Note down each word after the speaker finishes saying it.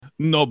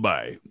No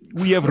buy.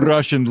 We have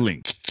Russian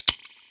link.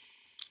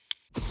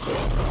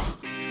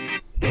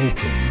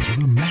 Welcome to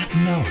the Matt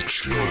and Alex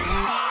Show.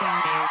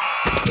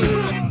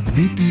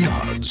 Beat the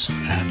odds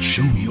and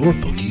show your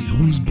bookie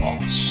who's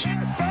boss.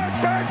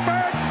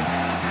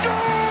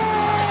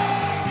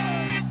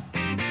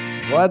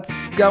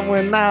 What's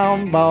going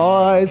on,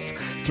 boys?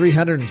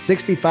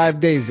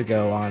 365 days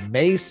ago on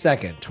May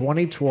 2nd,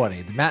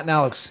 2020, the Matt and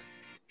Alex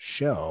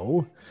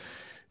Show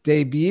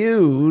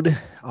debuted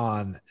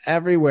on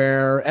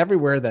everywhere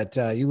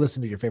that you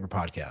listen to your favorite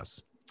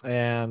podcasts.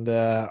 And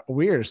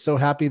we are so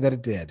happy that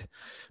it did.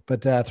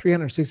 But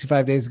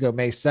 365 days ago,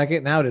 May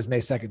 2nd, now it is May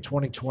 2nd,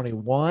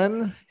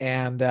 2021.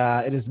 And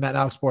it is the Matt and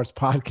Alex Sports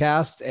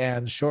Podcast,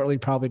 and shortly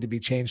probably to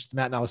be changed to the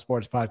Matt and Alex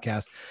Sports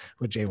Podcast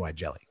with JY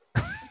Jelly.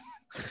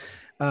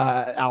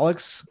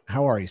 Alex,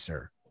 how are you,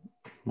 sir?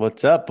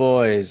 What's up,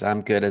 boys?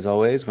 I'm good as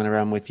always. Whenever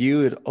I'm with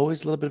you, it's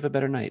always a little bit of a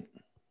better night.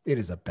 It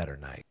is a better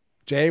night.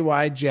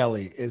 JY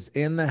Jelly is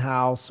in the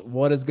house.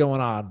 What is going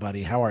on,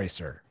 buddy? How are you,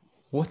 sir?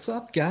 What's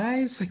up,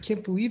 guys? I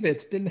can't believe it.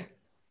 It's been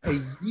a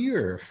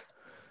year.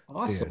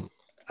 Awesome.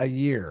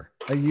 Dude,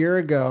 a year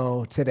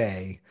ago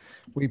today,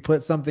 we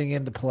put something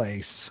into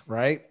place,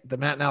 right? The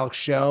Matt and Alex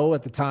Show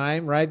at the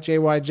time, right?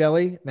 JY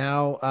Jelly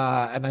now.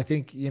 And I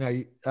think,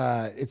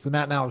 it's the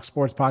Matt and Alex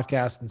Sports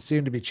Podcast, and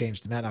soon to be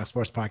changed to Matt and Alex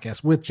Sports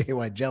Podcast with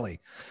JY Jelly,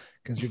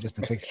 because you're just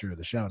a fixture of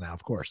the show now,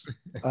 of course.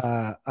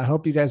 I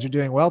hope you guys are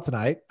doing well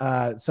tonight.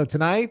 So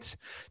tonight,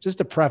 just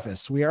to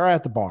preface, we are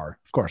at the bar.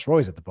 Of course, we're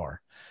always at the bar.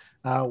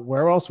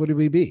 Where else would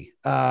we be?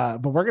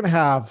 But we're going to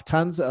have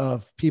tons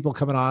of people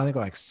coming on. I think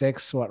like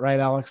six, right,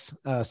 Alex?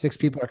 6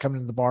 people are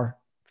coming to the bar.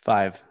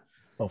 5.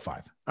 Oh,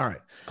 5. All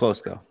right.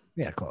 Close though.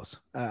 Yeah, close.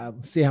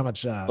 Let's see how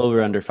much.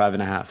 Over under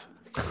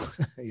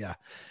 5.5. Yeah.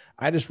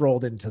 I just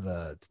rolled into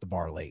the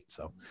bar late.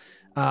 So,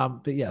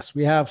 but yes,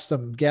 we have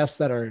some guests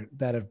that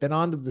have been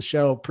on to the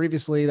show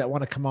previously that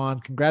want to come on,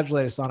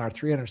 congratulate us on our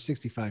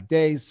 365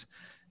 days.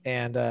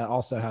 And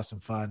also have some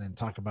fun and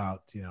talk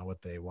about,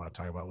 what they want to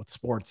talk about with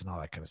sports and all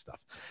that kind of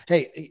stuff.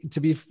 Hey,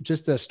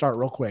 just to start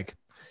real quick,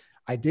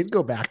 I did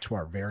go back to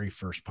our very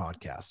first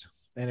podcast,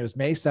 and it was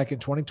May 2nd,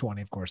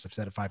 2020. Of course, I've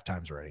said it 5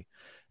 times already.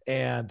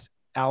 And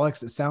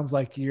Alex, it sounds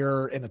like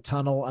you're in a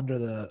tunnel under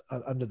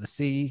the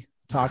sea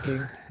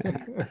talking.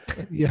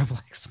 You have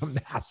like some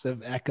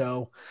massive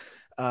echo.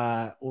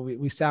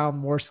 We sound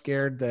more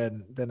scared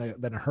than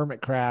a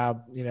hermit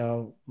crab,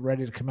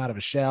 ready to come out of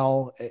a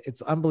shell.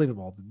 It's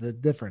unbelievable the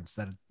difference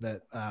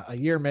that a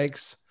year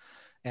makes,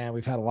 and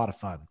we've had a lot of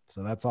fun.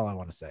 So that's all I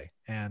want to say.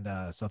 And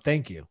so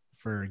thank you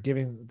for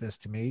giving this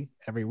to me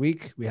every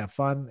week. We have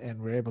fun, and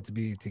we're able to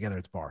be together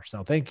at the bar.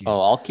 So thank you. Oh,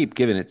 I'll keep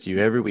giving it to you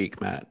every week,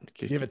 Matt.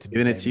 Give it to me.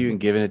 Giving it to you and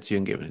giving it to you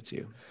and giving it to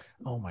you.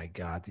 Oh my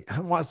God.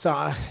 I'm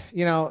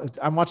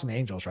watching the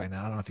Angels right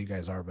now. I don't know if you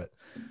guys are, but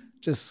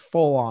just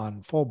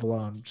full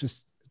blown,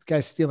 just guy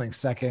stealing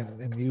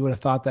second. And you would have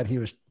thought that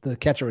the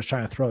catcher was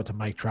trying to throw it to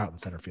Mike Trout in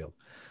center field.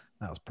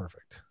 That was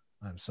perfect.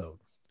 I'm so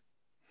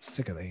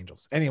sick of the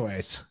Angels.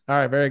 Anyways. All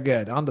right. Very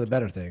good. On to the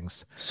better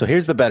things. So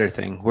here's the better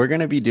thing. We're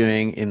going to be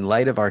doing, in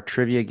light of our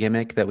trivia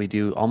gimmick that we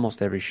do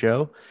almost every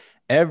show,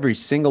 every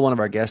single one of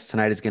our guests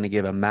tonight is going to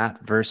give a Matt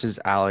versus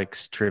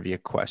Alex trivia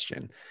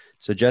question.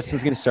 So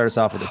Justin's going to start us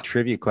off with a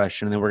trivia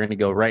question, and then we're going to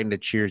go right into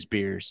Cheers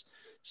Beers.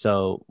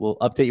 So we'll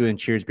update you in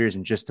Cheers Beers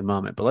in just a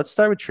moment, but let's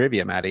start with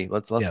trivia, Maddie.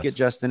 Let's get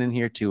Justin in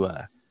here to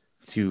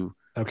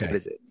okay. What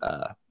is it?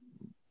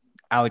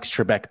 Alex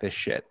Trebek this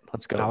shit.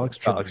 Let's go. Alex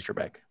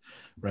Trebek.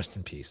 Rest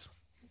in peace.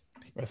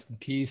 Rest in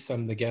peace.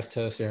 I'm the guest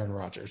host, Aaron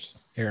Rodgers.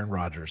 Aaron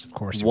Rodgers, of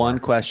course. One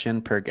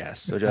question per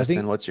guest. So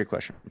Justin, what's your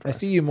question? I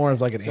see you more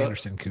of like an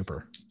Anderson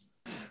Cooper.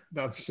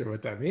 Not sure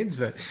what that means,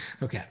 but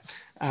okay.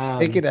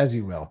 Take it as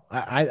you will.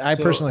 I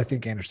personally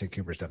think Anderson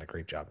Cooper's done a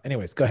great job.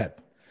 Anyways, go ahead.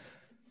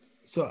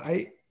 So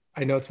I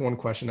know it's one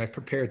question. I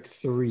prepared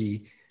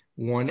 3,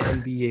 1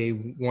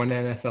 NBA, 1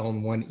 NFL,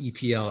 and 1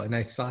 EPL. And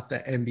I thought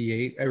that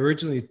I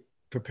originally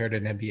prepared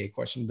an NBA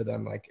question, but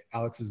then like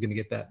Alex is going to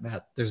get that.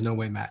 Matt, there's no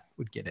way Matt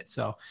would get it.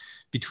 So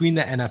between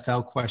the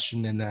NFL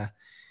question and the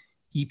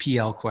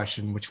EPL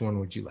question, which one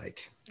would you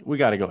like? We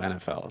got to go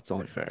NFL. It's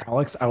only fair.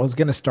 Alex, I was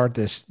going to start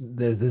this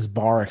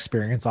bar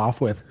experience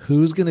off with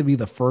who's going to be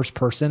the first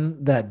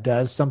person that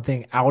does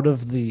something out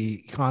of the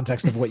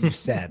context of what you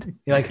said.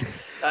 Like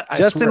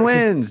Justin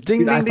wins.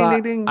 Ding, ding,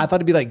 ding, ding. I thought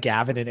it'd be like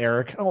Gavin and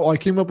Eric. Oh, I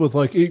came up with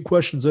like 8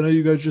 questions. I know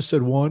you guys just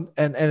said 1,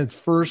 and it's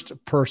first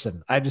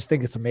person. I just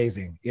think it's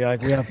amazing.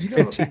 Like we have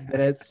 15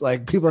 minutes.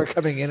 Like people are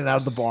coming in and out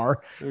of the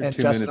bar, and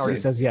Justin already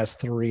says he has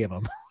 3 of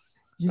them.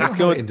 Let's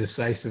go.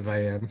 Indecisive I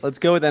am. Let's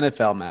go with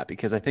NFL, Matt,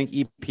 because I think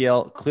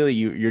EPL, clearly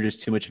you're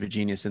just too much of a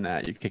genius in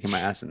that. You're kicking my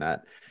ass in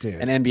that. Dude.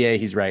 And NBA,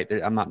 he's right.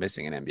 I'm not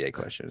missing an NBA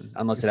question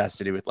unless it has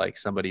to do with like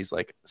somebody's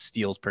like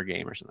steals per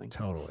game or something.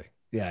 Totally.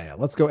 Yeah.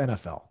 Let's go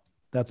NFL.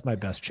 That's my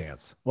best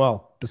chance.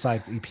 Well,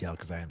 besides EPL,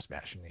 because I am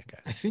smashing you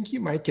guys. I think you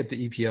might get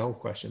the EPL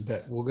question,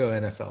 but we'll go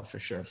NFL for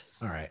sure.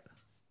 All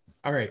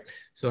right.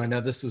 So I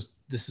know this is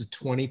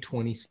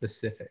 2020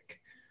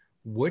 specific.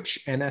 Which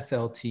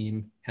NFL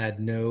team had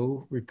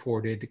no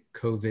reported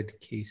COVID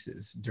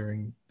cases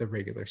during the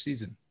regular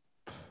season?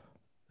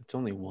 It's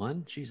only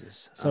one.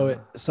 Jesus. So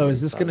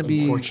is this going to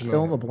be Unfortunately.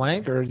 fill in the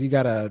blank, or do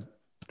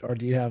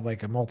you have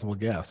like a multiple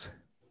guess?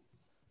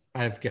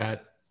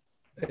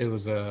 It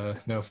was a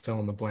no fill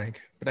in the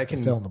blank, but I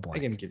can fill in the blank. I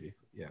can give you,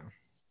 yeah.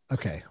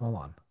 Okay, hold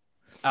on.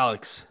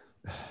 Alex,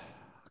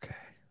 Okay.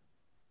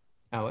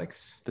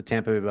 Alex. the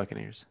Tampa Bay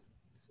Buccaneers.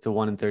 It's a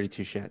 1 in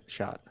 32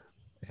 shot.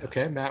 Yeah.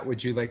 Okay, Matt,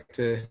 would you like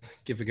to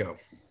give a go?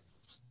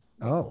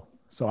 Oh,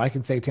 so I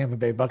can say Tampa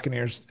Bay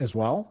Buccaneers as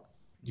well.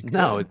 You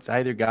No, could. it's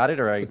either got it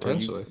or I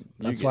Potentially.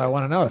 That's why I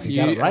want to know if you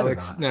got it right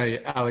Alex, or not. no,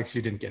 Alex,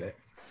 you didn't get it.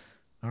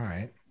 All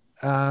right.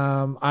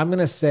 I'm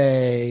gonna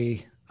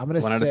say 1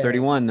 out of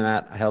 31,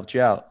 Matt. I helped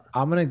you out.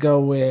 I'm gonna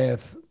go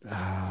with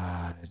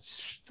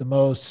the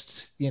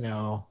most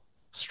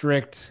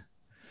strict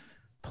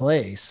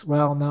place.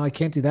 Well, no, I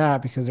can't do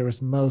that because there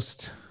was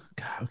most.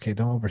 God, okay,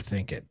 don't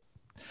overthink it.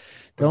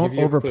 I'll Don't give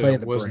you a clue. overplay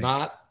It the was break.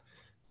 not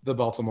the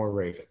Baltimore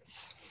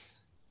Ravens.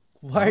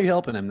 Why are you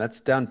helping him? That's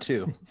down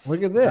 2.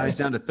 Look at Now he's this.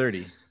 down to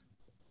 30.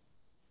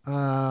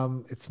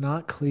 It's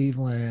not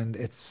Cleveland.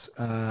 It's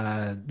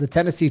the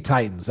Tennessee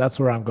Titans. That's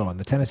where I'm going.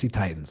 The Tennessee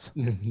Titans.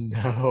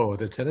 No,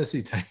 the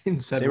Tennessee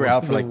Titans. They were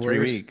out for like 3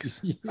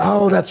 weeks.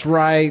 Oh, that's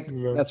right.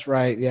 Yeah. That's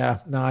right. Yeah.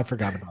 No, I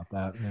forgot about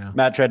that. Yeah.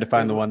 Matt tried to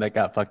find the one that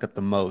got fucked up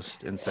the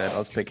most and said,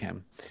 let's pick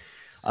him.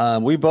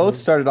 We both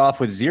started off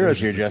with zeros It was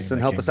here, just the team Justin.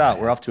 that Help came us out.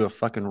 by. We're off to a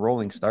fucking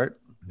rolling start.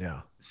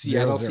 Yeah.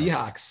 Seattle 0-0.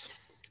 Seahawks.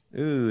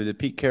 Ooh, the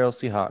Pete Carroll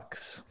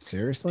Seahawks.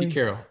 Seriously? Pete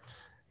Carroll.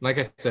 Like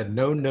I said,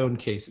 no known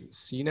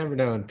cases. You never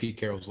know in Pete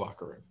Carroll's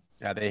locker room.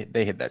 Yeah,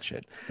 they hit that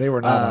shit. They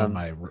were not on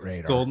my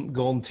radar.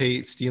 Golden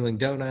Tate stealing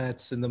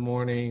donuts in the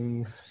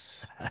morning.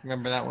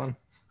 Remember that one?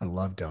 I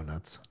love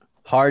donuts.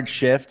 Hard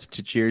shift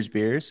to Cheers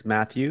Beers.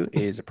 Matthew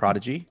is a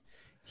prodigy.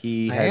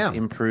 He I has am.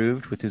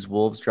 improved with his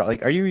Wolves draw.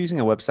 Like, are you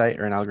using a website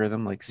or an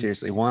algorithm? Like,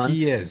 seriously, 1,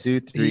 He is. 2,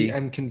 3,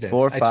 I'm convinced.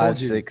 4, I 5,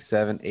 told you. 6,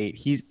 7, 8.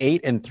 He's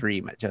 8 and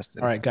 3,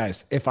 Justin. All right,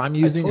 guys. If I'm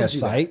using told a you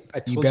that. site,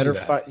 I you told better you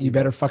that. you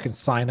better fucking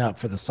sign up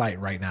for the site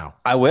right now.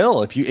 I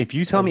will. If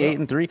you tell me will. 8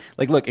 and 3,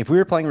 like, look, if we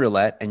were playing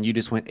roulette and you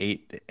just went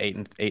 8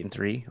 and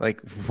 3, like,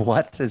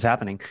 what is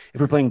happening?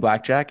 If we're playing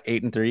blackjack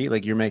 8 and 3,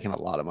 like, you're making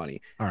a lot of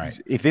money. All right.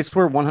 If this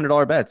were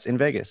 $100 bets in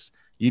Vegas,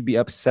 you'd be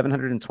up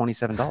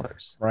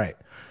 $727. Right.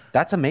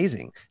 That's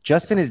amazing.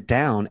 Justin is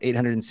down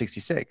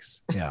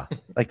 866. Yeah.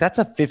 Like, that's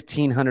a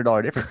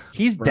 $1,500 difference.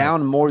 He's Right.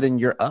 down more than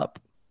you're up,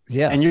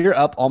 Yes. and you're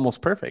up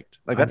almost perfect.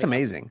 Like, that's I mean,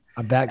 amazing.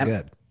 I'm that and-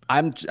 good.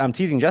 I'm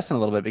teasing Justin a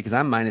little bit because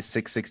I'm minus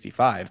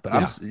 665, but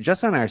Yeah.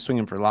 Justin and I are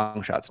swinging for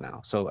long shots now.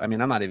 So, I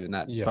mean, I'm not even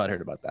that Yeah.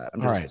 butthurt about that.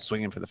 I'm All just right.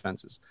 swinging for the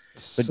fences.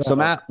 But so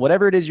Matt,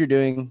 whatever it is you're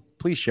doing,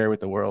 please share with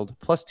the world.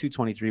 Plus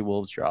 223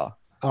 Wolves draw.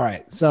 All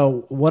right.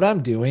 So what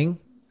I'm doing,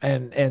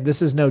 and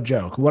this is no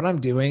joke, what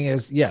I'm doing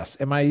is, yes,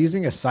 am I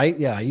using a site?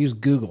 Yeah, I use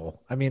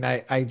Google. I mean,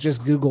 I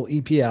just Google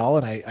EPL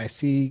and I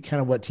see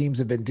kind of what teams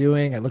have been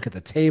doing. I look at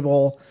the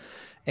table.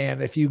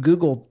 And if you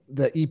Google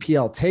the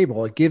EPL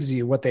table, it gives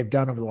you what they've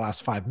done over the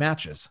last 5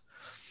 matches.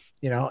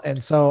 And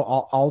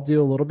so I'll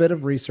do a little bit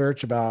of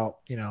research about,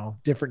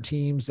 different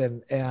teams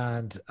and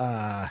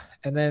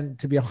then,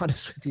 to be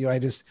honest with you, I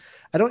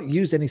don't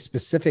use any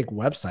specific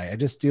website. I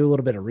just do a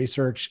little bit of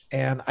research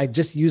and I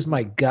just use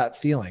my gut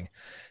feeling.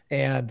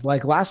 And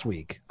like last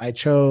week, I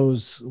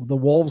chose the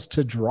Wolves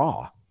to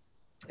draw,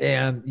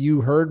 and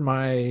you heard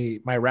my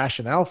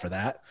rationale for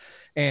that.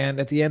 And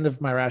at the end of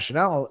my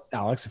rationale,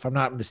 Alex, if I'm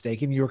not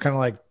mistaken, you were kind of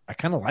like, I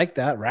kind of like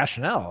that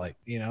rationale. Like,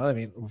 I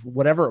mean,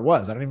 whatever it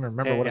was, I don't even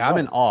remember what it I'm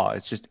was. in awe.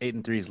 It's just 8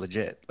 and 3 is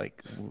legit.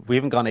 Like, we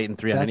haven't gone 8 and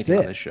 3 on That's anything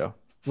on it. this show.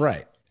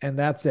 Right. And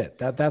that's it.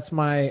 That's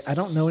I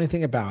don't know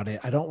anything about it.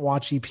 I don't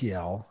watch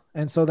EPL.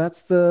 And so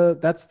that's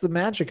the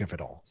magic of it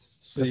all.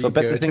 So So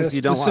bet the go things to a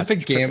you don't watch.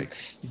 specific game.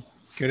 Perfect.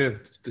 Go to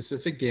a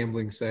specific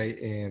gambling site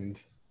and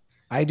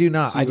I do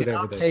not. See I do whatever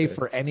not they pay say.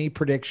 for any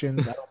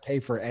predictions. I don't pay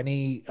for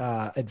any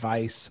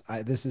advice.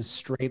 This is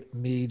straight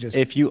me just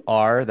If you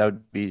are, that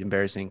would be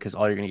embarrassing because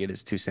all you're going to get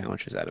is 2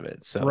 sandwiches out of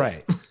it. So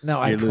right. No,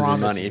 I you're losing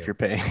promise money you. if you're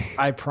paying.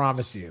 I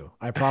promise you.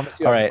 I promise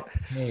you. All I'm right,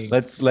 not paying.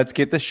 let's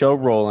get the show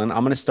rolling. I'm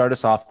going to start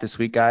us off this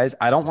week, guys.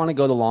 I don't want to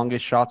go the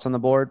longest shots on the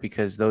board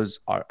because those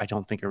I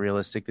don't think are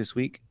realistic this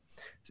week.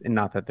 And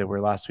not that they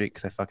were last week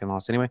because I fucking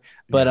lost anyway.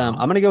 But I'm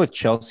going to go with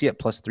Chelsea at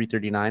plus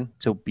 339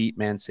 to beat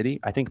Man City.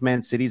 I think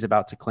Man City's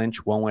about to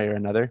clinch one way or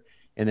another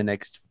in the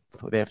next.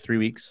 They have 3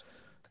 weeks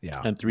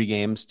Yeah. and 3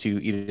 games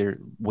to either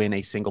win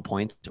a single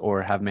point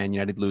or have Man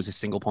United lose a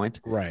single point.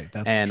 Right.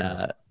 That's And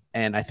true.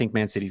 and I think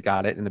Man City's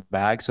got it in the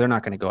bag, so they're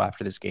not going to go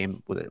after this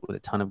game with a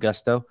ton of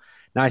gusto.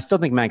 Now, I still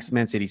think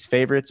Man City's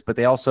favorites, but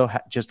they also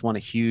just won a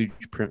huge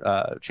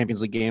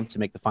Champions League game to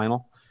make the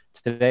final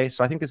today,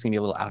 so I think this is going to be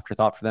a little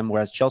afterthought for them.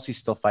 Whereas Chelsea's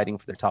still fighting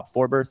for their top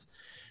 4 berth,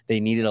 they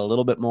needed a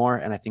little bit more,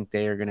 and I think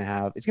they are going to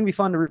have. It's going to be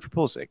fun to root for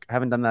Pulisic. I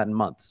haven't done that in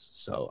months,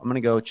 so I'm going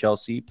to go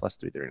Chelsea plus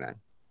 339.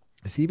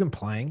 Is he even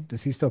playing?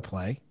 Does he still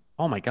play?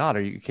 Oh my God,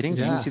 are you kidding?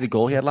 Did you Yeah. even see the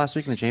goal he had last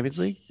week in the Champions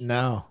League?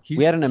 No.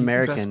 We had an he's the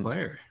best American-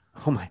 player.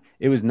 Oh my,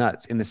 it was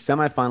nuts. In the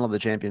semifinal of the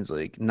Champions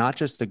League, not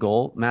just the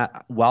goal,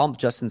 Matt, while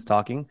Justin's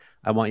talking,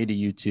 I want you to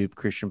YouTube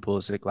Christian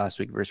Pulisic last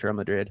week versus Real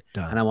Madrid.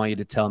 Done. And I want you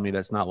to tell me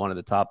that's not one of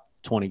the top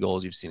 20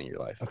 goals you've seen in your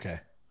life. Okay.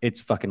 It's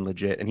fucking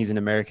legit. And he's an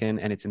American,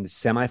 and it's in the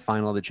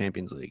semifinal of the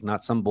Champions League,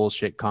 not some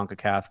bullshit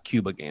CONCACAF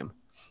Cuba game.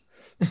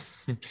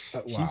 Wow.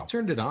 He's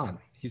turned it on.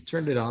 He's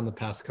turned it on the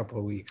past couple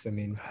of weeks. I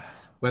mean,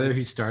 whether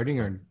he's starting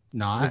or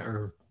not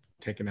or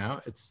taken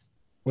out,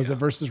 Was it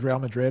versus Real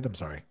Madrid? I'm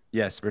sorry.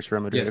 Yes, versus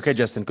Real Madrid. Yes. Okay,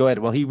 Justin, go ahead.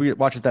 Well, he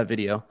watches that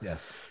video.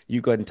 Yes. You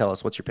go ahead and tell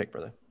us what's your pick,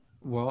 brother.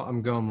 Well,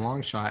 I'm going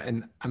long shot,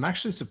 and I'm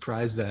actually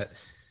surprised that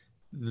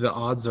the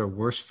odds are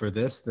worse for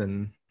this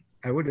than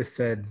I would have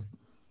said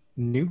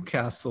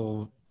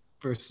Newcastle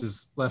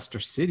versus Leicester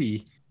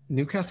City.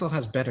 Newcastle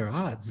has better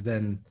odds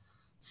than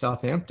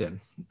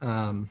Southampton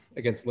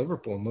against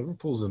Liverpool, and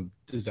Liverpool's a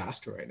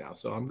disaster right now.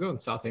 So I'm going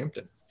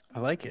Southampton. I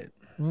like it.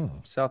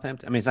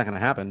 Southampton. I mean, it's not going to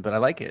happen, but I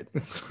like it.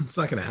 It's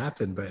not going to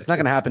happen, but It's not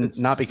going to happen,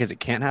 not because it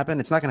can't happen.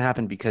 It's not going to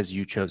happen because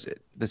you chose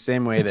it. The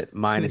same way that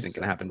mine isn't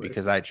going to happen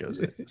because I chose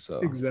it. So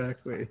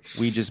exactly.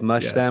 we just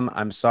mushed them.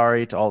 I'm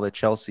sorry to all the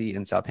Chelsea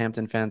and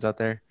Southampton fans out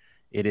there.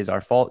 It is our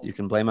fault. You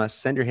can blame us.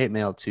 Send your hate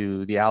mail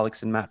to the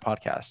Alex and Matt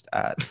podcast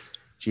at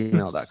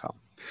gmail.com.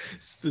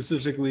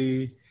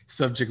 Specifically,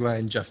 subject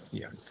line Justin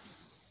Young.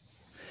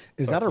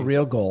 Is that a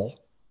real goal?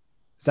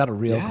 Is that a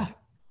real goal?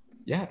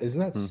 Yeah, isn't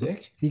that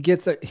sick? He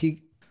gets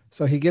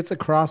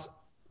across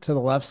to the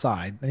left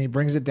side, and he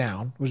brings it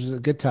down, which is a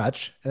good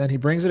touch. And then he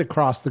brings it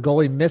across. The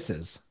goalie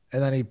misses,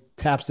 and then he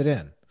taps it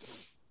in.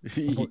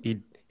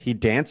 He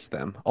danced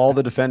them. All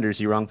the defenders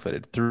he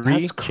wrong-footed. 3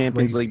 That's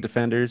Champions crazy. League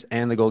defenders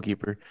and the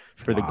goalkeeper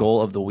for the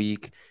goal of the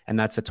week, and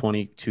that's a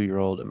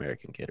 22-year-old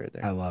American kid right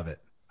there. I love it.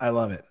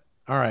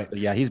 All right. But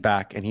yeah, he's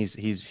back, and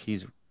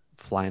he's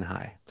flying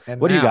high.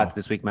 And What do you now- got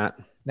this week, Matt?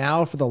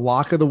 Now for the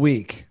lock of the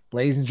week.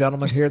 Ladies and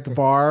gentlemen, here at the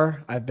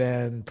bar, I've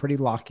been pretty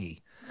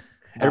locky.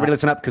 Everybody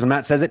listen up, because when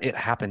Matt says it, it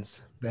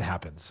happens. It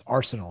happens.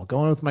 Arsenal,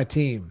 going with my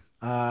team.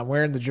 I'm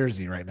wearing the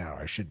jersey right now.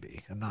 I should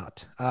be. I'm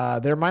not.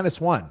 They're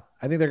 -1.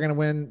 I think they're going to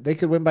win. They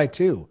could win by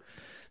 2.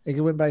 They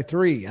could win by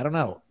 3. I don't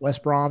know.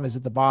 West Brom is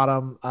at the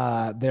bottom.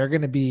 They're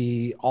going to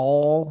be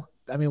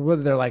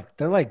whether they're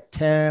like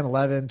 10,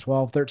 11,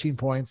 12, 13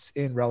 points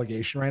in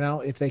relegation right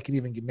now, if they could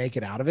even make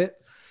it out of it.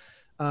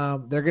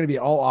 They're going to be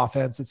all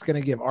offense. It's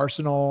going to give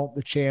Arsenal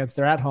the chance.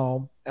 They're at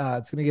home.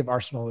 It's going to give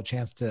Arsenal the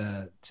chance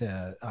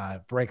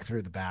to break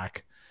through the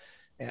back.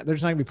 And they're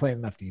just not going to be playing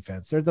enough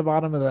defense. They're at the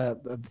bottom of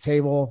the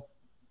table.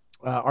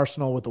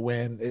 Arsenal with the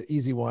win,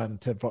 easy one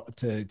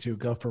to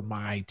go for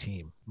my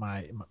team,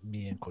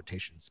 me in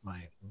quotations.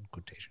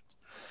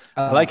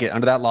 I like it.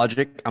 Under that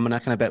logic, I'm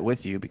not going to bet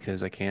with you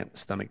because I can't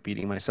stomach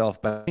beating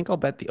myself. But I think I'll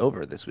bet the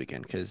over this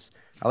weekend because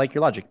I like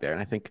your logic there,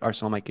 and I think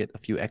Arsenal might get a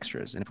few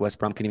extras. And if West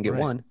Brom can even get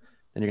one,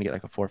 then you're gonna get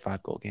like a 4 or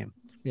 5 goal game.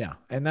 Yeah,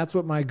 and that's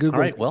what my Google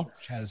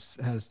research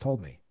has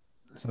told me.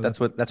 So that's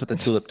what the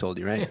tulip told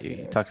you, right?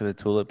 You talk to the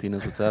tulip, he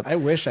knows what's up. I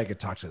wish I could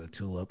talk to the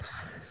tulip.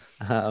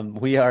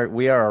 We are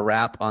a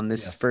wrap on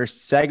this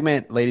first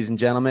segment, ladies and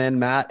gentlemen.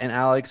 Matt and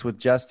Alex with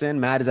Justin.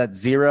 Matt is at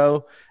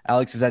 0,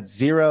 Alex is at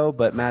 0,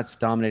 but Matt's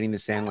dominating the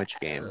sandwich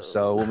game.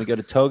 So when we go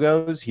to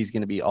Togo's, he's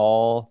gonna be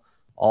all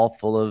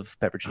full of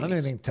pepper cheese. I don't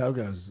even think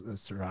Togo's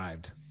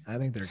survived. I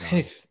think they're gone.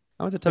 Hey,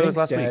 I went to Togo's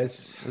last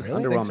guys. week. It was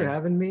Really? underwhelming. Thanks for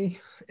having me,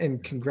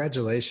 and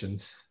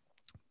congratulations.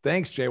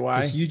 Thanks,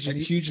 JY. It's a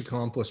huge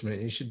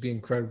accomplishment. You should be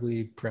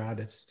incredibly proud.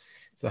 It's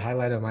the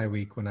highlight of my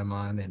week when I'm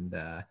on,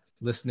 and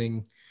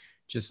listening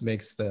just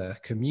makes the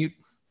commute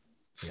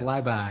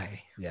fly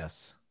by.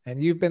 Yes.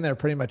 And you've been there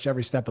pretty much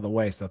every step of the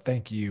way. So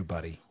thank you,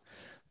 buddy.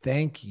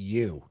 Thank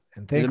you.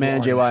 And thank You're the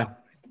man, you. JY.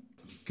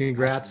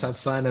 Congrats. Have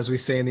fun. As we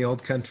say in the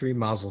old country,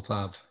 Mazel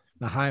Tov.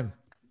 Naheim.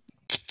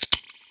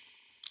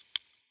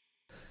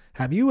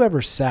 Have you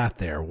ever sat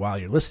there while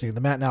you're listening to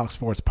the Matt and Alex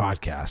Sports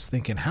Podcast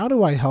thinking, how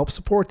do I help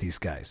support these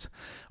guys?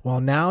 Well,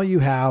 now you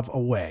have a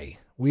way.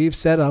 We've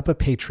set up a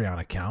Patreon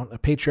account. A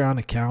Patreon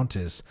account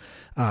is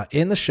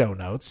in the show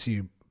notes.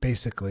 You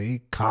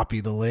basically copy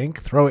the link,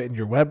 throw it in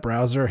your web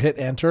browser, hit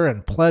enter,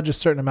 and pledge a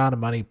certain amount of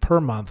money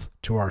per month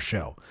to our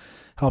show.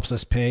 Helps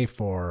us pay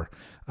for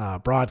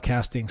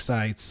broadcasting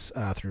sites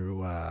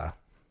through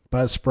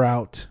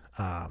Buzzsprout.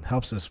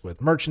 Helps us with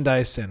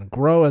merchandise and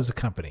grow as a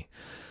company.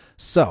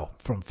 So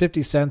from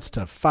 50 cents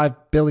to $5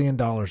 billion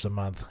a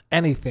month,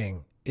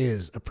 anything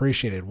is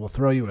appreciated. We'll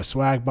throw you a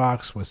swag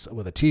box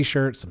with a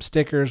t-shirt, some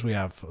stickers. We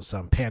have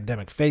some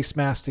pandemic face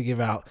masks to give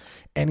out.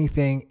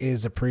 Anything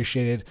is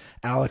appreciated.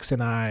 Alex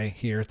and I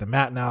here at the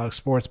Matt and Alex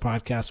Sports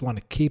Podcast want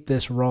to keep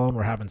this rolling.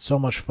 We're having so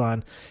much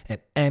fun, and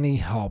any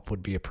help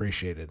would be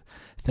appreciated.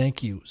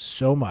 Thank you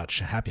so much.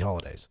 Happy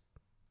holidays.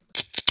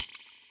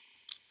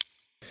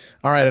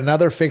 All right,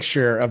 another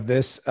fixture of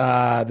this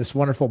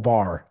wonderful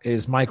bar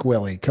is Mike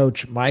Willie,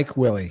 Coach Mike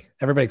Willie.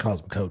 Everybody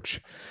calls him Coach.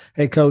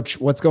 Hey,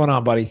 Coach, what's going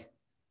on, buddy?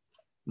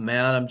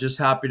 Man, I'm just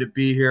happy to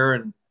be here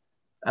and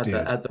at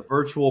the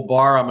virtual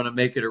bar. I'm going to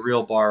make it a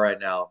real bar right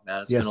now,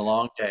 man. It's been a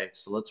long day,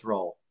 so let's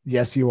roll.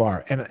 Yes, you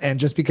are. And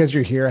just because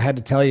you're here, I had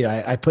to tell you,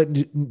 I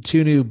put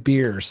two new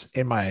beers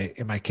in my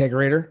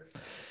kegerator.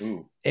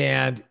 Ooh.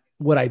 And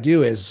what I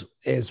do is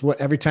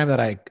what every time that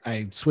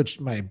I switch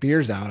my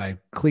beers out, I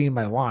clean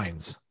my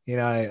lines.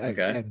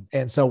 Okay.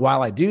 And so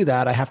while I do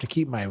that, I have to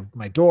keep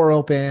my door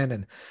open,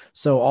 and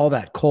so all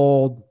that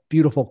cold,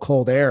 beautiful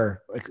cold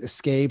air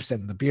escapes,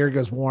 and the beer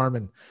goes warm.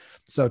 And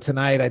so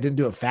tonight I didn't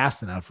do it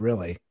fast enough,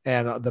 really,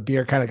 and the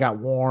beer kind of got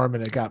warm,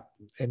 and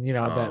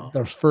that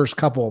those first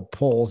couple of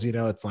pulls,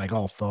 it's like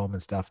all foam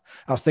and stuff.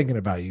 I was thinking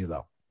about you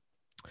though.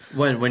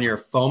 When you're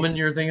foaming,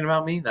 you're thinking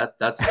about me.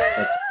 That's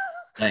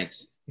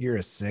thanks. You're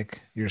a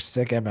sick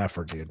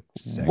MFer, dude.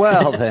 Sick.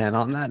 Well, then,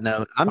 on that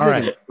note, I'm All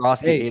drinking right.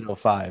 Frosty Hey.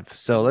 805.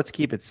 So let's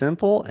keep it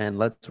simple and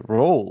let's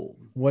roll.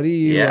 What do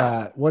you?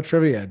 Yeah. What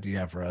trivia do you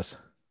have for us?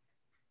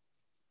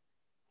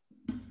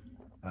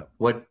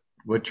 What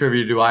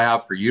trivia do I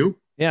have for you?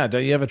 Yeah,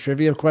 don't you have a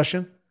trivia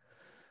question?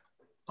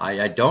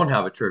 I don't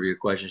have a trivia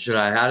question. Should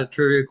I have a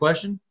trivia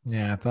question?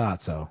 Yeah, I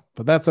thought so,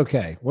 but that's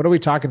okay. What are we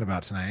talking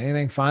about tonight?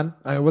 Anything fun?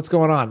 What's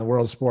going on in the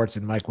world of sports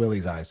in Mike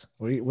Willie's eyes?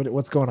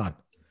 What's going on?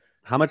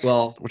 How much?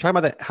 Well- we're talking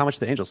about how much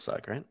the Angels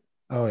suck, right?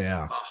 Oh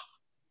yeah,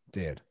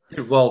 dude.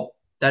 Well,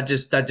 that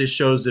just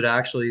shows that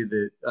actually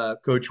that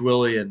Coach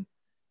Willie and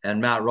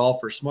Matt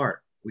Rolfe are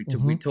smart. We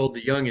told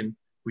your youngin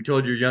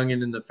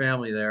in the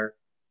family there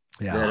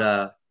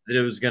Yeah, that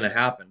it was going to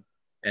happen,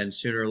 and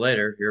sooner or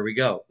later, here we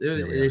go.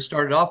 Here we They are.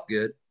 started off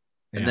good,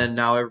 and Yeah. then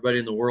now everybody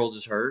in the world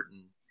is hurt,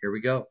 and here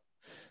we go.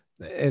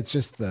 It's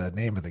just the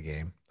name of the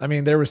game. I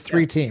mean, there was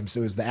three teams.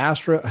 It was the I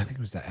think it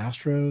was the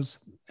Astros.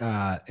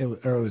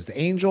 It was the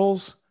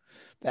Angels,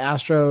 the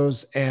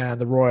Astros, and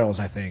the Royals.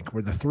 I think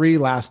were the three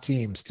last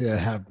teams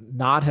to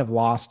not have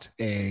lost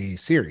a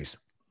series.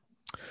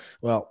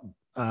 Well,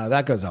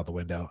 that goes out the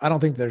window. I don't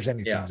think there's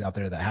any teams out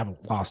there that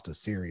haven't lost a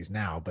series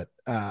now. But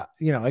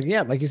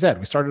like you said,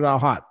 we started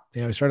out hot.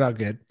 We started out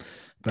good,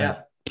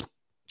 but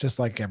just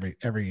like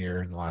every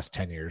year in the last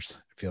 10 years,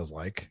 it feels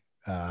like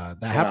that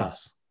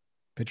happens.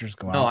 Pitchers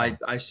go out. No,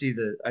 I see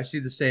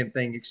the same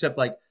thing, except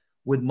like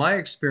with my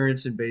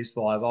experience in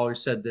baseball, I've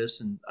always said this,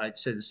 and I'd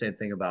say the same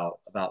thing about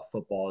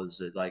football, is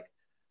that like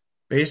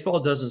baseball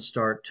doesn't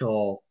start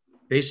till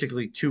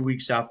basically 2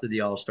 weeks after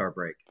the All-Star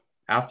break.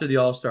 After the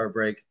All-Star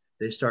break,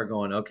 they start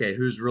going, okay,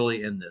 who's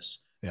really in this?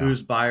 Yeah.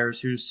 Who's buyers?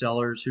 Who's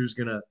sellers? Who's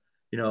gonna,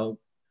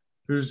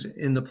 who's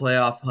in the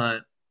playoff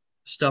hunt?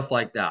 Stuff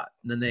like that.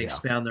 And then they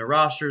expand their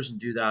rosters and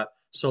do that.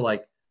 So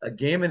like a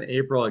game in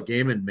April, a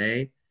game in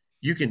May,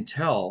 you can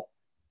tell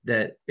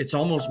that it's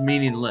almost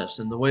meaningless.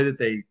 And the way that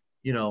they,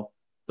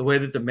 the way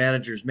that the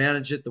managers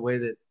manage it, the way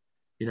that,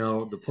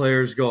 the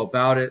players go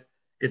about it,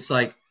 it's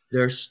like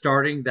they're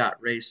starting that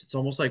race. It's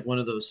almost like one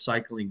of those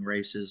cycling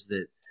races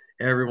that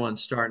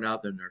everyone's starting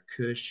out and they're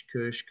cush.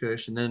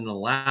 And then in the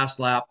last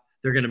lap,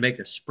 they're going to make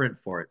a sprint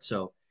for it.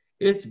 So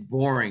it's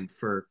boring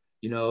for,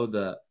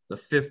 the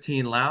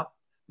 15 lap,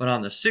 but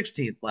on the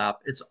 16th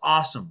lap, it's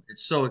awesome.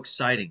 It's so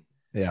exciting,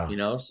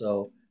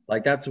 so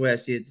like, that's the way I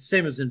see it.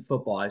 Same as in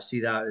football. I see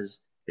that as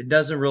it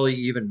doesn't really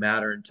even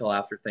matter until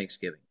after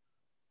Thanksgiving,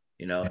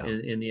 in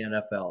the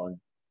NFL.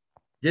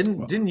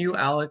 And didn't you,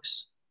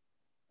 Alex,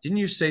 didn't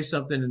you say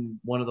something in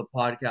one of the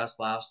podcasts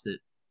last that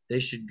they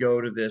should go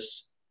to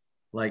this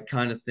like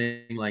kind of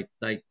thing, like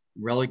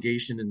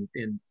relegation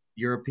in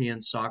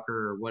European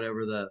soccer or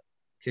whatever the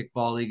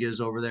kickball league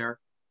is over there?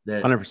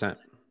 That 100%.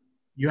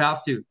 you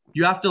have to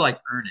like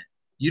earn it.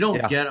 You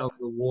don't get a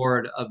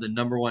reward of the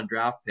number one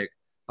draft pick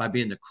by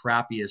being the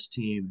crappiest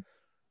team,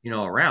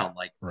 around.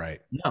 Like, right.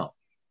 No.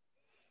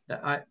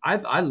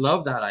 I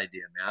love that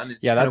idea, man.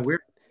 It's Yeah, kind of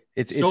weird.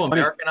 It's so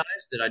funny.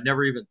 Americanized that I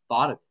never even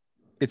thought of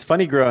it. It's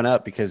funny growing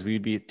up because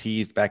we'd be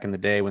teased back in the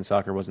day when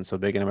soccer wasn't so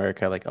big in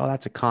America, like, oh,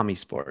 that's a commie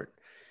sport.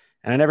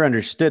 And I never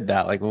understood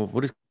that. Like, well,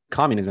 what is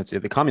communism to do?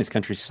 The communist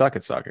countries suck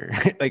at soccer.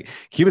 Like,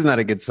 Cuba's not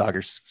a good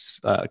soccer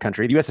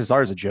country. The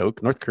USSR is a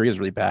joke. North Korea is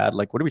really bad.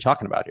 Like, what are we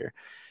talking about here?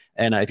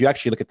 And if you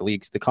actually look at the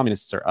leagues, the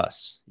communists are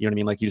us. You know what I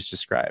mean? Like you just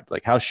described.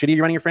 Like, how shitty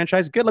you're running your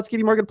franchise? Good. Let's give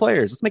you more good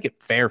players. Let's make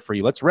it fair for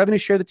you. Let's revenue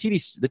share the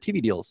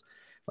TV deals.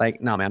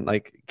 Like, no, man.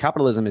 Like,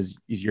 capitalism is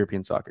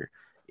European soccer.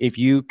 If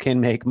you can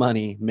make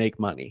money, make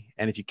money.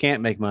 And if you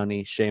can't make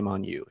money, shame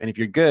on you. And if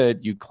you're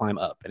good, you climb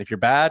up. And if you're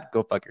bad,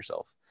 go fuck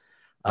yourself.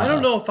 I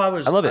don't know if I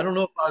was. I love it. I don't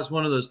know if I was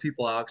one of those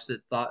people, Alex,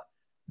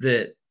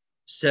 that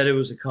said it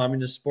was a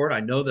communist sport. I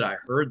know that I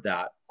heard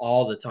that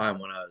all the time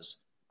when I was,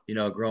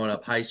 growing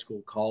up, high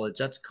school, college.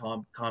 That's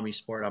commie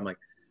sport. I'm like,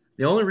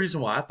 the only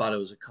reason why I thought it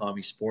was a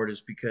commie sport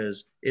is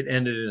because it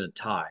ended in a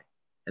tie,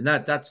 and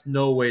that's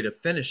no way to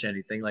finish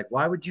anything. Like,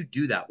 why would you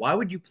do that? Why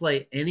would you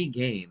play any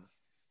game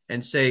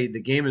and say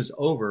the game is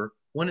over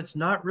when it's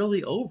not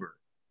really over?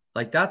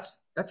 Like, that's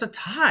a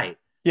tie.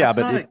 Yeah,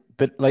 That's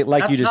but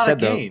like you just said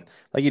though, game.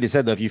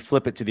 if you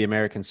flip it to the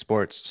American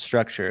sports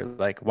structure,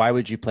 like, why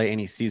would you play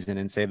any season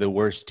and say the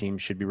worst team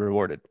should be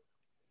rewarded?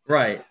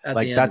 Right.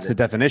 Like, that's the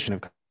definition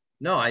of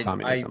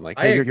communism. Like,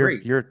 hey,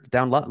 you're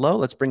down low,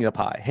 let's bring you up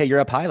high. Hey, you're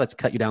up high, let's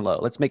cut you down low.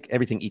 Let's make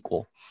everything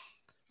equal.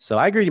 So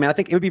I agree with you, man. I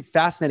think it would be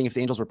fascinating if the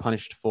Angels were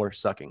punished for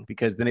sucking,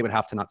 because then they would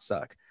have to not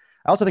suck.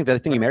 I also think that the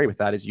thing you marry with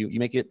that is you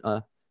make it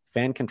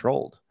fan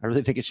controlled. I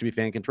really think it should be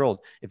fan controlled.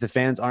 If the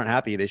fans aren't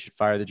happy, they should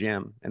fire the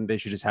GM, and they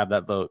should just have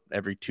that vote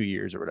every 2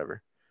 years or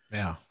whatever.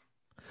 Yeah.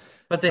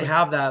 But they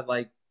have that,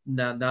 like,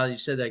 now you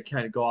said that,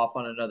 kind of go off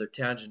on another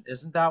tangent.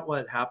 Isn't that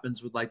what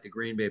happens with like the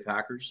Green Bay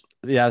Packers?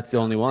 Yeah, it's the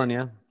only one.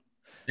 Yeah.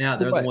 Yeah, So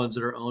they're what? the ones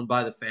that are owned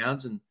by the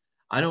fans, and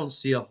I don't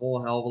see a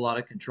whole hell of a lot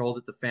of control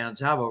that the fans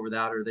have over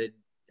that, or they'd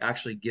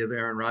actually give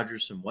Aaron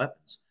Rodgers some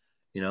weapons,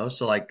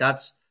 So like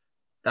that's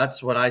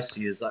what I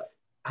see is like,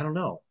 I don't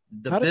know,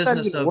 the How does that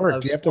business even of work?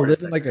 of Do you have to sports.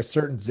 live in like a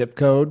certain zip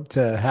code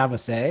to have a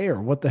say,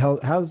 or what the hell?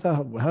 How does that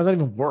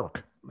even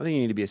work? I think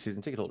you need to be a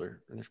season ticket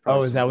holder. And there's Oh,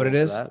 probably is some that what it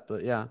rules for is? that,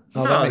 but yeah.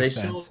 Oh, No, that they makes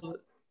sense. still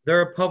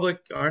they're a public,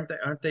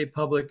 aren't they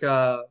public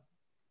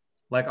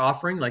like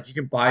offering? Like you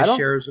can buy I don't-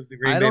 shares of the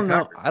Green I Bay don't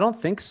know. Packers. I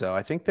don't think so.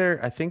 I think they're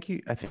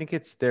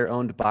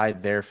owned by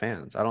their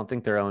fans. I don't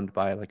think they're owned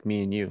by like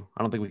me and you.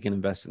 I don't think we can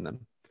invest in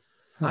them.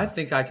 I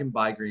think I can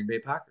buy Green Bay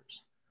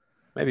Packers.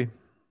 Maybe.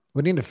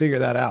 We need to figure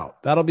that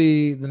out. That'll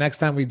be the next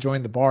time we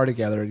join the bar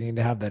together. You need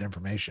to have that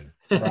information,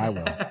 or I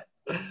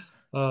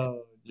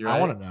will. You're I right.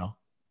 want to know.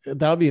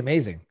 That would be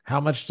amazing.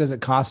 How much does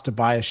it cost to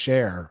buy a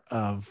share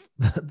of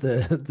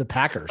the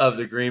Packers? Of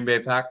the Green Bay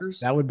Packers.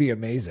 That would be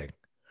amazing.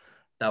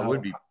 That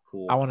would be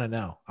cool. I want to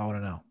know.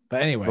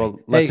 But anyway, Well,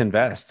 let's hey,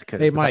 invest.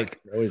 hey, Mike.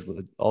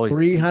 Always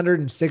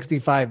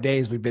 365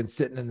 days we've been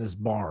sitting in this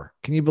bar.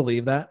 Can you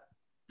believe that?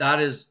 That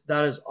is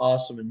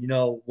awesome.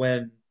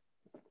 And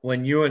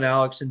when you and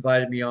Alex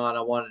invited me on,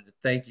 I wanted to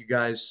thank you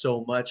guys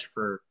so much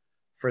for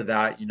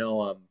that.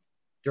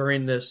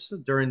 During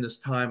this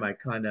time, I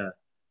kind of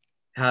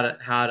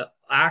I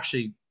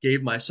actually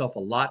gave myself a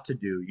lot to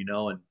do,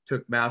 and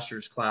took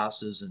master's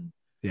classes and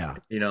Yeah.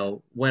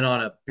 went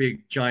on a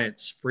big giant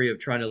spree of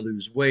trying to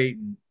lose weight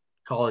and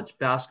college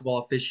basketball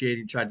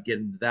officiating, tried to get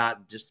into that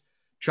and just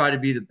try to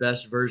be the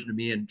best version of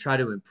me and try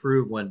to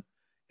improve when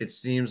it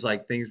seems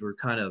like things were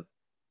kind of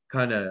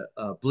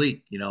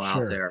bleak, Sure.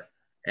 out there.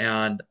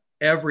 And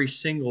every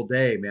single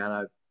day, man,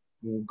 I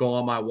will go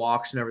on my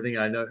walks and everything.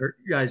 I know heard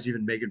you guys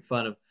even making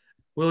fun of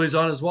Willie's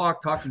on his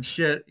walk talking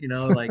shit,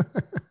 like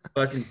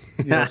fucking,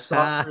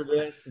 soccer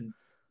this and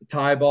the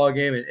tie ball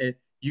game. And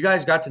you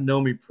guys got to know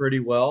me pretty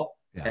well.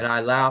 Yeah. And I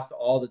laughed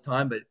all the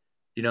time, but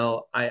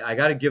I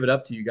got to give it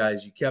up to you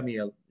guys. You kept me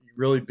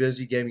really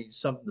busy, gave me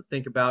something to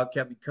think about,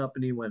 kept me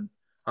company when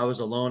I was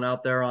alone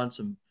out there on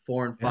some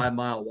 4 and 5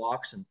 mile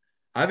walks. And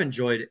I've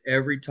enjoyed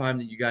every time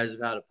that you guys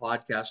have had a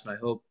podcast, and I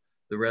hope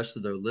the rest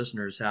of the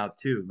listeners have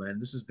too, man.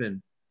 This has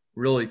been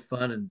really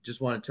fun, and just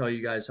want to tell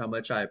you guys how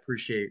much I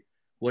appreciate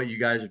what you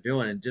guys are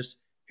doing, and just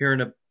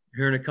hearing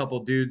a couple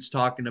dudes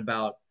talking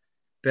about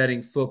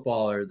betting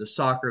football or the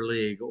soccer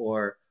league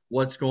or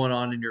what's going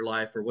on in your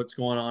life or what's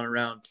going on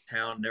around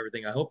town and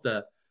everything. I hope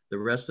the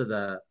rest of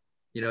the,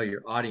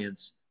 your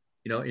audience,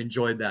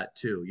 enjoyed that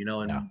too,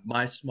 and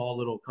my small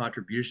little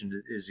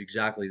contribution is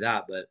exactly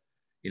that. But,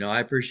 I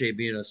appreciate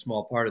being a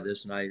small part of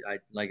this. And I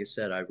like I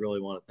said, I really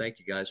want to thank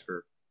you guys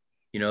for,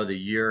 the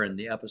year and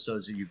the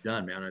episodes that you've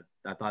done, man.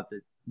 I thought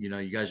that, you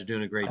guys are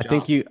doing a great job.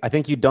 I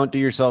think you're not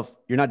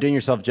doing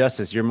yourself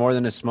justice. You're more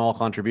than a small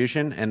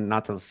contribution, and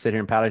not to sit here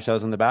and pat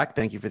ourselves on the back.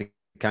 Thank you for the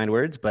kind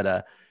words.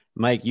 But,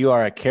 Mike, you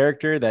are a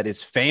character that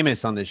is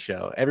famous on this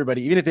show.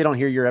 Everybody, even if they don't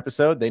hear your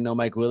episode, they know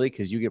Mike Willie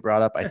because you get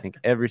brought up, I think,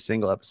 every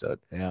single episode.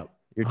 Yeah.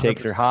 Your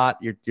takes are hot.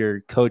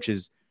 Your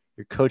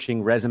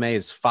coaching resume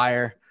is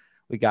fire.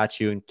 We got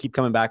you, and keep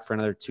coming back for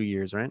another 2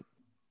 years, right?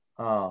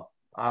 Well,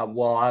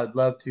 I'd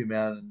love to,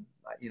 man.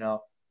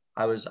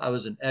 I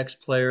was an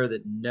ex-player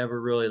that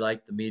never really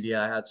liked the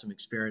media. I had some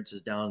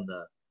experiences down in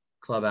the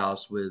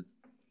clubhouse with,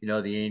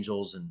 the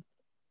Angels, and,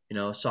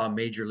 saw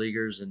major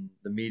leaguers and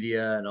the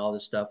media and all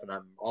this stuff. And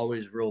I'm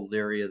always real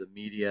leery of the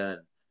media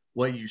and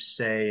what you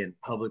say and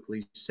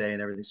publicly say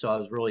and everything. So I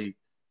was really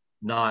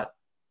not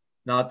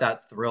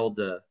that thrilled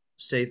to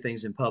say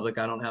things in public.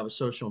 I don't have a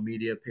social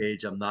media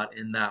page. I'm not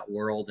in that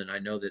world. And I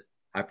know that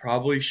I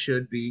probably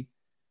should be,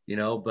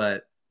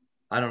 but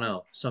I don't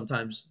know.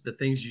 Sometimes the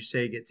things you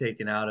say get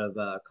taken out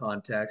of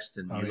context,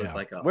 and you look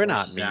like a We're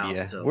not horse's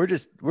media. ass, so. We're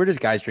just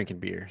guys drinking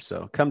beer.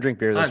 So come drink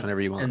beer with us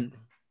whenever you want.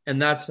 And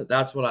that's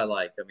what I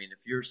like. I mean, if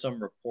you're some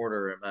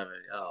reporter, and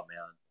oh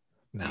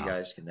man, No. you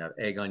guys can have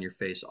egg on your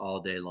face all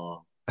day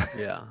long.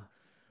 Yeah.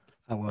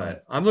 I love But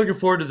it. I'm looking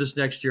forward to this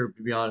next year.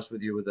 To be honest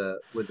with you, with a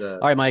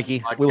All right,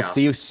 Mikey. podcast. We'll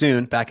see you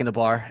soon back in the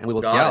bar, and we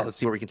will. Got it. Let's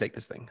see where we can take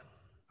this thing.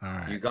 All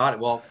right. You got it.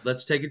 Well,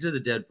 let's take it to the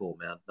Deadpool,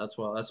 man. That's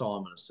all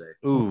I'm going to say.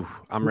 Ooh,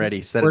 I'm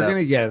ready. Set We're it up.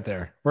 gonna get it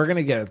there. We're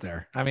gonna get it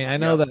there. I mean, I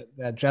know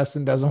that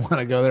Justin doesn't want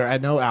to go there. I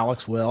know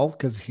Alex will,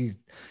 because he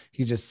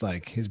just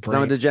like his 'Cause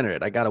I'm a brain.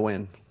 degenerate. I gotta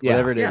win. Yeah.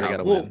 Whatever it is, Yeah, I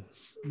gotta we'll- win.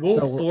 We'll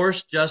So-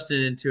 force Justin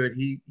into it.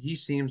 He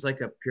seems like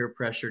a peer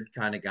pressured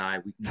kind of guy.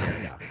 We can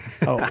get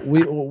him. Oh,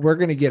 we're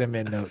gonna get him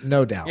in,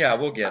 no doubt. Yeah,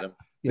 we'll get him.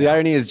 The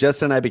irony is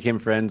Justin and I became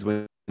friends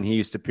when he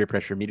used to peer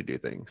pressure me to do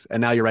things.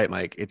 And now you're right,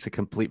 Mike. It's a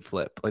complete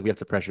flip. Like we have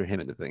to pressure him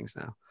into things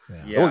now.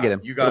 Yeah. Yeah, We'll get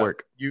him. You It'll got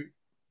work.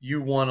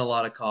 You won a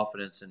lot of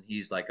confidence, and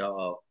he's like,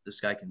 oh, this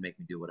guy can make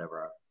me do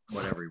whatever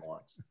he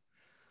wants.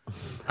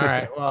 All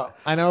right. Well,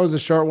 I know it was a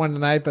short one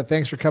tonight, but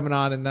thanks for coming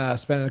on and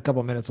spending a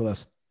couple minutes with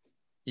us.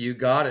 You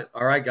got it.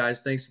 All right,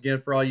 guys. Thanks again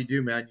for all you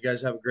do, man. You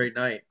guys have a great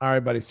night. All right,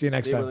 buddy. See you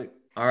next time. Willie.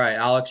 All right,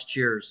 Alex,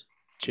 cheers.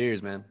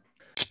 Cheers, man.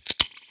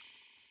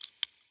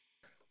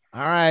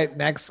 All right.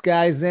 Next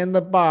guy's in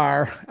the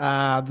bar.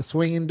 The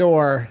swinging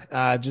door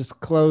just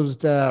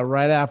closed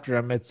right after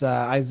him. It's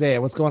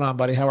Isaiah. What's going on,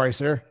 buddy? How are you,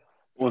 sir?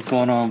 What's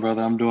going on,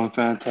 brother? I'm doing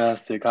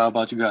fantastic. How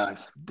about you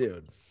guys?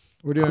 Dude,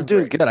 we're doing I'm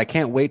doing great. good. I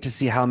can't wait to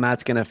see how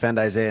Matt's going to offend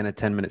Isaiah in a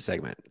 10-minute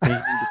segment. Can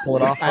you pull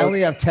it off, I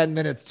only folks? have 10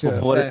 minutes to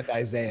offend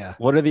Isaiah.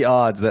 What are the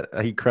odds that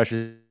he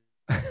crushes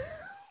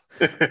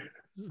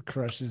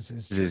Crushes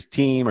his. his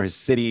team or his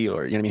city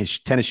or, you know what I mean, his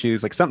tennis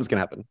shoes? Like something's going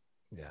to happen.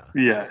 Yeah.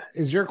 Yeah.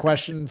 Is your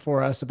question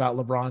for us about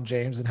LeBron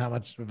James and how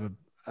much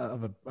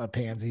of a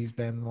pansy he's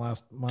been in the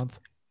last month?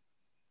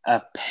 A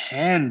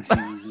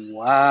pansy.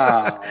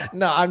 Wow.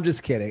 No, I'm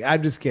just kidding. I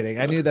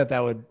knew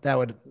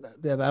that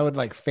would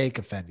like fake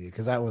offend you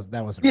because that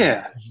wasn't.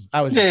 Yeah.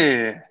 I was.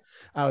 Yeah.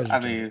 I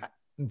mean,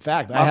 in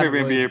fact, my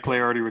favorite NBA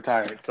player already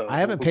retired. So I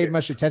haven't paid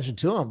much attention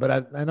to him,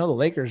 but I know the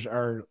Lakers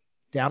are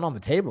down on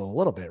the table a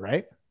little bit,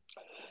 right?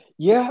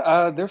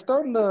 Yeah, they're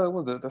starting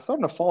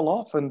to fall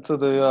off into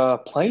the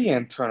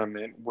play-in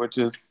tournament, which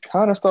is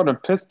kind of starting to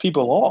piss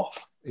people off.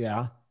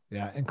 Yeah,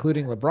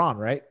 including LeBron,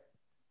 right?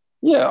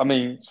 Yeah, I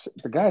mean,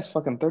 the guy's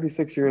fucking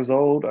 36 years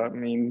old. I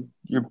mean,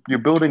 you're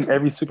building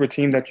every super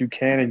team that you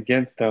can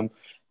against him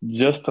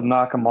just to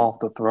knock him off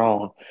the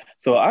throne.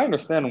 So I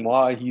understand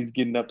why he's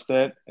getting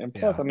upset. And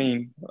plus, Yeah. I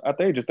mean, at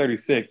the age of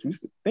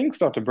 36, things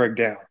start to break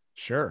down.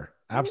 Sure,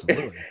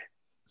 absolutely.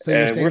 So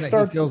you're And saying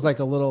that he feels like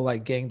a little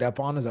like ganged up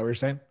on? Is that what you're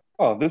saying?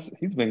 Oh,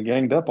 he's been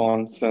ganged up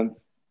on since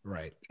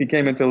Right. he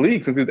came into the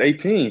league, since he was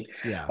 18.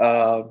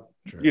 Yeah.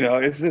 True. You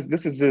know, this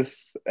is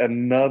just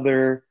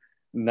another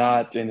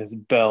notch in his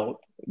belt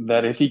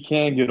that if he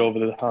can get over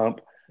the hump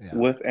Yeah.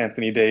 with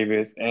Anthony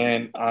Davis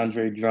and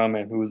Andre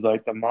Drummond, who's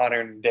like the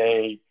modern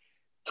day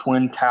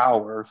Twin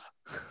Towers,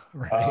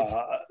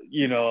 Right.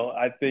 you know,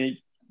 I think,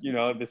 you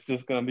know, this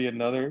is going to be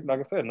another, like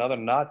I said, another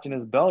notch in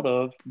his belt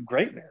of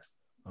greatness.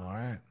 All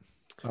right.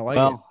 I like it.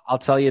 Well, I'll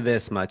tell you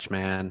this much,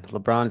 man.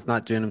 LeBron's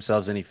not doing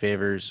himself any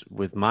favors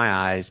with my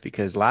eyes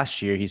because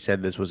last year he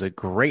said this was a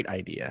great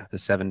idea, the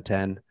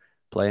 7-10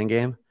 playing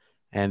game.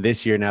 And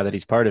this year, now that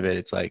he's part of it,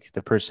 it's like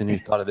the person who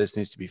thought of this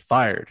needs to be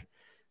fired.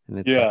 And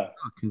it's like,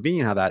 oh,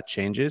 convenient how that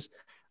changes.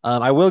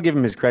 I will give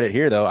him his credit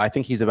here, though. I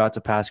think he's about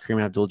to pass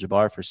Kareem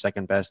Abdul-Jabbar for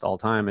second best all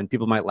time. And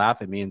people might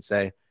laugh at me and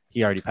say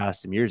he already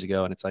passed him years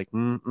ago. And it's like,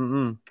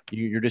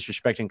 you're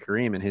disrespecting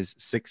Kareem and his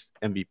 6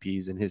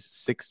 MVPs and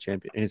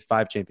his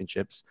 5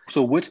 championships.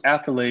 So which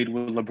accolade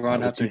would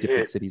LeBron have With 2 to different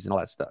hit? cities and all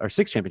that stuff, or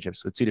 6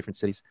 championships with 2 different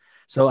cities.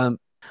 So,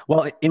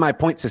 well, in my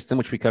point system,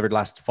 which we covered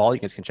last fall,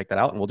 you guys can check that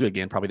out, and we'll do it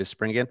again probably this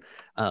spring again.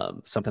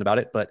 Something about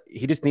it, but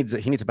he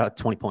needs about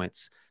 20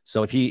 points.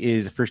 So if he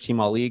is first team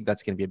all league,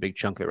 that's going to be a big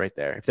chunk of it right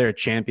there. If they're a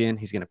champion,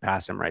 he's going to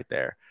pass him right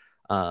there.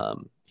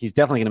 He's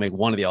definitely going to make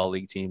one of the all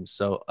league teams.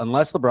 So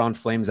unless LeBron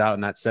flames out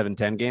in that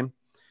 7-10 game,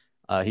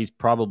 he's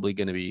probably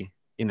going to be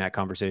in that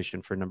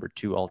conversation for number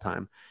 2 all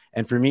time.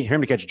 And for me,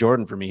 him to catch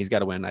Jordan, for me, he's got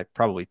to win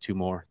probably 2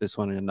 more, this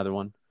one and another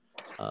one.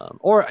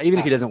 Or even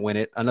if he doesn't win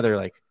it, another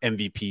like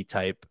MVP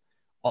type,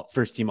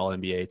 first team all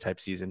NBA type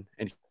season.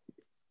 And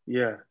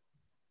Yeah.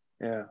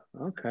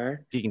 Okay.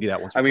 if he can do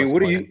that once or I mean, twice what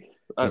do more, you?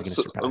 then he's going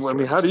to surpass I mean,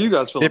 Jordan. how do you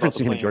guys feel The about difference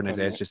the between him and play-in Jordan,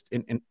 Isaiah, is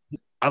tournament?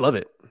 just I love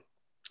it.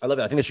 I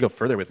think they should go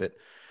further with it.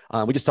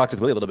 We just talked with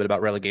Willie a little bit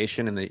about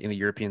relegation in the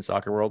European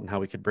soccer world and how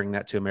we could bring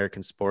that to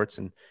American sports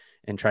and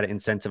try to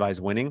incentivize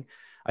winning.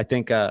 I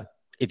think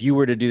if you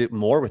were to do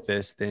more with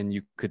this, then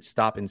you could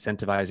stop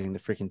incentivizing the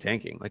freaking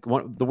tanking. Like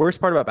the worst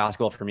part about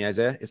basketball for me,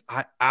 Isaiah, is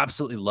I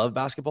absolutely love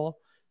basketball,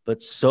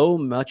 but so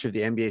much of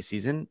the NBA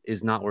season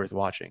is not worth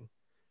watching.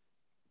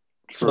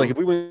 So like if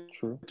we went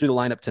through the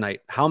lineup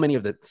tonight, how many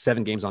of the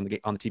 7 games on the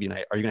TV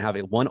tonight are you going to have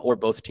one or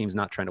both teams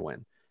not trying to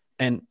win?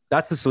 And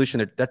that's the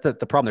solution. That's the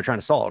problem they're trying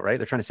to solve, right?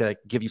 They're trying to say, like,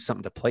 give you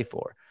something to play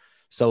for.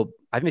 So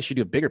I think they should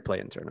do a bigger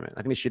play-in tournament.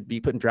 I think they should be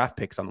putting draft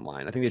picks on the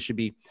line. I think there should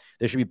be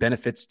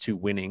benefits to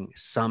winning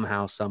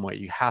somehow, some way.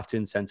 You have to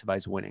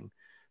incentivize winning.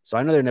 So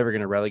I know they're never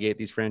going to relegate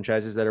these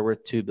franchises that are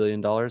worth $2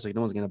 billion. Like no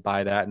one's going to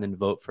buy that and then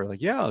vote for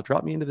like, yeah,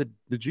 drop me into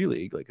the G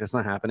League. Like that's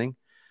not happening.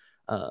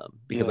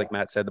 Because like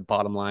Matt said, the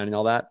bottom line and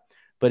all that.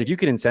 But if you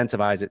could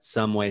incentivize it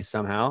some way,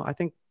 somehow, I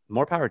think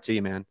more power to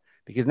you, man.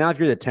 Because now if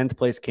you're the 10th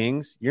place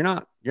Kings, you're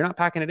not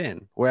packing it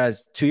in.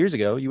 Whereas 2 years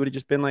ago, you would have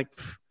just been like,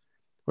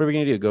 what are we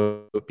going to do?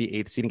 Go be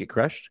 8th seed and get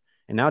crushed?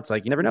 And now it's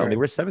like, you never know. Maybe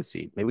we're 7th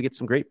seed. Maybe we get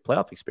some great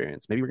playoff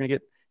experience. Maybe we're going to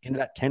get into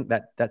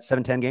that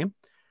 7-10 game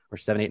or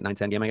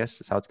 7-8-9-10 game, I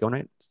guess is how it's going,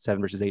 right?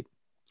 7 versus 8.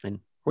 And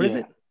what is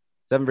it?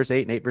 7 versus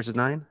 8 and 8 versus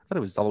 9? I thought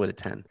it was all the way to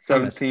 10.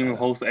 17 will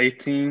host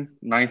 18,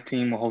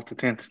 19 will host the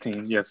 10th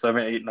team. Yeah,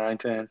 7, 8, 9,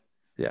 10.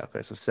 Yeah,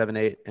 okay. So 7,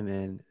 8, and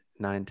then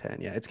 9, 10.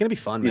 Yeah, it's going to be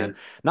fun, man. Yes.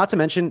 Not to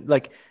mention,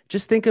 like,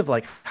 just think of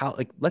like how,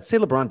 like, let's say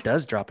LeBron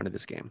does drop into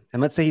this game,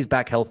 and let's say he's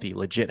back healthy,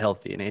 legit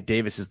healthy, and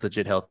Davis is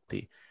legit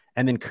healthy,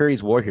 and then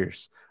Curry's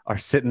Warriors are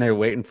sitting there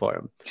waiting for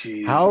him.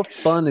 Jeez. How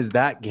fun is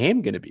that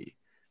game going to be?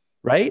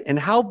 right? And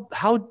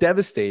how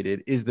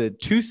devastated is the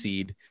 2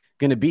 seed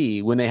going to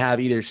be when they have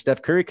either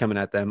Steph Curry coming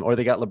at them or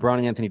they got LeBron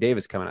and Anthony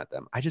Davis coming at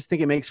them? I just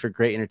think it makes for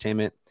great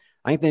entertainment.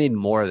 I think they need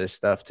more of this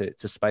stuff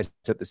to spice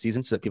up the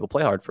season so that people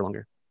play hard for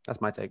longer.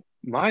 That's my take.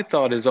 My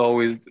thought is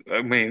always,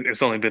 I mean,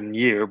 it's only been a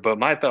year, but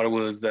my thought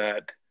was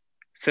that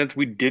since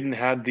we didn't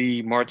have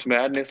the March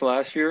Madness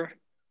last year,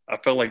 I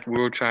felt like we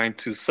were trying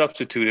to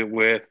substitute it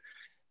with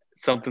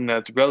something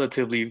that's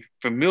relatively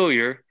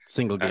familiar.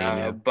 Single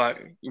game, by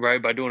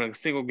doing a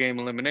single game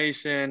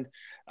elimination.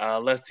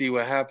 Let's see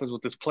what happens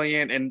with this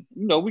play-in. And,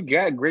 we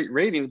got great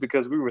ratings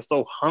because we were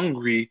so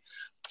hungry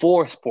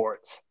for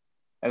sports.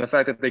 And the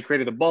fact that they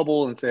created a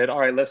bubble and said, all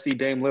right, let's see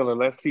Dame Lillard,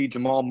 let's see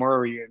Jamal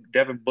Murray and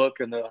Devin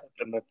Booker and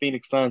the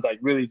Phoenix Suns like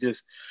really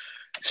just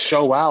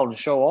show out and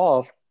show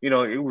off.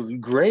 It was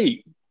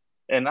great.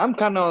 And I'm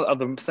kind of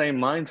the same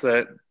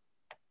mindset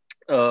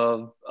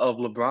of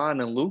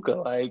LeBron and Luka.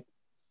 Like,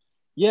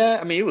 yeah,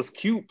 I mean, it was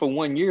cute for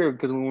 1 year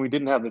because when we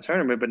didn't have the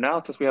tournament, but now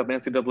since we have the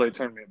NCAA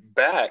tournament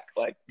back,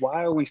 like,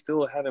 why are we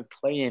still having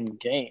play-in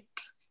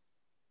games?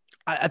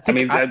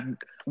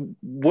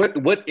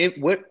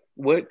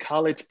 What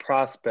college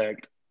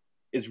prospect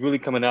is really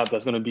coming out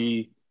that's going to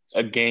be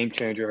a game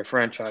changer, a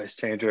franchise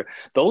changer?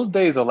 Those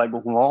days are like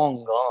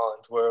long gone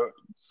where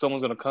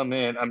someone's going to come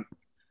in,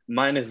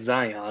 minus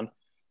Zion,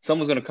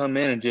 someone's going to come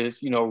in and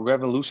just,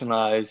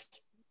 revolutionize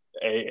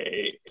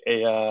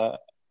a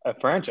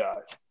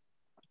franchise.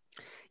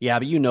 Yeah,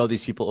 but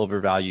these people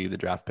overvalue the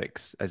draft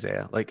picks,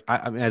 Isaiah. Like,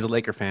 I mean, as a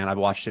Laker fan, I've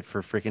watched it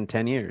for freaking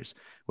 10 years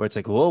where it's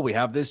like, whoa, we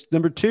have this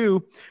number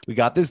 2. We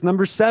got this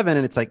number 7.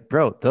 And it's like,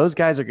 bro, those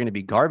guys are going to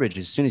be garbage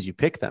as soon as you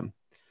pick them.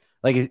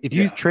 Like, if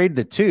you trade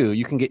the 2,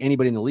 you can get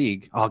anybody in the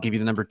league. I'll give you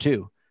the number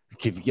 2.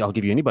 I'll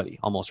give you anybody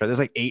almost, right? There's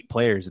like 8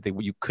 players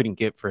that you couldn't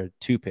get for a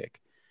 2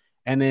 pick.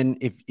 And then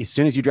as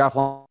soon as you draft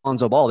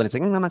Lonzo Ball, then it's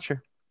like, I'm not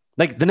sure.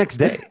 Like the next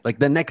day,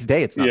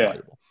 it's not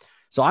valuable.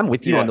 So I'm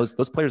with you on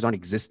those players aren't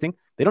existing.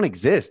 They don't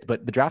exist,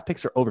 but the draft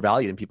picks are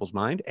overvalued in people's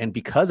mind. And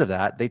because of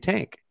that, they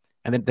tank.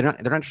 And then they're not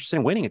interested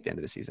in winning at the end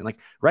of the season. Like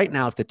right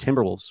now, if the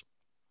Timberwolves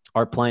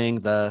are playing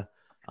the,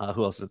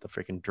 who else is the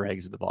freaking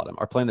dregs at the bottom,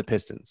 are playing the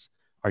Pistons,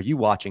 are you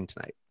watching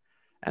tonight?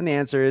 And the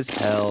answer is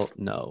hell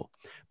no.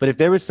 But if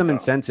there was some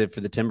incentive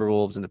for the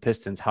Timberwolves and the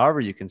Pistons, however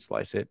you can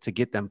slice it, to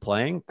get them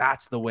playing,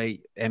 that's the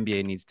way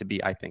NBA needs to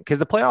be, I think. Because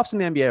the playoffs in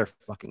the NBA are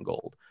fucking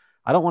gold.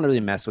 I don't want to really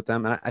mess with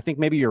them. And I think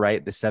maybe you're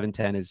right. The 7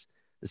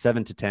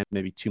 to 10,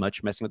 maybe too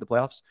much messing with the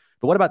playoffs.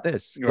 But what about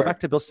this? Go back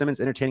to Bill Simmons'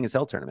 entertaining as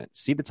hell tournament.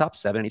 Seed the top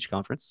 7 in each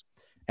conference.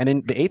 And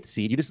in the 8th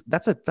seed,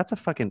 that's a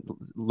fucking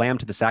lamb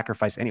to the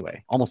sacrifice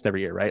anyway, almost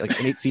every year, right? Like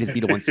an 8th seed has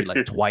beat a 1 seed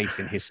like twice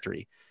in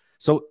history.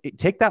 So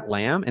take that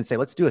lamb and say,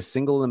 let's do a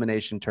single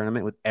elimination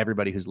tournament with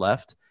everybody who's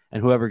left.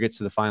 And whoever gets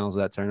to the finals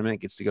of that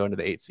tournament gets to go into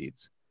the 8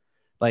 seeds.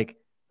 Like,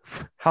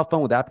 how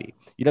fun would that be?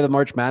 You'd have the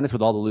March Madness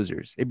with all the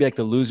losers. It'd be like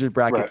the loser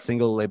bracket,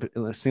 single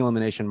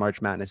elimination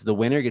March Madness. The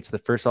winner gets the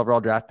first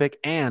overall draft pick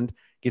and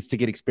gets to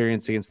get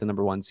experience against the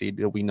number 1 seed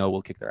that we know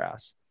will kick their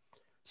ass.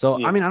 So,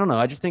 I mean, I don't know.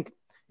 I just think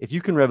if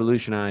you can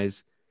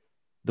revolutionize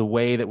the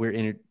way that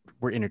we're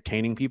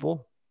entertaining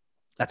people,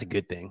 that's a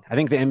good thing. I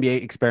think the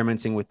NBA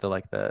experimenting with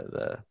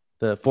the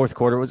fourth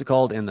quarter, what's it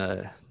called in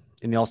the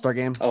All-Star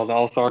game? Oh, the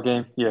All-Star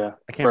game. Yeah.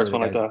 I can't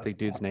remember the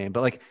dude's name,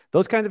 but like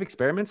those kinds of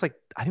experiments, like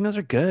I think those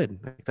are good.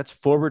 Like, that's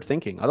forward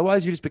thinking.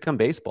 Otherwise you just become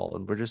baseball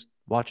and we're just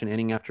watching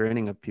inning after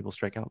inning of people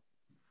strike out.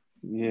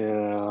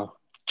 Yeah.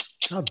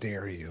 How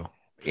dare you?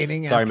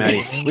 Sorry,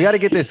 Maddie. We got to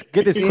get this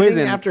quiz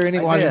in. After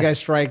inning, watch you guys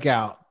strike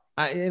out.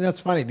 And it's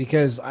funny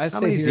because how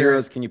many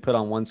zeros can you put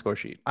on one score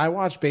sheet? I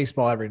watch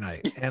baseball every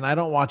night and I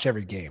don't watch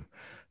every game.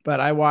 But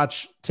I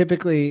watch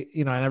typically,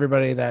 and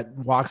everybody that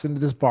walks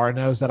into this bar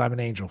knows that I'm an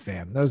Angel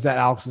fan, knows that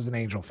Alex is an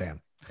Angel fan.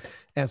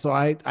 And so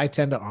I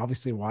tend to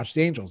obviously watch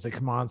the Angels. They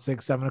come on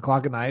 6, 7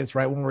 o'clock at night. It's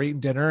right when we're eating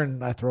dinner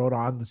and I throw it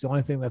on. It's the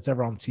only thing that's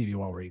ever on TV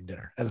while we're eating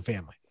dinner as a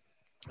family.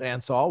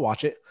 And so I'll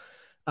watch it.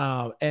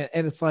 And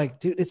it's like,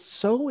 dude, it's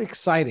so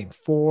exciting.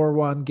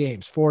 4-1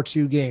 games,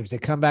 4-2 games. They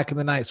come back in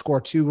the night,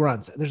 score 2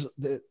 runs.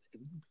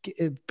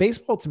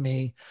 Baseball to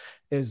me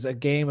is a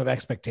game of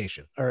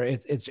expectation, or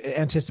it's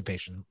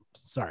anticipation.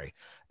 Sorry,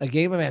 a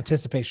game of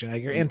anticipation.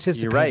 Like you're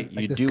anticipating. You're right.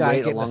 Like you do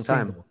wait a long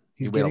time.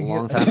 You wait a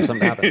long time for something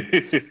to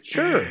happen.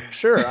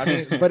 Sure. I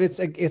mean, but it's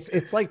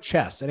like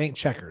chess. It ain't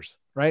checkers,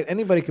 right?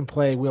 Anybody can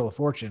play Wheel of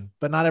Fortune,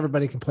 but not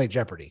everybody can play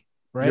Jeopardy.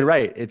 Right? You're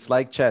right. It's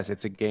like chess.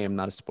 It's a game,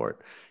 not a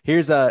sport.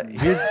 Here's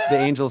the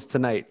Angels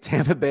tonight.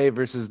 Tampa Bay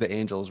versus the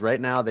Angels.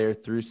 Right now, they're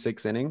through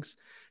 6 innings.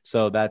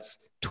 So that's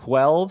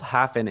 12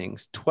 half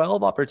innings,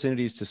 12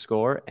 opportunities to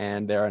score,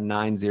 and there are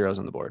 9 zeros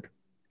on the board.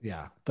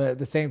 Yeah. But at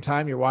the same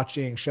time, you're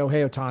watching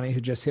Shohei Ohtani, who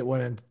just hit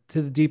one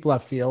into the deep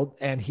left field,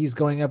 and he's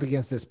going up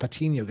against this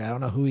Patino guy. I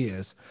don't know who he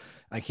is.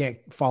 I can't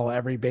follow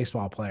every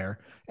baseball player.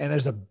 And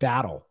there's a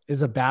battle.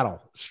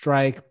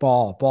 Strike,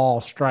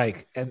 ball,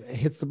 strike, and it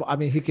hits the ball. I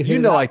mean, he can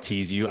hit I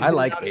tease you. I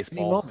like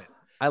baseball.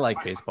 I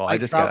like baseball.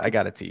 I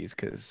got to tease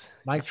because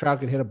Mike Trout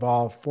could hit a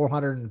ball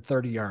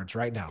 430 yards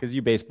right now. Because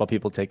you baseball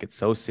people take it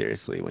so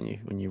seriously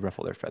when you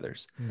ruffle their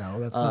feathers. No,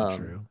 that's not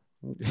true.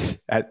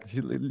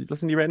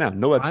 Listen to you right now.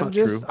 No, that's not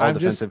true. All I'm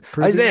just defensive.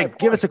 proving Isaiah, my give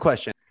point. us a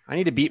question. I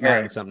need to beat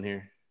Matt in something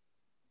here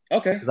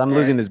Okay. because I'm All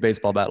losing right. this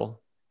baseball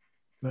battle.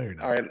 No, you're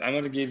not. All right. I'm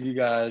going to give you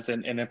guys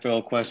an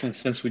NFL question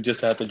since we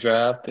just had the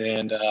draft,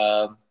 and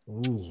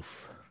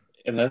Oof.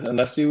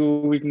 let's see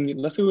what we can.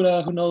 Let's see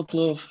what who knows a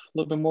little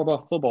bit more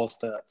about football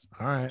stats.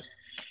 All right.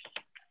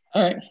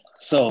 All right.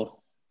 So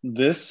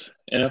this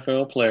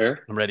NFL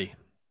player, I'm ready.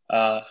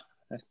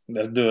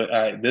 let's do it.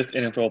 All right. This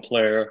NFL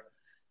player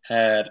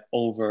had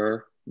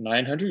over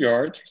 900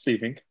 yards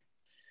receiving,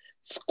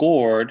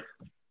 scored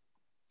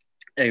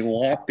a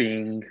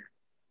whopping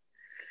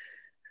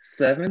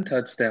 7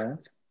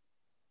 touchdowns,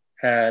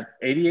 had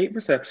 88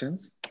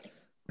 receptions.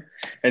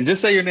 And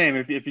just say your name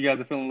if you guys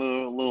are feeling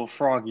a little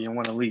froggy and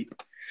want to leap.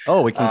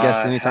 Oh, we can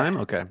guess anytime?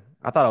 Okay.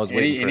 I thought I was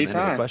waiting for the end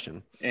of the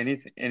question.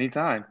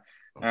 Anytime.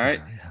 All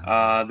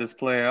right. This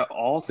player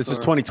also. This was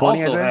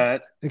 2020, also Isaiah?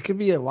 had. It could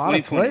be a lot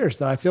of 2020. players,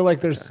 though. I feel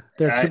like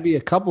there could be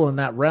a couple in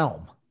that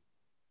realm.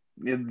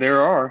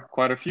 There are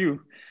quite a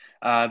few.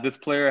 This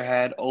player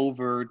had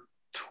over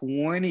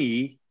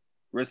 20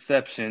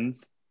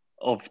 receptions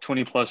of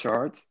 20 plus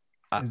yards.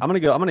 I'm gonna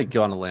go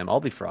on a limb. I'll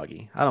be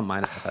froggy. I don't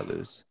mind if I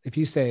lose. If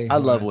you say I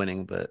love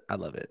winning, but I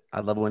love it.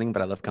 I love winning,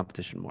 but I love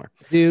competition more.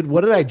 dude,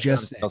 what did I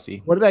just say?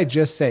 Kelsey. What did I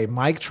just say?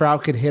 Mike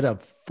Trout could hit a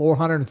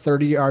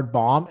 430-yard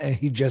bomb, and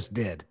he just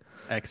did.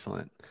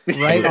 Excellent.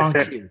 Right on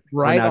cue.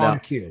 Right now on down.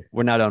 cue.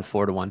 We're now down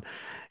 4-1.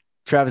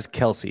 Travis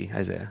Kelsey,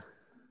 Isaiah.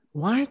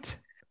 What?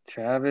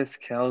 Travis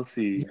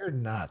Kelsey. You're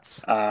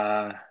nuts.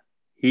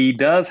 He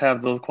does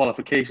have those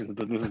qualifications,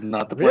 but this is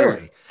not the player.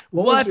 Really?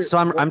 What? So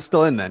I'm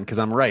still in then because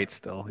I'm right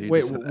still. You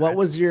Wait, just said what that.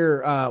 was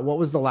your what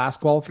was the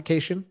last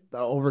qualification? The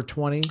over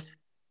 20?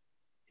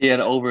 He had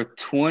over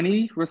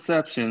 20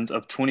 receptions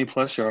of 20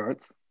 plus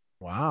yards.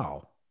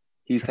 Wow.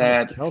 He's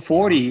Travis had Kelce,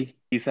 40.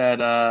 He's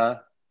had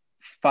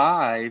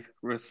 5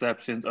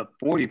 receptions of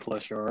 40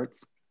 plus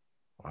yards.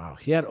 Wow.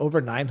 He had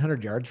over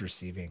 900 yards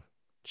receiving.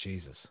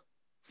 Jesus.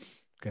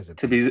 Guys,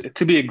 To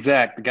be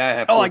exact, the guy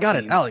had. Oh, I got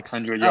it, Alex.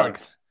 100 yards.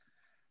 Alex.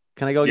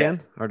 Can I go again,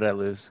 Yes. or did I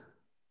lose?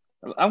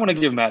 I want to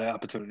give Matt an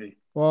opportunity.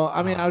 Well,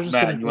 I mean, I was just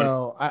Matt, gonna you wanna-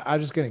 go. I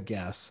was just gonna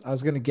guess. I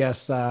was gonna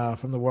guess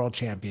from the world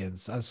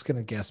champions. I was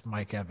gonna guess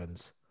Mike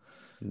Evans.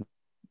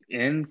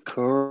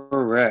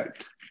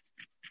 Incorrect.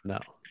 No.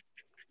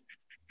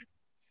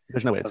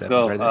 There's no way it's Let's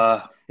Evans, go.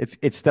 right? It's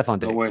Stephon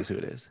Diggs. way. Is who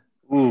it is.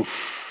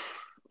 Oof.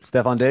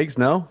 Stephon Diggs?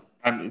 No.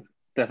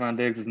 Stephon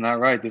Diggs is not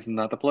right. This is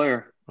not the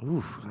player.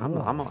 Oof.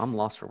 I'm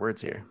lost for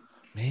words here.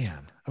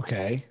 Man.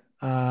 Okay.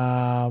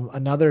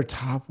 Another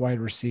top wide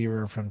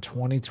receiver from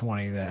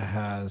 2020 that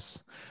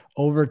has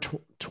over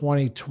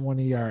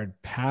 20-yard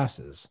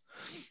passes.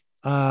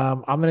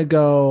 I'm gonna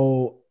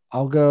go.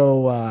 I'll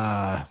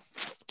go.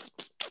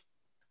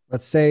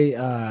 Let's say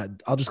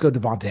I'll just go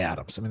Devontae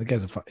Adams. I mean, the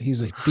guy's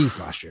he's a beast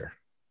last year.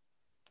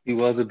 He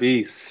was a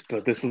beast,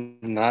 but this is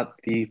not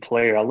the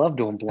player. I love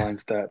doing blind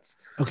stats.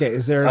 Okay,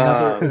 is there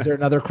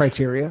another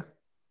criteria?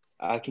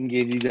 I can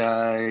give you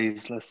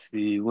guys, let's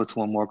see, what's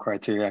one more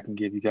criteria I can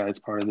give you guys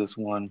part of this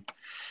one?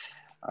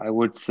 I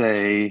would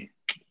say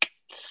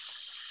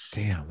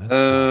Damn, that's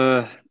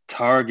tough.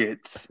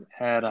 targets.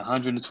 Had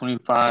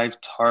 125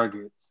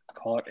 targets,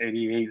 caught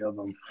 88 of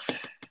them.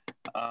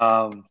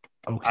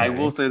 Okay. I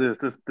will say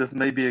this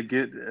may be a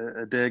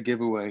dead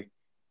giveaway.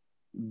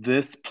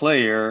 This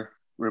player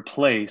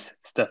replaced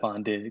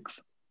Stephon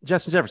Diggs.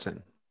 Justin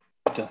Jefferson.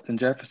 Justin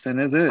Jefferson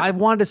is it. I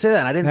wanted to say that.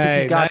 And I didn't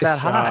think he got nice that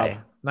high. job.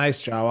 Nice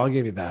job. I'll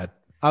give you that.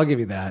 It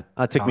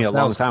It took me a Thomas, that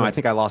long was time. I quick.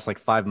 think I lost like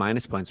 5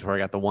 minus points before I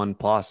got the 1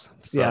 plus.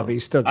 So. Yeah, but you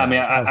still got I mean,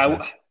 it. That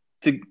was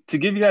good. to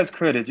give you guys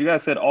credit, you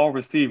guys said all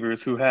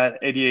receivers who had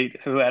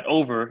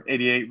over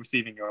 88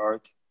 receiving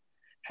yards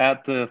had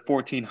the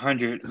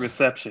 1,400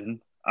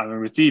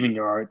 receiving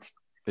yards,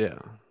 Yeah.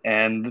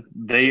 and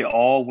they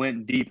all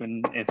went deep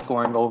in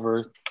scoring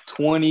over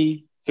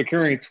 20,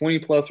 securing 20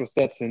 plus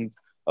receptions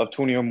of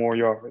 20 or more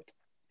yards.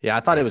 Yeah, I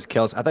thought it was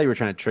Kelsey. I thought you were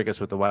trying to trick us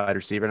with the wide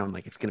receiver, and I'm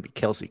like, it's going to be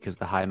Kelsey because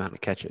the high amount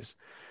of catches.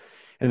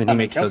 And then he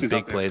makes Kelsey's those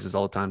up big there. plays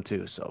all the time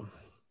too. So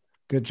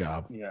Good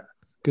job. Yeah,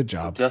 Good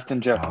job.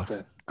 Justin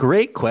Jefferson.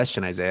 great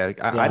question, Isaiah.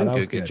 I that didn't do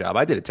was a good good. job.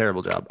 I did a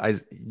terrible job.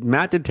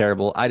 Matt did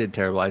terrible. I did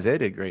terrible. Isaiah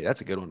did great.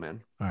 That's a good one,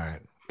 man. All right.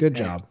 Good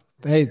job.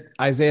 Hey,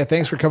 Isaiah,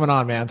 thanks for coming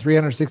on, man.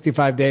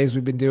 365 days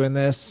we've been doing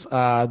this.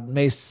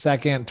 May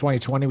 2nd,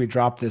 2020, we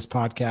dropped this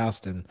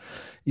podcast, and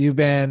you've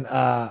been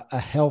a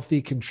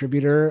healthy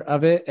contributor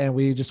of it. And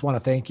we just want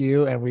to thank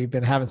you. And we've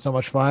been having so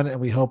much fun.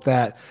 And we hope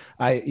that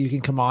you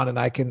can come on and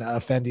I can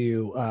offend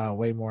you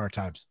way more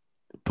times.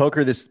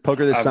 Poker this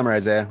summer,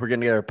 Isaiah. We're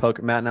getting together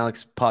a Matt and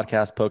Alex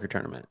podcast poker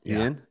tournament. You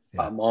Yeah. in?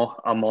 Yeah. I'm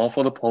all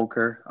for the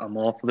poker. I'm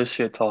all for the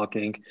shit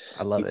talking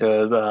I love it.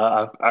 because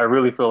I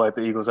really feel like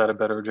the Eagles had a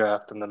better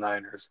draft than the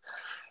Niners.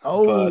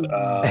 Oh,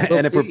 But, we'll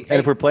And see.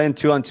 if we're playing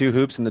 2-on-2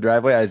 hoops in the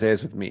driveway,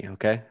 Isaiah's with me.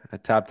 Okay, a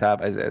tap.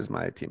 Isaiah's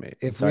my teammate.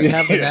 If Sorry. we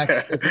have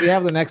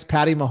the next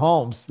Patty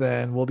Mahomes,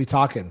 then we'll be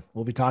talking.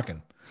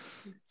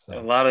 A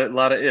lot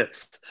of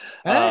ifs.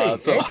 Hey,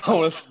 So I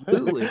was-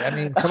 absolutely. I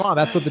mean, come on,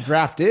 that's what the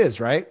draft is,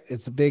 right?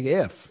 It's a big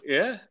if.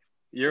 yeah.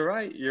 You're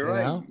right. You're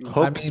right.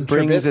 Hope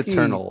springs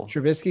eternal.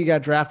 Trubisky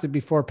got drafted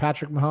before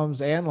Patrick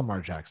Mahomes and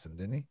Lamar Jackson,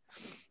 didn't he?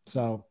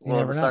 So you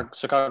never know.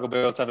 Chicago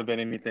Bears haven't been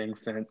anything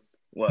since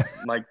what?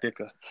 Mike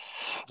Ditka.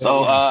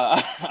 So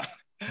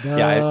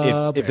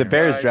if the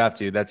Bears draft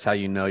you, that's how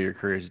you know your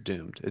career is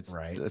doomed. It's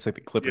like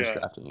the Clippers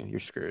drafting you. You're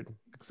screwed.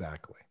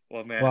 Exactly.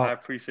 Well, man, I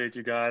appreciate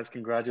you guys.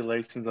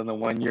 Congratulations on the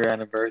 1-year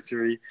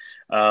anniversary.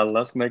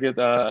 Let's make it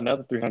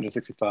another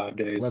 365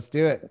 days. Let's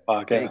do it.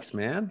 Podcast. Thanks,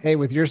 man. Hey,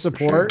 with your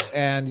support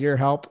and your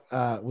help,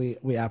 we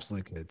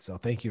absolutely could. So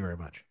thank you very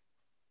much.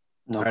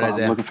 No All right, problem.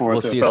 Isaiah. Looking forward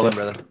we'll to see it, you soon,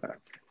 fellas. brother.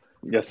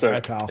 Yes, sir. All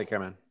right, pal. Take care,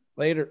 man.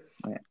 Later.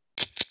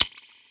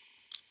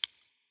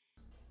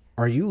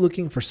 Are you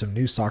looking for some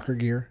new soccer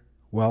gear?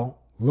 Well,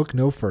 look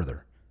no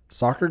further.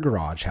 Soccer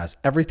Garage has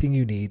everything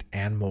you need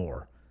and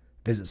more.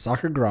 Visit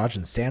Soccer Garage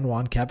in San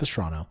Juan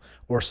Capistrano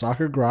or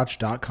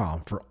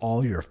soccergarage.com for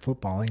all your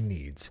footballing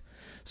needs.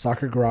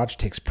 Soccer Garage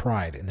takes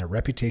pride in their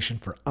reputation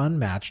for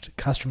unmatched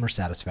customer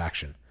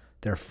satisfaction.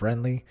 Their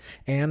friendly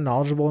and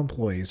knowledgeable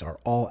employees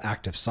are all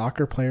active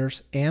soccer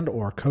players and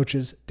or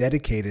coaches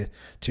dedicated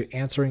to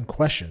answering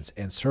questions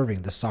and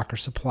serving the soccer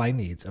supply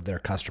needs of their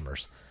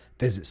customers.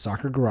 Visit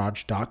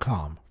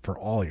soccergarage.com for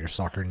all your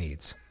soccer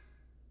needs.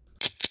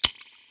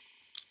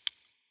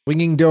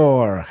 Swinging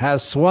door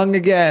has swung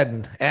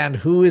again, and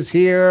who is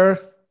here?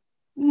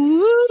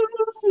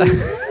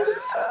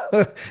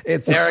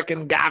 It's Eric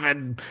and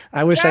Gavin.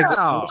 I wish I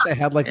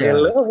had like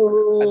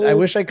I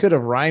wish I could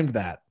have rhymed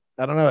that.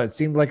 I don't know. It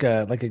seemed like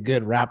a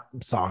good rap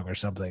song or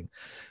something.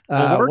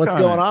 What's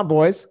going on,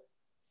 boys?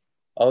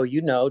 Oh,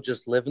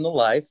 just living the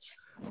life.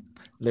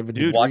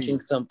 Watching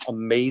some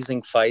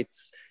amazing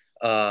fights.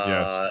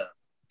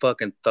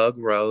 Fucking Thug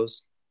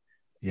Rose.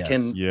 Yes.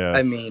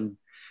 I mean,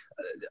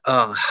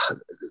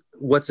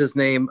 what's his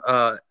name?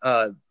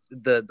 The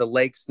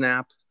leg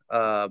snap.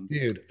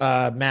 Dude,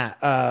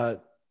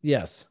 Matt.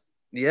 Yes.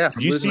 Yeah.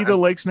 Did you see the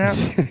leg snap?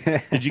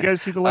 Did you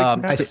guys see the leg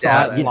snap? I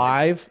saw it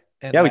live.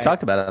 And we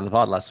talked about it on the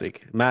pod last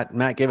week.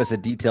 Matt gave us a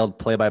detailed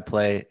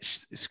play-by-play,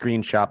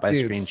 screenshot by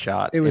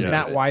screenshot. It was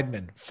Matt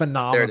Weidman.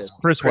 Phenomenal. There it is.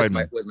 Chris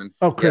Weidman.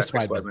 Oh, Chris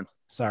Weidman.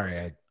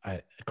 Sorry,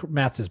 I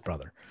Matt's his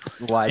brother.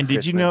 Why? And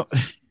did you know?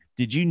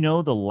 Did you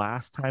know the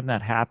last time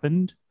that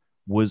happened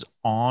was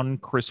on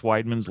Chris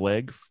Weidman's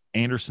leg?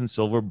 Anderson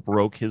Silva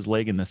broke his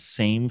leg in the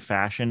same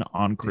fashion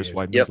on Chris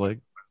Weidman's leg.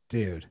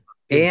 Dude.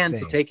 And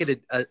insane. to take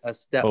it a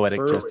step Poetic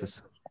further,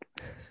 justice.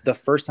 the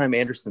first time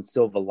Anderson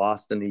Silva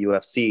lost in the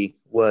UFC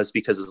was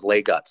because his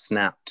leg got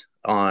snapped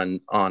on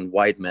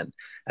Weidman.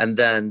 And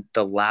then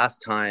the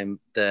last time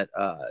that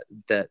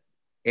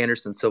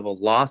Anderson Silva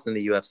lost in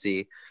the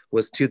UFC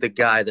was to the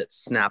guy that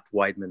snapped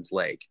Weidman's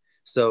leg.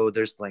 So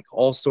there's like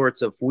all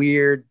sorts of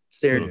weird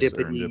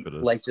serendipity,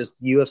 like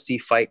just UFC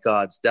fight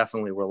gods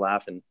definitely were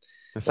laughing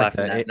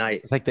that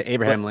night. It's like the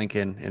Abraham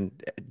Lincoln and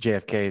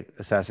JFK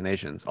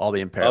assassinations all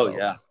being parallel. Oh,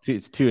 yeah.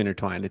 It's too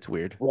intertwined. It's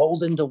weird.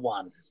 Rolled into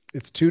one.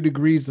 It's 2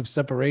 degrees of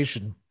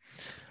separation.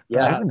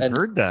 Yeah. I haven't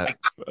heard that.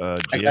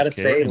 JFK I gotta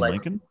say, and like,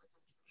 Lincoln?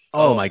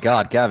 Oh my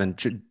God, Gavin.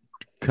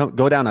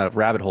 Go down a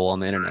rabbit hole on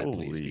the internet,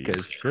 please,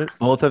 because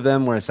both of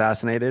them were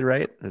assassinated,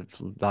 right? The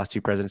last 2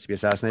 presidents to be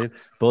assassinated.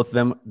 Both of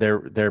them,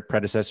 their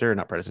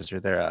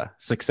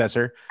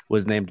successor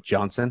was named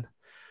Johnson.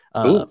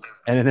 And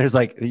then there's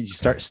like, you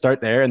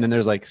start there, and then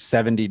there's like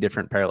 70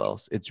 different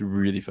parallels. It's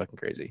really fucking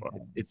crazy.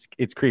 Wow.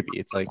 It's creepy.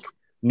 It's like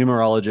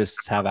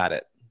numerologists have at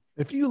it.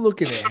 If you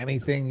look at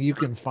anything, you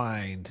can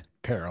find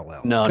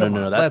parallels.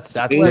 No. That's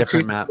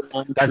different, Matt.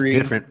 That's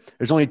different.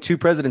 There's only 2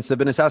 presidents that have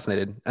been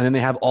assassinated, and then they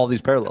have all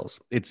these parallels.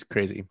 It's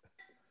crazy.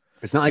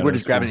 It's not like we're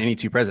just grabbing any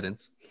 2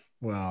 presidents.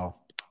 Well,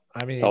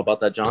 I mean, it's all about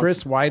that Johnson.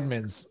 Chris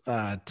Weidman's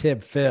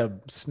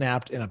fib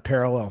snapped in a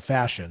parallel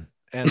fashion.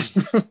 And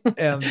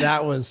and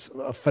that was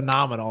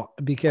phenomenal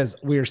because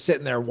we were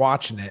sitting there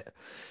watching it,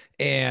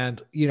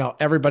 and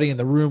everybody in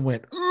the room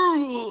went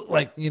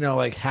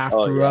like half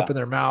threw up in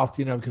their mouth,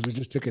 because we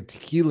just took a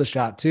tequila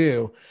shot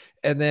too,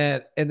 and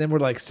then we're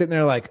like sitting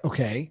there like,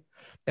 okay,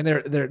 and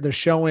they're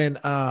showing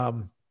help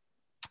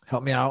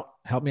me out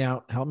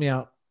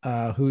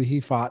who he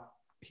fought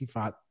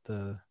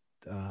the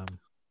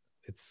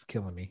it's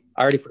killing me.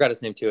 I already forgot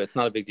his name too. It's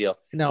not a big deal.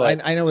 No,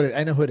 but I know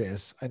who it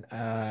is.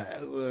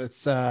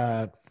 It's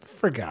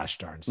for gosh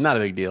darn. Not a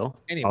big deal.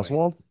 Anyway,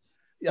 Oswald?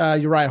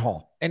 Uriah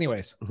Hall.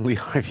 Anyways, Lee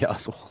Harvey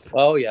Oswald.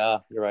 Oh yeah,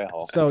 Uriah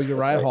Hall. So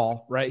Uriah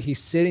Hall, right? He's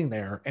sitting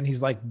there and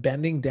he's like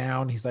bending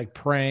down. He's like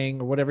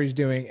praying or whatever he's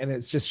doing, and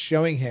it's just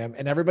showing him.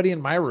 And everybody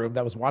in my room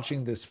that was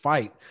watching this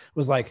fight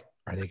was like,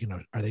 "Are they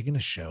gonna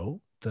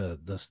show the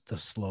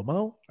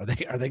slow-mo? Are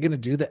they going to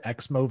do the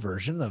Exmo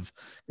version of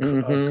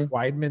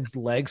Weidman's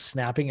leg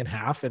snapping in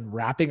half and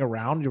wrapping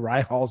around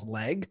Uriah Hall's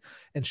leg?"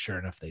 And sure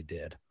enough, they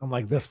did. I'm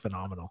like, this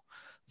phenomenal.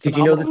 Did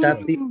you know that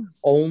that's the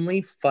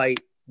only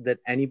fight that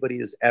anybody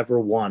has ever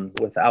won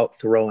without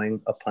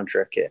throwing a punch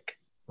or a kick?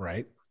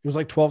 Right. It was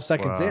like 12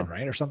 seconds in,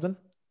 right? Or something.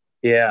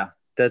 Yeah.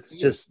 That's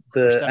just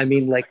I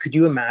mean, like, could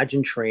you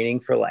imagine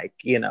training for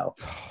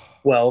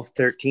 12,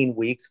 13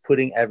 weeks,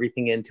 putting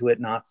everything into it,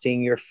 not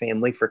seeing your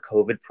family for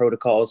COVID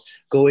protocols,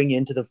 going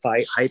into the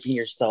fight, hyping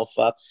yourself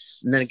up.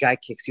 And then a guy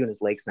kicks you and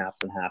his leg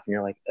snaps in half. And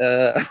you're like,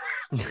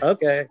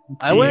 okay.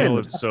 I win.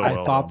 It so I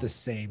well thought done. the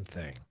same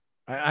thing.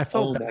 I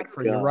felt Oh my bad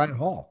for God. Uriah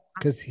Hall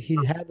because he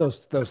had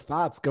those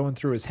thoughts going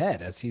through his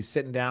head as he's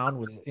sitting down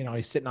with,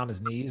 he's sitting on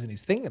his knees and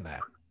he's thinking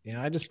that,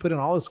 I just put in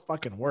all this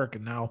fucking work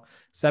and now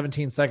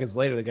 17 seconds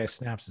later, the guy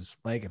snaps his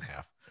leg in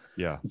half.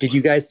 Yeah. Did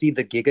you guys see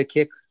the Giga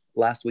Kick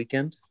last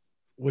weekend?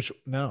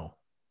 No.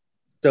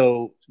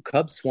 So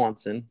Cub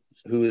Swanson,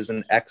 who is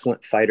an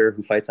excellent fighter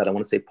who fights out, I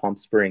want to say Palm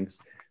Springs.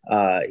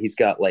 He's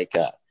got like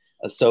a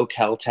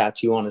SoCal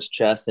tattoo on his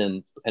chest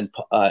and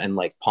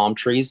like palm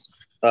trees.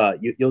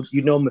 You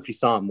know him if you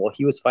saw him. Well,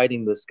 he was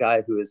fighting this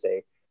guy who is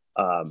a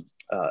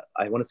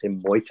I want to say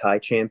Muay Thai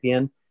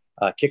champion,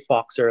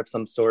 kickboxer of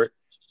some sort.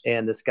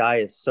 And this guy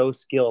is so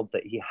skilled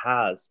that he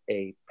has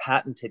a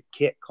patented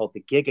kick called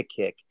the Giga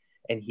Kick,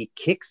 and he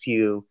kicks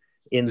you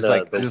in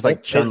just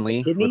like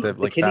Chun-Li with the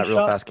like that real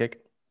shot. fast kick.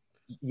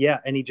 Yeah,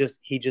 and he just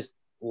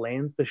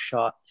lands the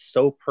shot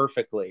so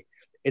perfectly.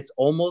 It's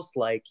almost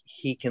like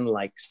he can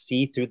like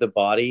see through the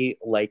body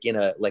like in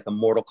a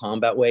Mortal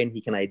Kombat way, and he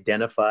can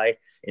identify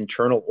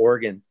internal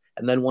organs.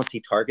 And then once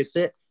he targets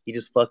it, he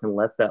just fucking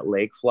lets that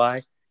leg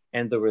fly.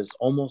 And there was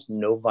almost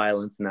no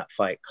violence in that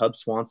fight. Cub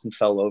Swanson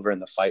fell over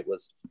and the fight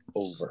was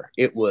over.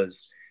 It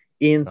was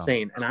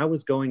insane. And I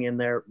was going in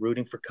there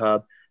rooting for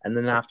Cub. And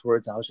then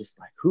afterwards, I was just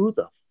like, who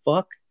the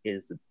fuck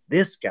is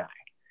this guy?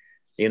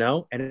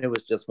 And it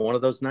was just one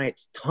of those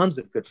nights. Tons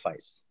of good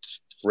fights.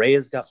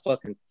 Reyes got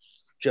fucking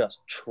just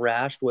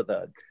trashed with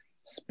a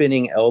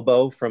spinning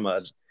elbow from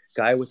a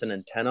guy with an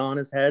antenna on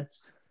his head.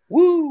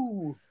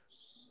 Woo!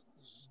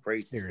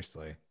 Great.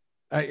 Seriously.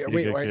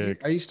 Wait,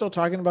 are you still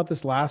talking about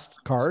this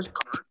last card?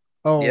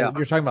 Oh, yeah.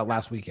 You're talking about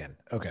last weekend.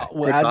 Okay.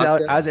 Well,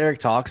 as Eric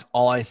talks,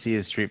 all I see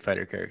is Street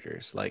Fighter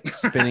characters, like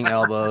spinning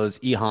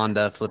elbows, E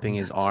Honda flipping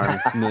his arm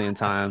a million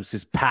times,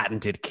 his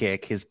patented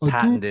kick, his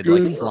patented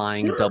like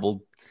flying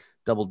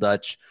double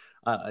Dutch.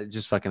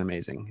 Just fucking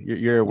amazing.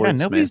 You're a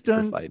wordsmith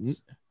for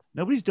fights.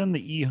 Nobody's done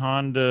the E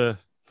Honda,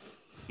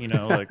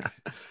 like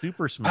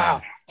super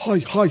smash.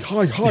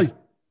 Hi.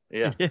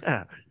 Yeah.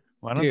 Yeah.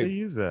 Why don't they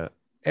use that?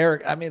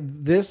 Eric, I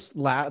mean, this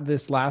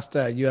last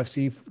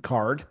UFC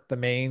card, the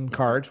main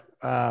card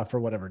for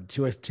whatever,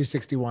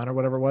 261 or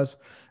whatever it was.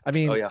 I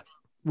mean,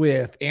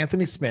 with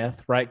Anthony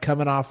Smith, right,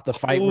 coming off the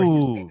fight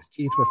where his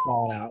teeth were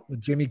falling out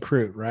with Jimmy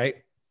Crute, right?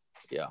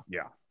 Yeah.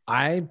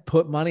 I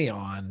put money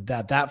on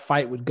that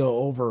fight would go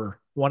over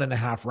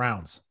 1.5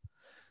 rounds.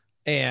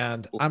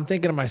 And I'm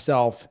thinking to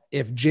myself,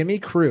 if Jimmy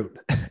Crute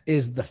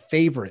is the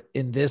favorite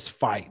in this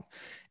fight,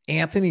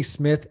 Anthony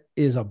Smith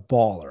is a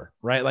baller,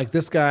 right? Like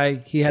this guy,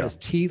 he had his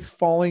teeth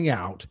falling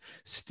out,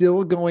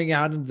 still going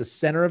out into the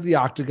center of the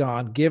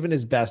octagon, giving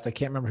his best. I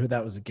can't remember who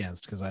that was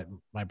against because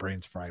my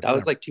brain's fried. That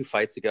was like 2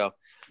 fights ago.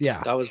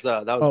 Yeah. That was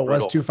Oh, it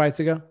was 2 fights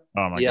ago?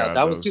 Oh my God.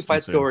 That was 2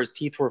 fights ago where his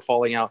teeth were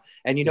falling out.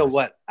 And you know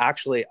what?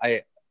 Actually,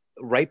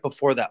 right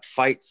before that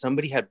fight,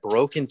 somebody had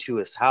broke into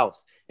his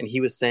house and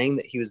he was saying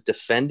that he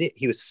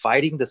was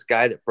fighting this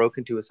guy that broke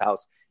into his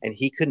house and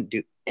he couldn't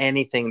do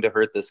anything to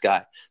hurt this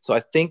guy. So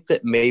I think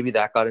that maybe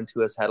that got into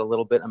his head a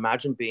little bit.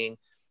 Imagine being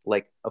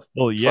like a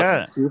fucking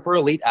super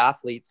elite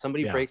athlete.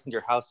 Somebody breaks into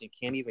your house and you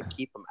can't even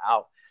keep him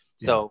out.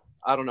 So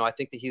I don't know. I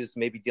think that he was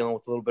maybe dealing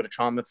with a little bit of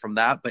trauma from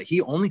that, but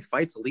he only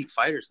fights elite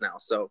fighters now.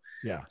 So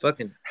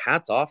fucking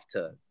hats off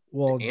to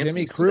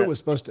Jimmy Crute was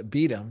supposed to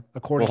beat him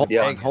according to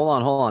Vegas. Hold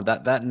on.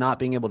 That not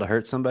being able to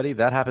hurt somebody,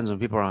 that happens when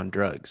people are on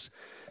drugs.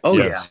 Oh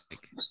yeah.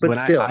 But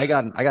still, I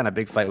got in a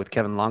big fight with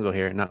Kevin Longo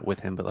here, not with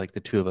him, but like the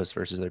two of us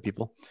versus other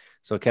people.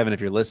 So Kevin, if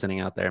you're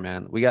listening out there,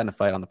 man, we got in a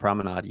fight on the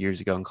promenade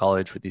years ago in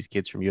college with these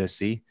kids from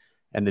USC,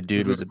 and the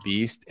dude was a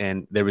beast,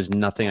 and there was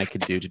nothing I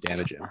could do to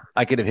damage him.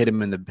 I could have hit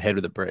him in the head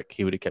with a brick;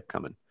 he would have kept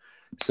coming.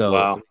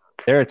 So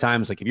there are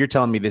times like if you're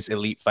telling me this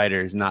elite fighter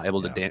is not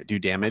able to do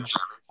damage,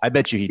 I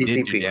bet you he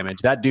did do damage.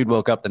 That dude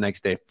woke up the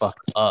next day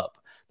fucked up.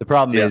 The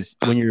problem is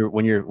when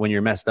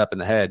you're messed up in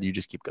the head, you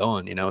just keep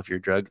going. If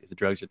the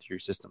drugs are through your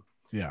system.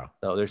 Yeah.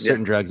 So there's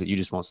certain drugs that you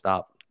just won't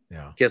stop.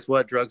 Yeah. Guess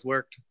what? Drugs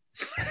worked.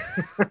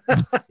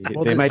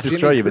 They might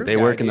destroy you, but they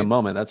work in the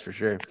moment. That's for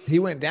sure. He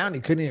went down. He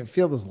couldn't even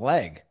feel his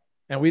leg,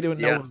 and we didn't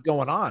know what was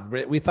going on.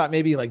 We thought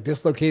maybe like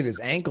dislocated his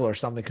ankle or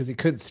something because he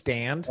couldn't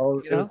stand. Oh,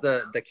 it was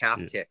the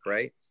calf kick,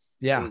 right?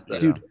 Yeah,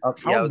 dude.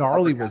 How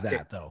gnarly was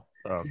that though?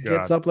 Oh, he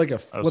gets up like a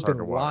flipping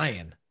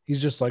lion.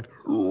 He's just like,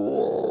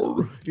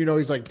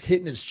 he's like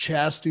hitting his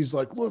chest. He's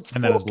like, let's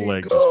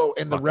fucking go.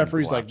 And the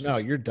referee's like, no,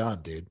 you're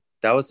done, dude.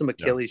 That was some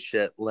Achilles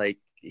shit. Like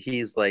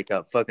he's like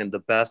a fucking the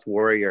best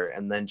warrior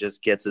and then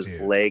just gets his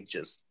leg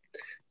just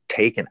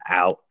taken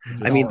out.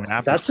 I mean,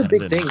 that's a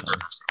big thing.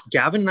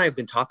 Gavin and I have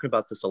been talking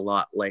about this a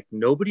lot. Like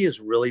nobody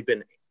has really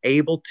been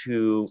able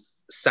to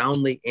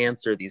soundly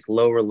answer these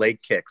lower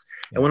leg kicks.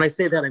 And when I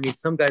say that, I mean,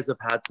 some guys have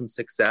had some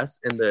success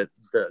and the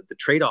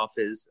trade-off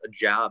is a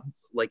jab.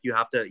 Like you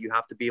have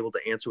to be able to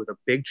answer with a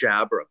big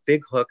jab or a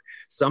big hook,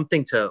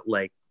 something to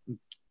like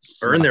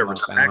earn their Off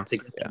respect balance. to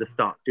get them to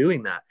stop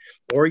doing that.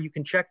 Or you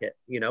can check it,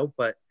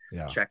 but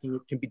Yeah. checking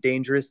it can be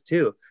dangerous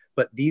too.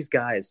 But these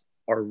guys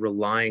are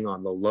relying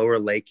on the lower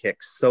leg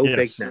kicks so Yes.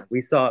 big now. We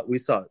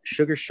saw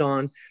Sugar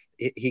Sean.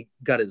 He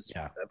got his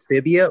Yeah.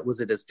 fibia. Was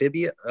it his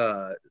fibia?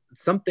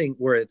 Something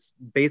where it's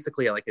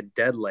basically like a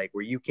dead leg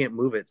where you can't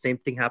move it. Same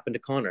thing happened to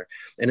Connor.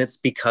 And it's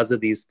because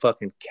of these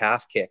fucking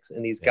calf kicks.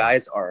 And these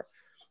guys are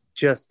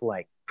just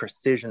like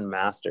precision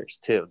masters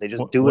too. They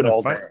just do it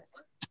all day.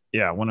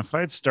 Yeah, when a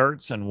fight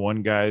starts and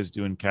one guy's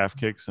doing calf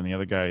kicks and the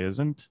other guy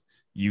isn't,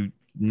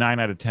 9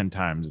 out of 10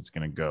 times it's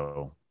going to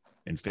go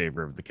in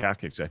favor of the calf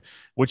kicks guy,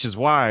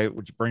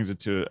 which brings it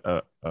to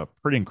a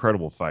pretty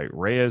incredible fight.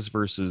 Reyes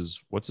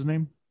versus what's his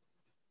name?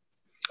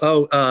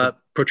 Oh,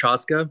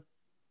 Prochaska.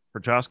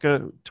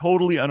 Prochaska,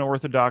 totally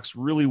unorthodox,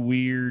 really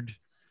weird.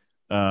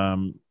 He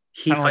Kinda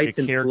fights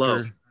like a in flow.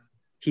 character.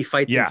 He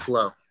fights in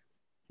flow.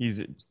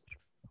 He's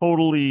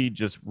totally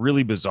just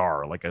really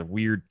bizarre, like a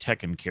weird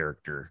Tekken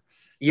character.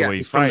 Yeah, way he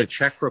he's from the fights.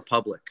 Czech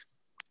Republic.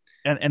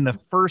 And the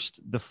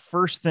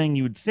first thing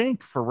you would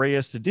think for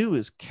Reyes to do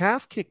is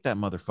calf kick that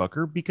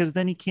motherfucker, because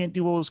then he can't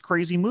do all his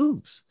crazy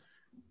moves.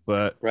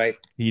 But Right.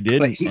 he didn't,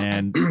 But he-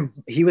 and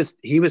He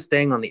was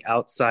staying on the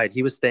outside.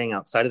 He was staying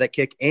outside of that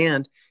kick,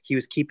 and he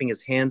was keeping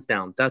his hands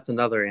down. That's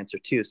another answer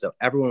too. So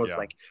everyone was Yeah.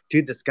 like,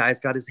 dude, this guy's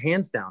got his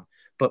hands down.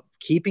 But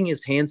keeping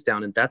his hands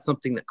down, and that's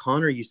something that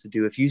Connor used to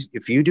do. If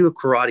you do a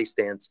karate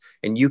stance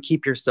and you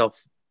keep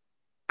yourself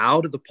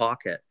out of the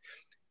pocket,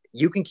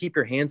 you can keep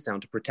your hands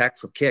down to protect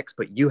from kicks,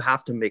 but you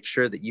have to make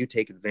sure that you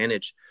take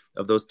advantage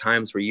of those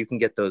times where you can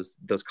get those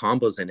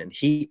combos in. And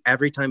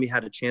every time he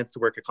had a chance to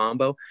work a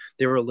combo,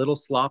 they were a little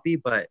sloppy,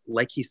 but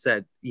like he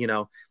said,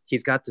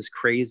 he's got this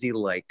crazy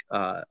like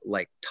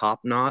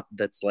top knot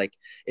that's like,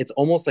 it's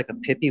almost like a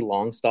Pippi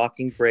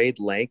Longstocking braid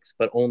length,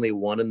 but only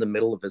one in the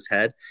middle of his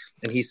head.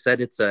 And he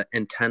said it's an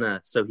antenna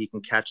so he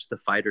can catch the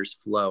fighter's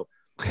flow,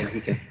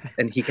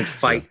 and he can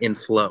fight in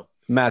flow.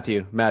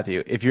 Matthew,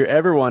 if you're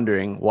ever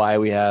wondering why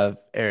we have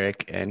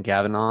Eric and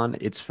Gavin on,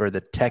 it's for the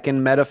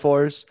Tekken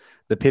metaphors,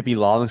 the Pippi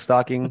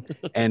Longstocking,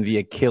 and the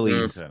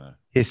Achilles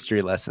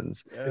history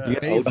lessons. It's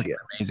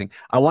amazing.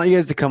 I want you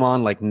guys to come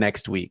on like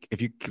next week.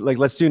 If you like,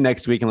 let's do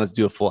next week and let's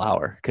do a full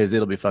hour because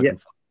it'll be fucking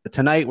fun. But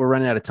tonight we're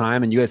running out of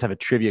time and you guys have a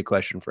trivia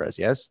question for us.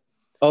 Yes.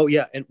 Oh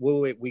yeah. And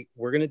wait,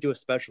 we're going to do a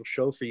special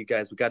show for you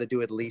guys. We got to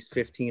do at least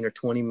 15 or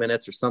 20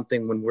 minutes or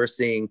something when we're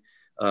seeing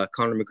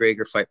Conor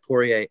McGregor fight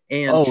Poirier.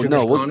 And we'll do a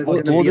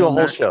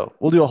whole show.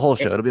 We'll do a whole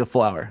show. It'll be a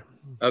full hour.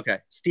 Okay.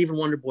 Stephen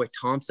Wonderboy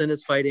Thompson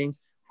is fighting.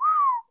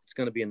 It's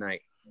going to be a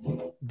night.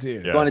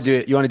 Dude. You want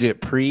to do it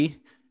pre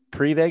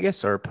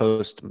Vegas or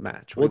post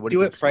match? We'll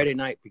do it Friday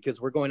night because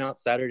we're going out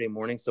Saturday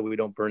morning so we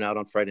don't burn out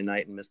on Friday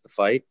night and miss the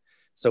fight.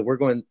 So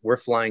we're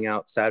flying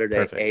out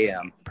Saturday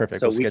AM. Perfect.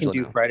 So we can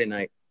do Friday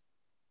night.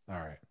 All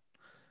right.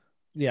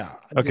 Yeah.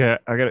 Okay,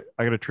 I got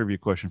a trivia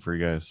question for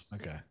you guys.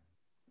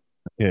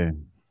 Okay.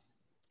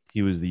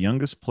 He was the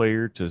youngest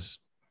player to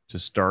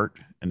start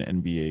an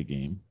NBA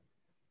game.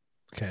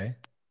 Okay.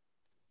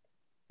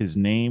 His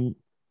name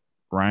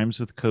rhymes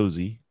with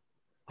cozy,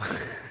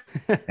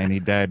 and he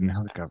died in a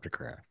helicopter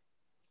crash.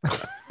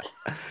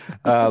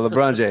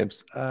 LeBron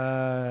James.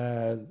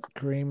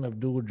 Kareem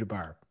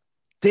Abdul-Jabbar.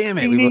 Damn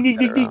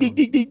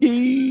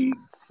it.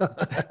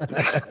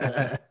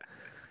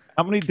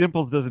 How many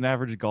dimples does an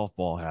average golf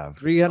ball have?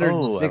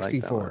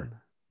 364.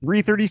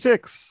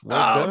 336.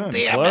 Well done.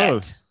 damn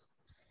Close.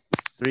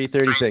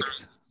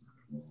 336.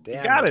 You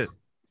got it.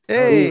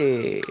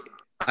 Hey.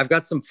 I've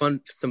got some fun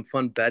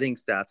betting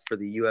stats for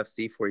the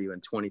UFC for you in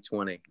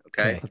 2020.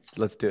 Okay.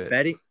 Let's do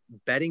it.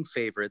 Betting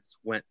favorites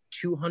went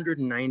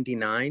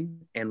 299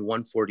 and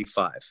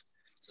 145.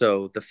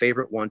 So the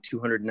favorite won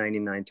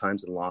 299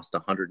 times and lost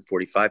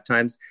 145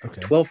 times.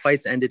 Okay. 12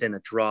 fights ended in a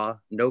draw,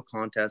 no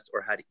contest,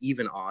 or had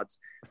even odds.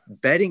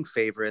 Betting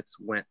favorites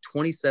went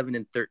 27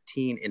 and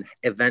 13 in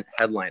event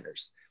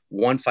headliners.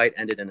 One fight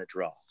ended in a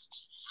draw.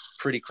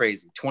 Pretty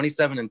crazy.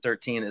 27 and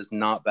 13 is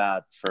not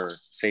bad for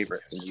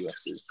favorites in the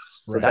UFC.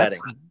 That's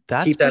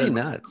pretty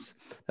nuts.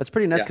 That's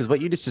pretty nuts Yeah. because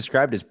what you just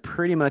described is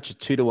pretty much a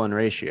 2-to-1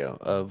 ratio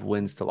of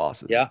wins to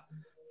losses. Yeah.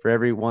 For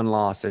every one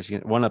loss,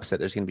 one upset,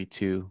 there's going to be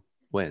 2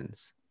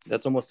 wins.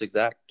 That's almost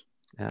exact.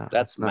 Yeah,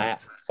 That's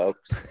nuts. math,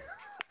 folks.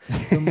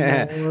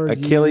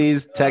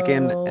 Achilles,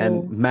 Tekken,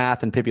 and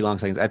math and Pippi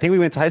Longstockings. I think we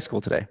went to high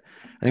school today.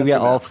 I think we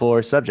got all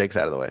 4 subjects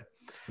out of the way.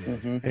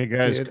 Mm-hmm. Hey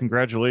guys, Dude.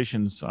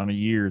 congratulations on a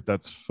year.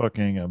 That's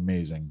fucking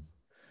amazing.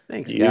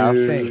 Thanks, Gav.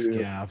 Thanks,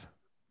 Gav.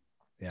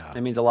 Yeah.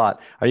 That means a lot.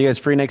 Are you guys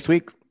free next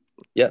week?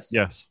 Yes.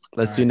 Yes.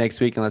 Let's do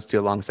next week and let's do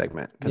a long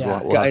segment because Yeah. we'll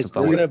have Guys, some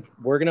fun with it.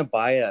 we're gonna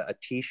buy a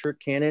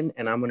t-shirt cannon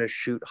and I'm gonna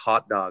shoot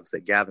hot dogs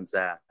at Gavin's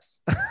ass.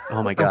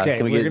 Oh my god! Okay,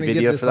 Can we we're get gonna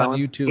video get this for that on one?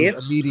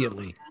 YouTube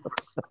immediately.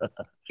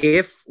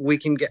 If we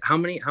can get how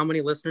many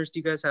listeners do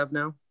you guys have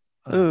now?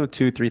 Oh,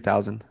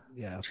 2,000-3,000.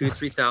 Yeah.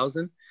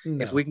 2,000-3,000.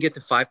 No. If we can get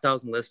to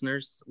 5,000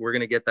 listeners, we're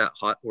gonna get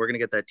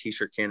that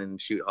t-shirt cannon and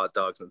shoot hot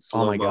dogs and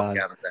slow my mo God.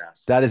 Gavin's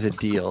ass. That is a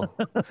deal.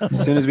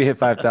 As soon as we hit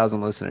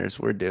 5,000 listeners,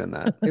 we're doing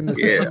that. In the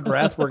same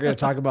breath, we're going to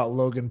talk about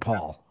Logan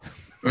Paul.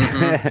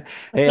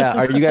 Hey,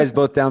 are you guys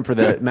both down for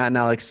the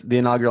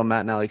inaugural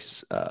Matt and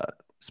Alex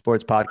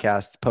sports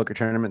podcast poker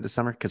tournament this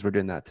summer? Because we're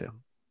doing that too.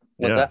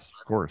 What's Yes, that?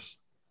 of course.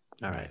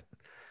 All right.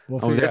 We'll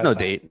Oh, figure there's out no time.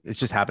 date. It's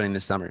just happening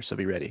this summer, so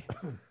be ready.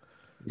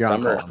 You're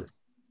on Summer call.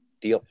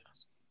 deal.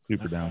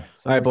 Super down.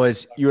 All right,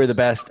 boys. You are the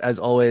best as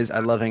always. I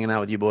love hanging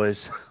out with you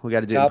boys. We got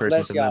to do it in God person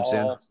bless sometime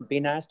soon. y'all. Be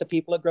nice to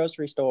people at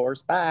grocery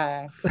stores.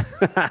 Bye.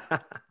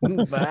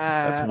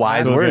 That's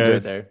wise Cool, words guys.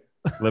 right there.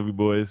 Love you,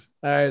 boys.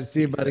 All right.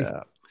 See you, buddy.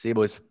 Yeah. See you,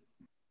 boys.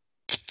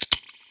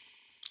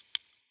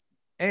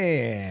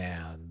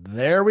 And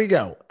there we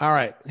go. All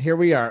right, here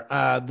we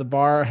are. The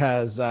bar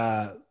has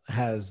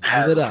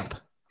lit up.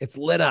 It's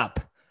lit up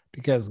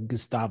because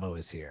Gustavo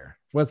is here.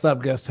 What's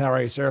up, Gus? How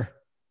are you, sir?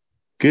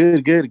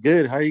 Good.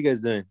 How are you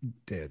guys doing?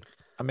 Dude, You're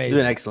amazing.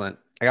 doing excellent.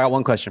 I got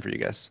one question for you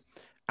guys.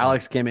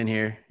 Alex came in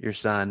here, your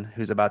son,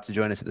 who's about to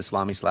join us at the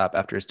Salami Slap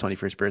after his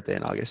 21st birthday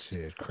in August.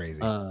 Dude,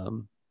 crazy.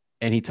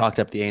 And he talked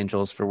up the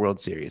Angels for World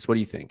Series. What do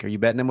you think? Are you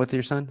betting him with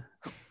your son?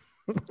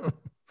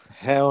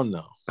 Hell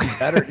no.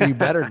 You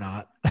better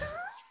not.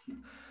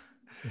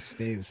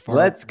 Stay as far.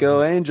 Let's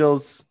go,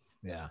 Angels.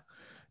 Yeah.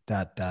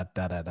 Dot.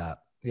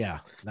 Yeah,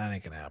 that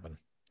ain't gonna happen.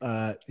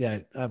 Yeah,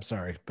 I'm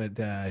sorry, but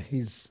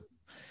he's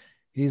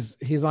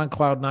on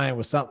cloud nine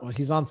with something.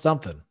 He's on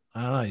something.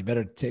 I don't know. You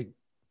better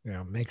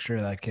make sure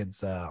that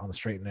kid's on the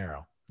straight and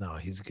narrow. No,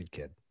 he's a good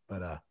kid,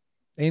 but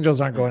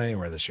Angels aren't going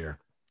anywhere this year.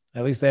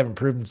 At least they haven't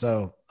proven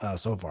so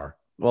far.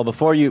 Well,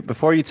 before you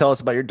tell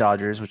us about your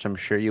Dodgers, which I'm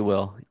sure you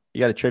will, you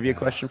got a trivia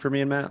question for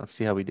me and Matt? Let's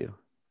see how we do.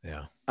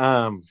 Yeah.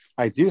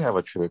 I do have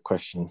a trivia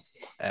question.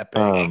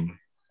 Epic.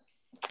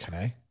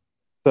 Okay.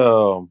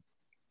 So,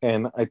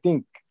 and I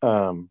think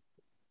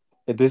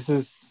this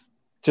is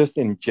just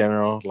in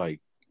general,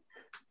 like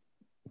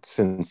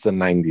since the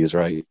 90s,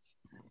 right?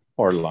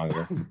 Or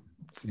longer.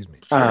 Excuse me.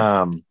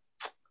 Sure.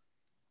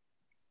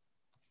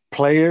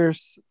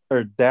 Players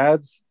or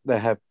dads that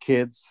have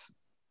kids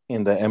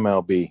in the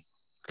MLB.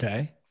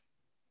 Okay.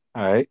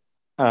 All right.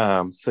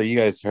 So you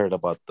guys heard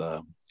about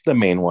the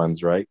main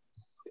ones, right?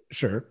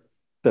 Sure.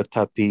 The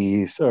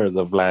Tatis or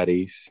the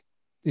Vladdies.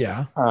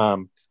 Yeah.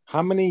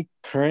 How many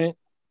current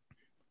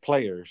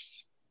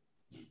players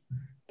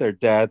their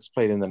dads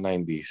played in the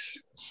 90s?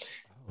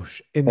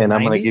 In the and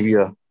I'm 90s? going to give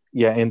you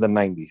in the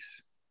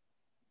 90s.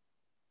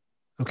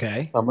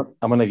 Okay. I'm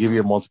going to give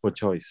you a multiple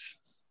choice.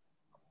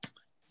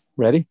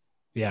 Ready?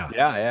 Yeah.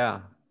 Yeah.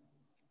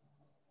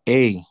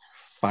 A,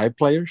 5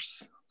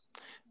 players.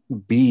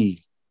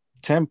 B,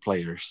 10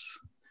 players.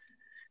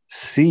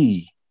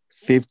 C,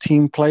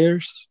 15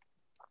 players.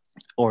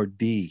 Or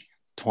D,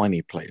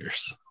 20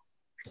 players.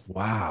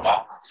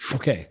 Wow.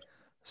 Okay.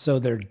 So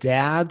their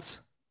dads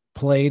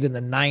played in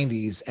the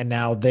 90s and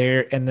now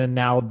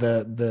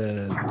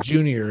the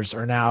juniors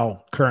are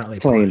now currently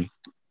playing.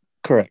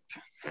 Correct.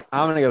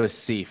 I'm going to go with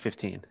C,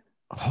 15.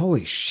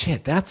 Holy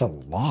shit, that's a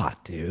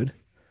lot, dude.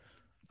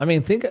 I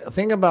mean, think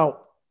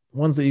about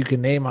ones that you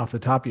can name off the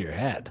top of your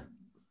head.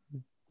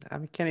 I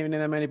can't even name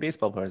that many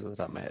baseball players off the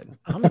top of my head.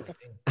 I'm gonna think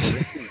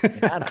his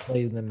dad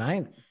played in the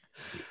 90s.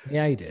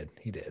 Yeah, he did.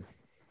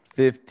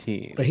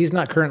 15. But he's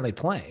not currently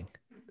playing.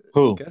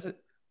 Who?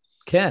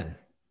 Ken.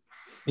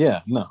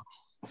 Yeah, no.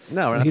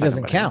 No, So we're not he talking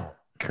doesn't about count. him.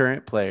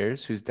 Current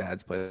players whose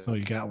dads play. So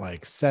you got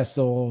like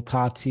Cecil,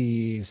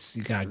 Tatis,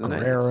 you got The 90s,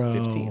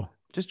 Guerrero. 15.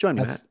 Just join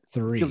me, That's Matt.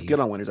 3. Feels good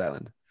on Winter's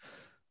Island.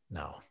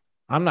 No,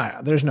 I'm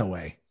not. There's no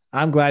way.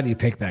 I'm glad you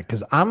picked that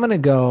because I'm gonna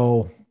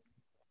go.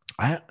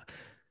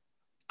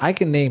 I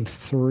can name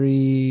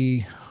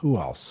 3. Who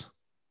else?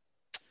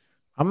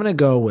 I'll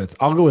go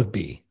with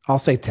B. I'll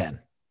say 10.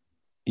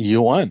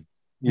 You won.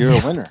 You're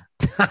a winner.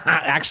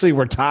 Actually,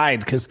 we're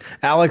tied because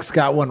Alex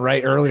got one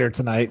right earlier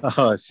tonight.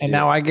 Oh, shit. And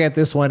now I get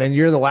this one, and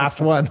you're the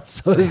last one.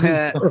 So this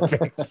is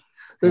perfect.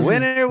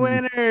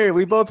 Winner.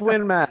 We both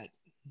win, Matt.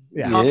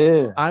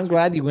 Yeah. I'm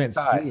glad you went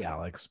C,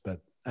 Alex.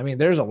 But I mean,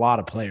 there's a lot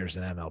of players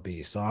in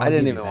MLB. So I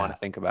didn't even want to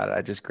think about it.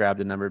 I just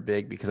grabbed a number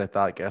big because I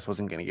thought Guess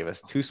wasn't going to give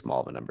us too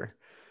small of a number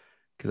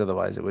because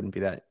otherwise it wouldn't be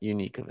that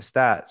unique of a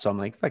stat. So I'm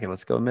like, okay,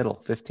 let's go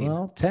middle, 15.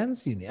 Well,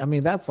 10's unique. I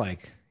mean, that's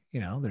like,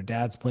 their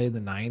dads played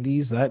in the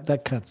 90s.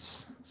 That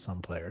cuts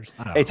some players.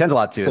 I don't Hey, know. 10's a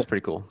lot too. That's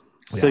pretty cool.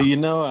 So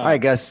all right,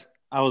 Gus.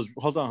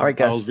 Hold on. All right,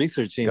 Gus. I was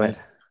researching Go it, ahead.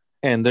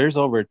 and there's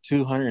over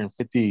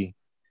 250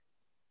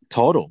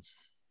 total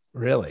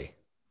Really?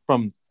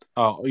 from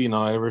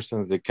ever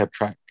since they kept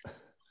track.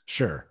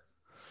 Sure.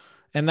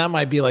 And that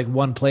might be like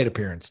one plate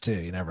appearance too.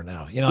 You never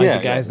know. The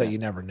guys that you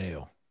never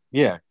knew.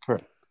 Yeah,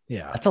 correct.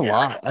 Yeah. That's a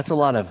lot. That's a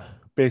lot of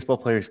baseball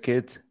players'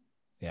 kids.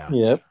 Yeah.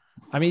 Yep.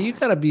 I mean, you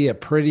gotta be a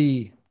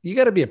pretty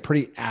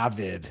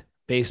avid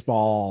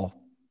baseball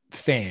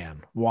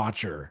fan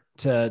watcher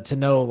to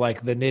know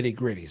like the nitty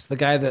gritties, the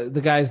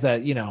guys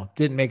that,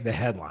 didn't make the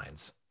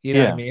headlines, what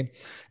I mean?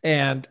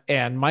 And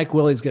Mike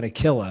Willie's going to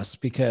kill us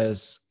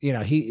because,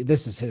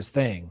 this is his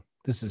thing.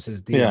 This is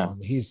his deal.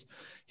 Yeah.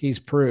 He's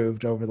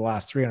proved over the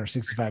last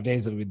 365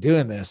 days that we've been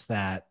doing this,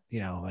 that,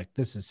 like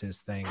this is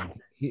his thing.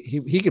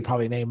 He could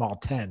probably name all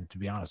 10, to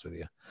be honest with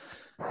you.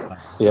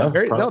 Yeah,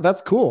 No,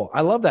 that's cool.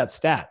 I love that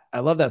stat.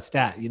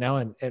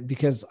 And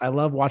because I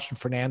love watching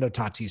Fernando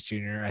Tatis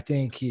Jr. I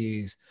think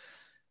he's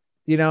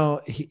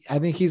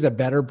a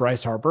better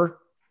Bryce Harper,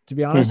 to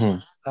be honest.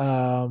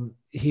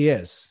 He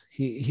is.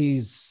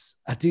 He's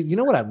dude. You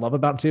know what I love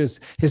about him too is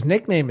his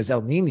nickname is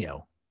El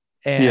Nino,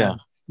 and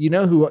you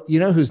know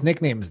whose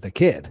nickname is the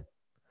kid,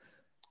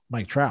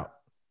 Mike Trout.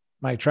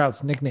 Mike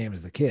Trout's nickname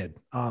is the kid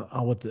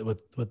with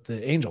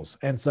the Angels,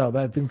 and so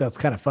I think that's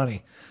kind of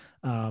funny.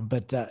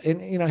 But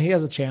he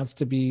has a chance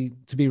to be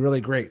really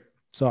great.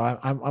 So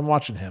I'm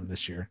watching him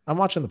this year. I'm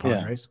watching the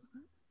Padres.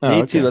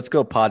 Me too. Let's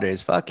go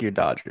Padres. Fuck your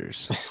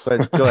Dodgers.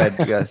 But go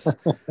ahead, guys.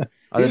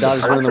 Are the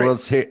Dodgers winning the World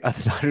Series? Are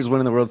the Dodgers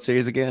winning the World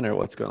Series again, or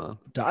what's going on?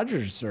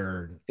 Dodgers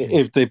are.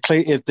 If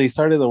they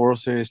started the World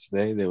Series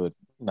today, they would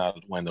not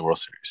win the World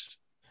Series.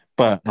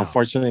 But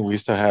unfortunately, we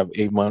still have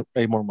 8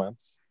 more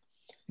months.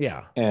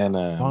 Yeah, and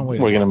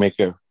we're gonna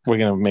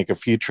make a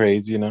few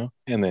trades, and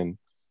then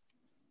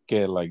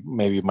get like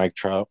maybe Mike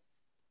Trout.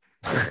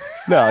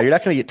 No, you're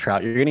not gonna get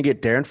Trout. You're gonna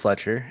get Darren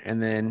Fletcher,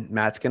 and then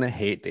Matt's gonna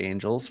hate the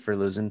Angels for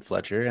losing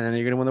Fletcher, and then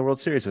you're gonna win the World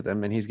Series with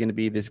him, and he's gonna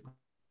be this.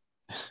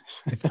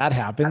 If that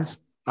happens,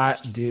 World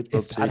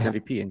Series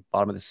MVP in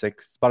bottom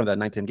of that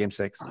ninth in Game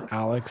 6.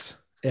 Alex,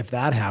 if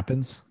that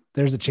happens,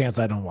 there's a chance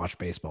I don't watch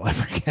baseball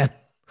ever again.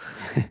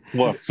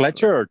 What,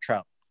 Fletcher or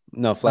Trout?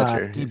 No,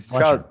 Fletcher. Dude,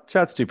 Fletcher.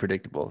 Trout's too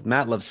predictable.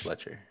 Matt loves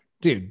Fletcher.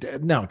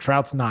 Dude, no,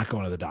 Trout's not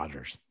going to the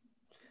Dodgers.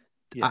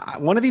 Yeah.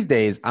 One of these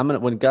days,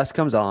 when Gus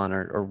comes on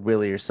or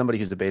Willie or somebody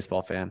who's a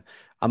baseball fan,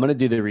 I'm gonna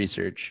do the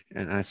research.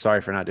 And I'm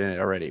sorry for not doing it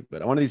already,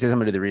 but one of these days I'm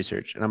gonna do the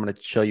research and I'm gonna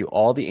show you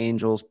all the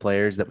Angels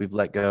players that we've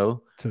let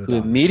go who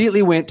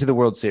immediately went to the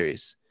World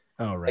Series.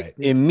 Oh, right. Like,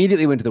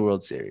 immediately went to the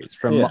World Series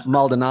from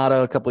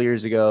Maldonado a couple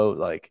years ago,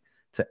 like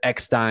to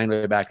Eckstein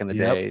way back in the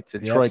day, to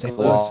Troy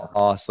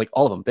Glaus, like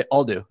all of them. They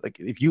all do. Like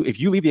if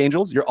you leave the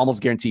Angels, you're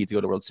almost guaranteed to go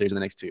to World Series in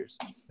the next 2 years.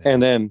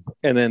 And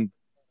then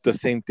the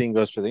same thing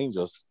goes for the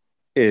Angels.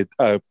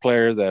 A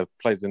player that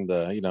plays in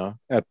the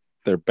at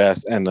their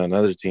best and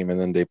another team, and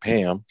then they pay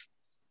him.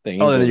 Then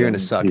you're gonna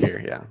suck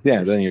here.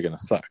 Yeah, then you're gonna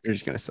suck. You're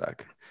just gonna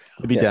suck.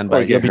 You'll be done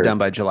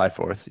by July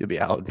 4th. You'll be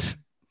out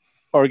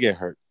or get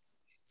hurt.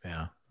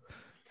 Yeah.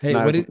 Hey,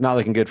 not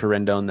looking good for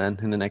Rendon then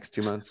in the next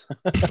 2 months.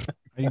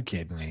 Are you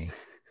kidding me?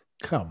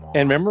 Come on.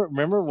 And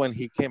remember when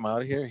he came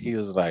out here, he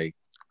was like,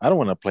 "I don't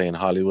want to play in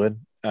Hollywood,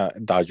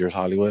 Dodgers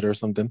Hollywood or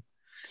something."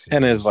 Jeez.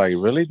 And it's like,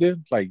 really,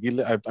 dude? Like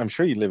I'm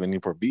sure you live in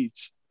Newport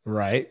Beach.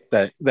 Right.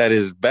 That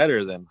is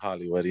better than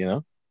Hollywood,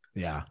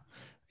 Yeah.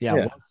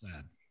 Well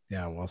said.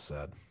 Yeah. Well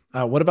said.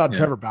 What about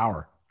Trevor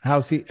Bauer?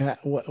 How's he?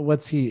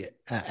 What's he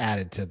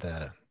added to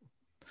the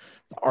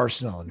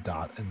arsenal and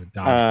the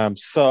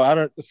Dodgers?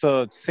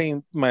 So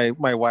same. My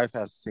wife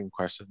has the same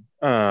question.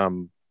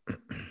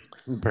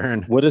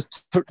 Burn. What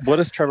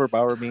does Trevor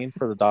Bauer mean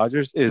for the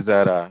Dodgers? Is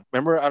that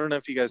remember? I don't know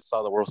if you guys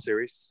saw the World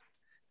Series,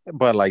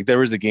 but like there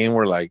was a game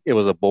where like it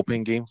was a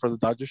bullpen game for the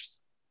Dodgers.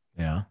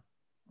 Yeah.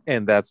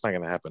 And that's not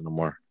going to happen no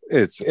more.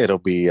 It'll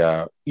be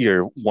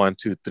your 1,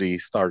 2, 3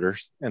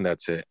 starters, and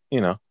that's it.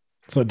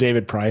 So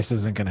David Price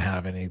isn't going to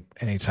have any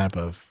type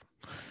of.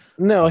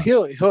 No,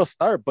 he'll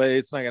start, but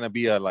it's not going to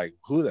be like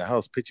who the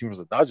hell's pitching for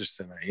the Dodgers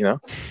tonight.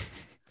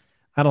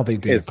 I don't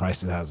think David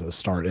Price has a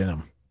start in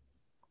him.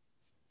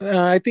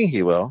 I think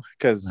he will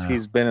because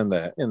he's been in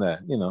that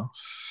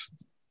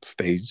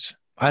stage.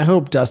 I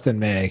hope Dustin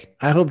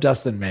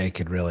May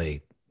could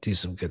really do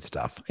some good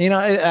stuff.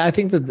 I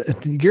think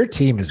that your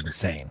team is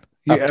insane.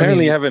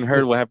 Apparently, you haven't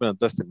heard what happened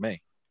to Dustin May.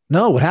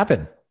 No, what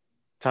happened?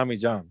 Tommy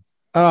John.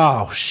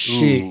 Oh,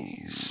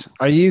 jeez.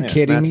 Are you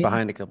kidding me? That's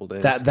behind a couple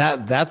days.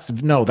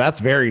 That's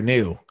very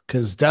new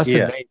because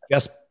Dustin May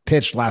just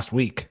pitched last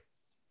week.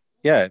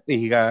 Yeah,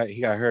 he got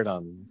hurt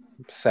on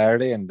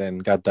Saturday and then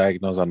got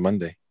diagnosed on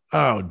Monday.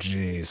 Oh,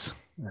 geez.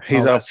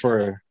 He's out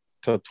for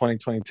till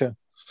 2022.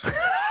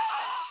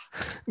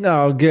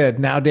 No, good.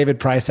 Now David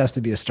Price has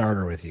to be a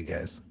starter with you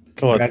guys.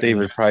 Well,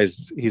 David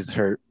Price, he's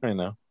hurt right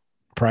now.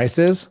 Price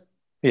is?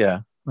 Yeah.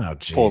 Oh,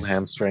 geez. Pulled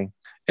hamstring.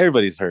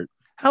 Everybody's hurt.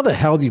 How the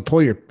hell do you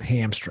pull your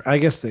hamstring? I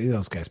guess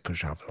those guys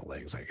push out their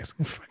legs. I guess.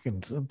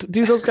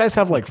 Dude, those guys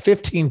have like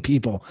 15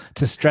 people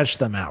to stretch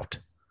them out.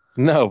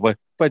 No,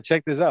 but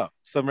check this out.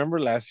 So remember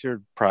last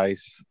year,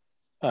 Price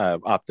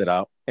opted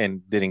out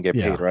and didn't get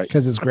paid, right?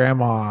 Because his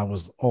grandma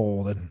was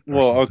old.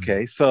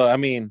 Okay. So I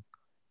mean,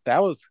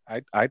 that was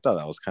I thought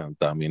that was kind of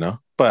dumb,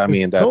 But I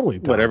mean, that's totally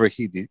dumb. Whatever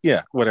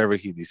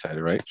he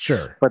decided, right?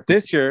 Sure. But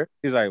this year,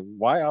 he's like,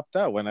 why opt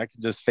out when I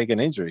could just fake an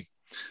injury?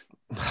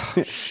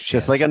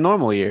 Just like a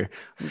normal year.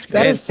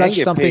 That is such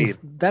something.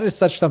 That is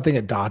such something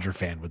a Dodger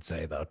fan would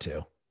say, though,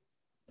 too.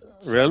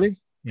 So, really?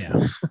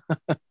 Yeah.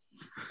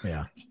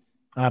 Yeah.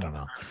 I don't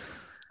know.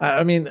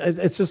 I mean,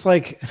 it's just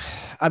like,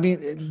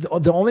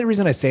 the only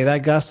reason I say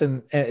that, Gus,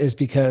 is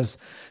because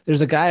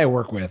there's a guy I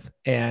work with,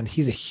 and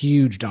he's a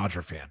huge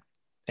Dodger fan,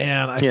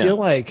 and I feel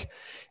like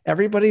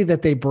everybody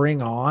that they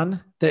bring on,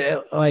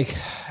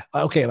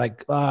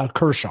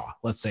 Kershaw,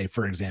 let's say,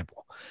 for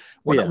example.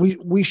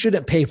 We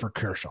shouldn't pay for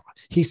Kershaw.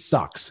 He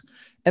sucks.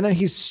 And then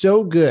he's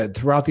so good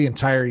throughout the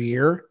entire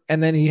year.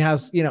 And then he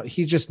has,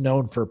 he's just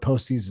known for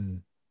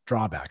postseason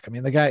drawback. I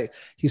mean, the guy,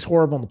 he's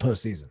horrible in the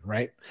postseason,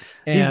 right?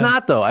 And, he's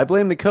not though. I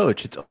blame the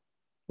coach. It's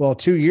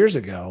 2 years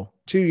ago,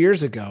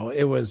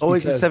 it was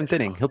always the seventh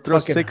inning. He'll throw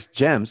 6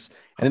 gems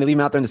and then they leave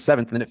him out there in the 7th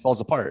and then it falls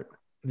apart.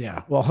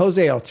 Yeah. Well,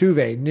 Jose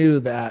Altuve knew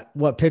that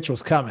what pitch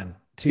was coming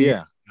to you.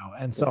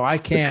 And so I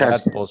can't.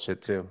 That's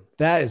bullshit too.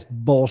 That is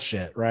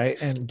bullshit, right?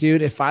 And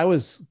dude, if I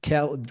was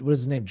what was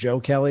his name, Joe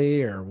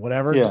Kelly or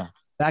whatever,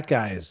 that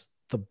guy is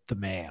the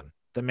man.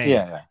 The man.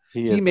 Yeah,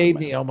 he made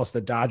me almost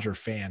a Dodger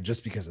fan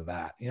just because of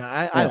that.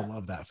 I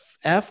love that.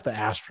 F the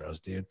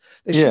Astros, dude.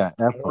 They should have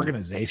an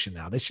organization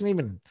now. They shouldn't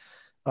even.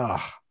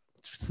 I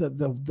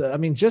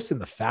mean, just in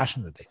the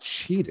fashion that they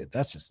cheated,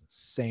 that's just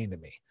insane to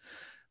me.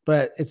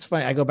 But it's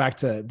funny. I go back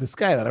to this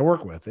guy that I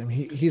work with, and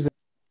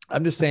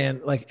I'm just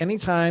saying, like,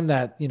 anytime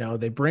that,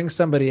 they bring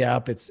somebody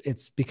up,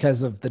 it's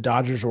because of the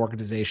Dodgers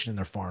organization and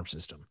their farm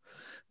system.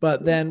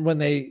 But then when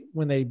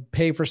they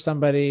pay for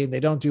somebody and they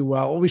don't do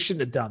well, we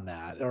shouldn't have done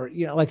that. Or,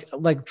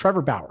 like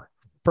Trevor Bauer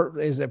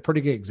is a pretty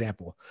good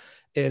example.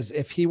 Is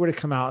if he were to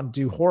come out and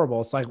do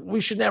horrible, it's like,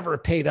 we should never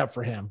have paid up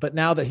for him. But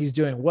now that he's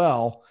doing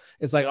well,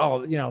 it's like,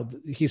 oh,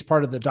 he's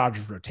part of the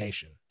Dodgers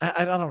rotation.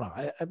 I don't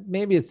know.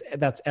 Maybe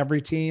that's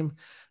every team.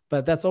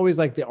 But that's always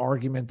like the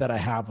argument that I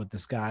have with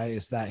this guy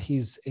is that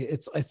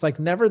it's like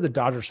never the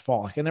Dodgers'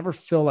 fault. Like I never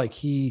feel like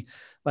he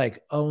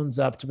like owns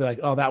up to be like,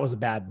 oh, that was a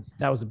bad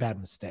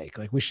mistake.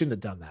 Like we shouldn't have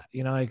done that,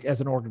 like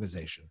as an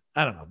organization.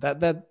 I don't know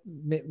that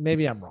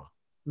maybe I'm wrong.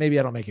 Maybe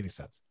I don't make any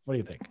sense. What do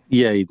you think?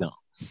 Yeah, you don't.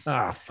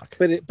 Fuck.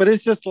 But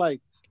it's just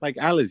like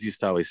Alice used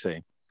to always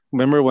say.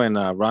 Remember when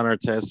Ron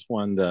Artest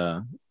won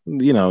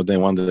they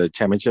won the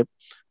championship?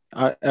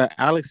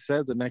 Alex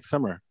said the next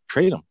summer,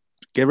 trade them,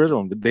 get rid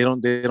of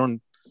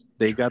them.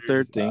 They got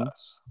their thing.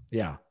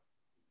 Yeah.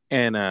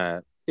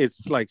 And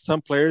it's like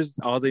some players,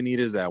 all they need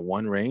is that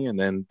one ring, and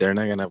then they're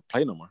not going to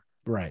play no more.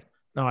 Right.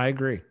 No, I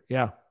agree.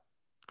 Yeah.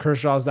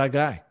 Kershaw's that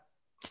guy.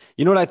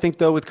 You know what I think,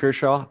 though, with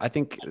Kershaw? I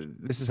think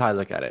this is how I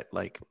look at it.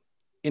 Like,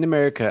 in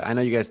America, I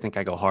know you guys think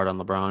I go hard on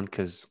LeBron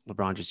because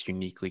LeBron just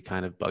uniquely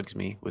kind of bugs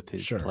me with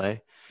his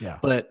play. Yeah.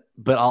 But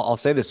I'll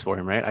say this for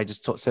him, right? I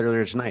just said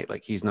earlier tonight,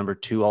 like, he's number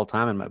 2 all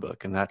time in my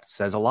book, and that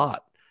says a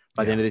lot.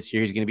 By the end of this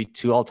year, he's going to be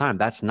 2 all time.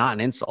 That's not an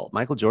insult.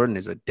 Michael Jordan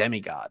is a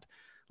demigod.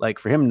 Like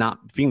for him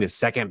not being the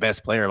second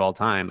best player of all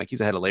time, like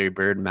he's ahead of Larry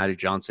Bird, Magic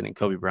Johnson, and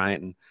Kobe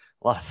Bryant, and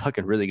a lot of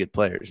fucking really good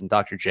players, and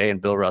Dr. J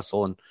and Bill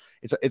Russell, and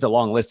it's a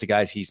long list of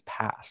guys he's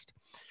passed.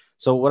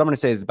 So what I'm going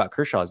to say is about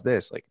Kershaw is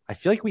this: like I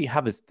feel like we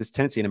have this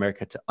tendency in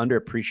America to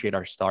underappreciate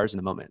our stars in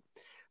the moment.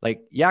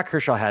 Like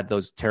Kershaw had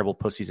those terrible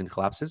postseason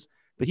collapses,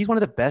 but he's one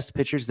of the best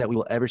pitchers that we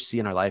will ever see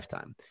in our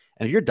lifetime.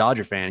 And if you're a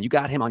Dodger fan, you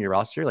got him on your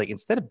roster, like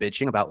instead of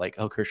bitching about like,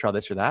 oh, Kershaw,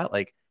 this or that,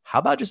 like how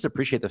about just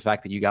appreciate the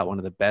fact that you got one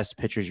of the best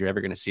pitchers you're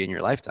ever going to see in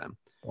your lifetime?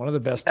 One of the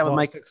best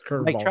 12-6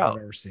 curveballs I've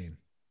ever seen.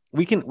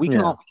 We can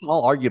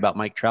all argue about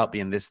Mike Trout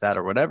being this, that,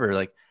 or whatever.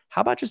 Like,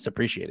 how about just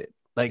appreciate it?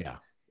 Like,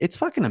 it's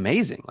fucking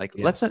amazing. Like,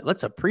 let's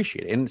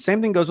appreciate it. And the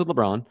same thing goes with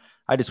LeBron.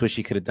 I just wish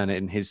he could have done it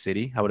in his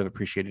city. I would have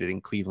appreciated it in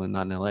Cleveland,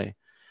 not in LA.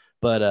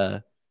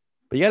 But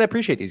you got to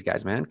appreciate these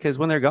guys, man, because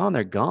when they're gone,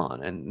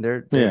 and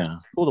they're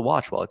cool to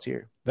watch while it's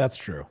here. That's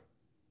true.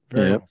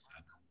 Very well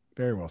said.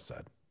 Very well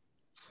said.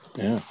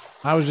 Yeah,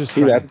 I was just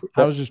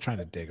trying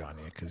to dig on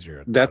you because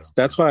you're.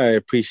 That's why I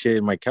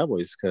appreciate my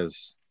Cowboys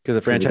because the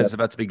franchise is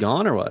about to be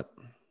gone or what?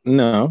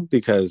 No,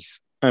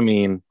 because I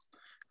mean,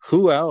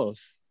 who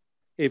else?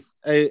 If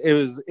it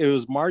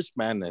was March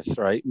Madness,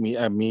 right? Me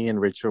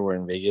and Richard were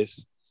in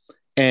Vegas,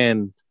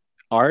 and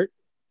Art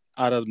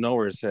out of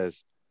nowhere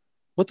says,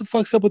 "What the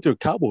fuck's up with your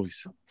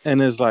Cowboys?"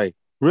 And it's like,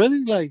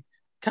 really, like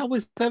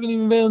Cowboys haven't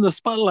even been in the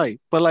spotlight,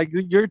 but like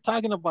you're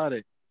talking about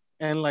it,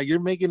 and like you're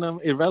making them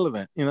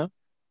irrelevant,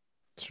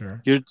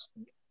 Sure. You're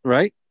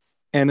right.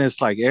 And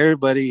it's like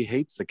everybody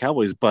hates the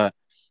Cowboys, but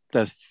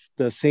the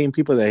same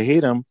people that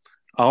hate them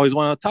always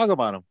want to talk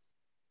about them.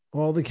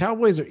 Well, the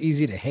Cowboys are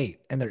easy to hate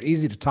and they're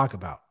easy to talk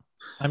about.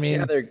 I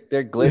mean,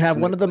 they're we have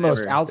one of the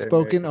most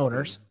outspoken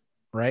owners,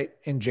 right?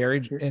 And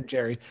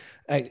Jerry,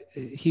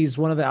 he's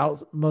one of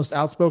the most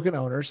outspoken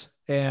owners,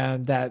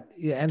 and that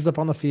ends up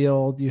on the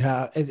field. You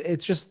have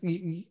it's just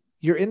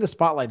you're in the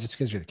spotlight just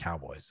because you're the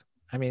Cowboys.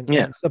 I mean,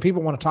 so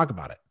people want to talk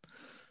about it,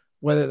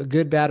 whether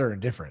good, bad, or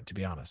indifferent, to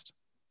be honest.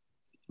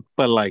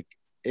 But like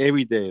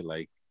every day,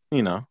 like,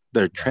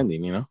 they're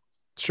trending,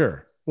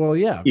 Sure. Well,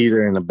 yeah.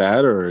 Either in a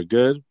bad or a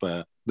good,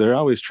 but they're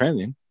always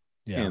trending.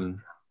 Yeah. And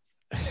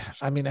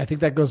I mean, I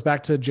think that goes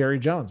back to Jerry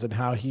Jones and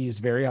how he's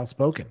very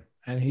outspoken.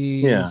 And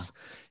he's,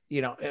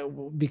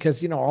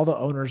 because, all the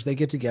owners, they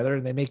get together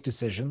and they make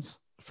decisions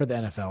for the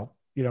NFL,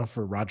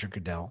 for Roger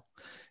Goodell.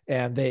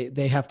 And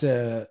they have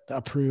to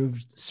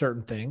approve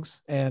certain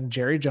things. And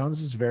Jerry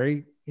Jones is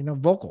very,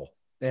 vocal.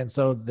 And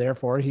so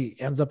therefore he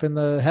ends up in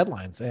the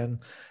headlines, and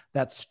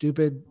that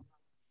stupid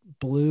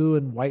blue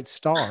and white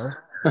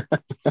star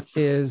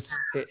is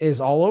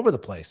all over the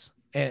place.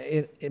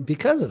 And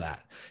because of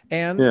that,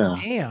 and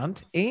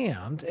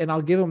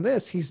I'll give him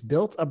this. He's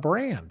built a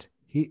brand.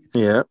 He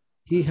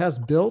He has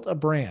built a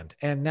brand,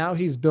 and now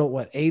he's built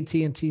what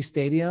AT&T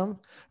Stadium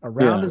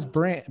around his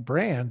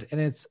brand,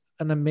 and it's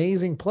an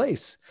amazing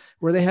place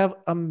where they have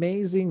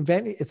amazing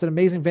venue. It's an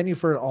amazing venue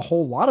for a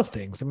whole lot of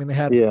things. I mean, they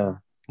had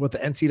with the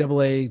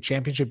NCAA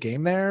championship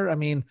game there. I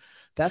mean,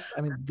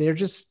 they're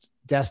just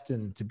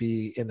destined to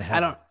be in the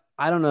heavens.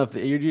 I don't know if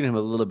you're giving him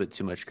a little bit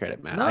too much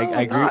credit, man. No,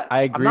 I agree.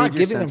 I agree. I'm not with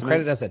your giving them sentiment.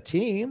 credit as a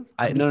team.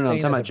 I'm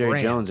talking about Jerry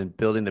brand. Jones and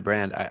building the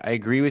brand. I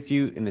agree with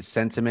you in the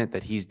sentiment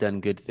that he's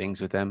done good things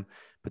with them,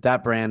 but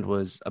that brand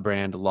was a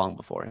brand long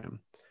before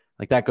him.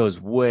 Like that goes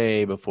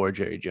way before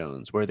Jerry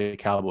Jones, where the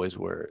Cowboys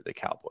were the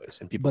Cowboys,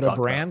 and people talk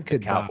about the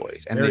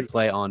Cowboys, and they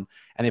play on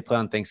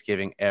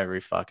Thanksgiving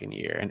every fucking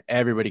year, and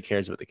everybody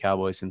cares about the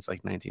Cowboys since like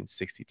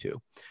 1962.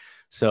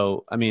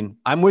 So, I mean,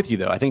 I'm with you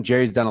though. I think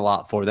Jerry's done a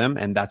lot for them,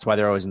 and that's why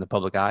they're always in the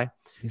public eye.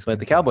 But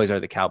the Cowboys are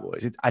the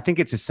Cowboys. I think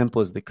it's as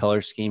simple as the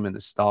color scheme and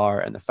the star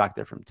and the fact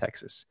they're from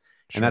Texas,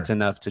 and that's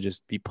enough to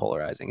just be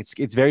polarizing.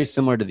 It's very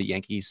similar to the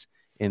Yankees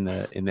in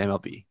the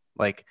MLB,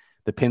 like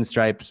the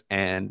pinstripes,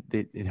 and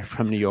they're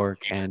from New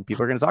York, and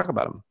people are going to talk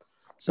about them,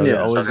 so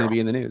they're always going to be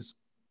in the news.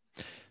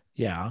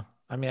 Yeah.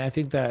 I mean, I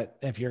think that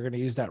if you're going to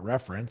use that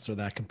reference or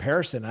that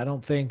comparison, I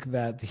don't think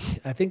that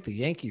I think the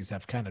Yankees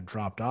have kind of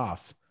dropped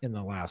off in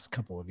the last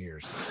couple of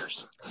years.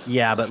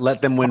 Yeah, but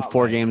let them win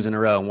 4 games in a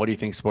row. And what do you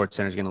think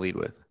SportsCenter is going to lead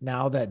with?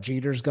 Now that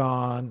Jeter's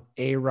gone,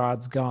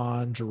 A-Rod's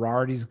gone,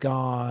 Girardi's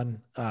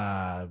gone,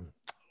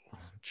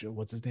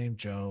 what's his name?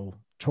 Joe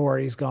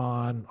Torre's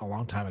gone a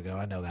long time ago.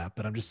 I know that,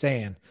 but I'm just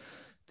saying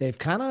they've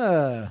kind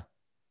of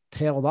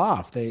tailed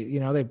off.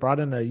 They brought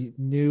in a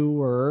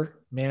newer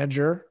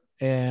manager.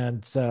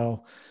 And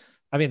so,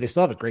 I mean, they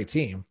still have a great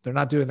team. They're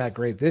not doing that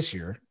great this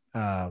year.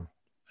 In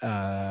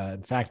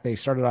fact, they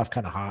started off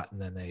kind of hot,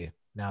 and then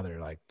now they're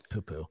like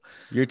poo-poo.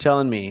 You're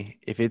telling me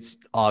if it's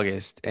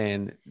August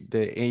and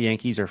the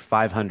Yankees are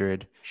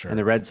 500 and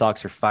the Red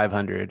Sox are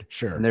 500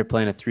 and they're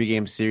playing a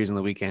 3-game series on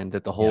the weekend,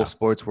 that the whole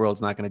sports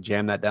world's not going to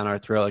jam that down our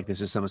throat like this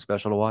is something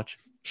special to watch?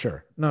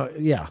 Sure. No,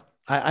 yeah.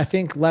 I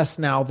think less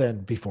now than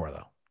before,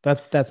 though.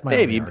 That's my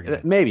maybe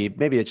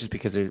it's just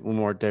because there's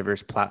more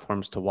diverse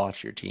platforms to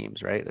watch your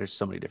teams, right? There's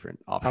so many different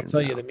options.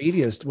 I'll tell you,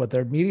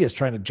 their media is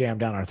trying to jam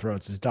down our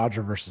throats is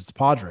Dodger versus the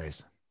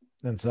Padres,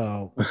 and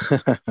so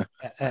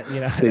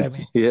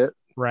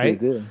right?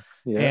 They did.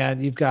 Yeah.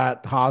 And you've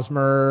got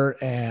Hosmer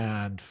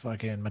and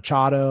fucking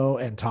Machado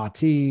and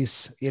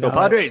Tatis,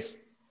 Padres,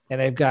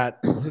 and they've got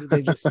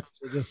they just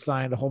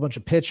signed a whole bunch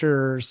of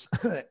pitchers,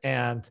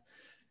 and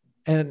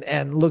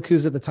look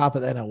who's at the top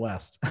of the NL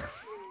West.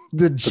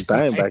 The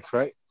Diamondbacks,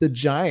 right? The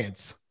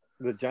Giants.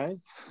 The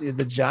Giants?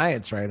 The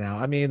Giants right now.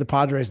 I mean, the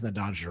Padres and the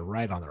Dodgers are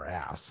right on their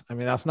ass. I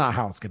mean, that's not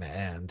how it's going to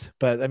end.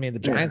 But, I mean, the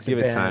Giants give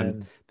it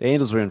time. The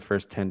Angels were in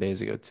first 10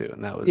 days ago, too,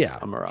 and that was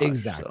a mirage.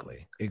 Exactly.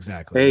 So.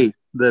 Exactly. Hey,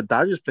 the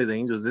Dodgers play the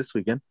Angels this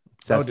weekend.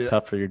 That's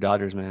tough for your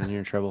Dodgers, man. You're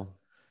in trouble.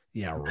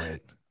 Yeah,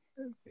 right.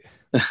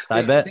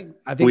 I bet.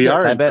 I think we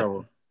are in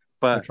trouble.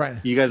 But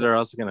you guys are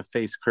also going to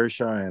face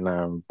Kershaw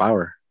and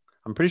Bauer.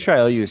 I'm pretty sure I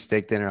owe you a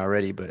steak dinner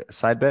already, but a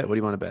side bet? What do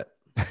you want to bet?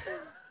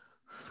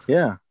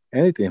 Yeah,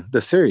 anything.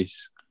 The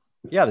series.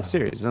 Yeah, the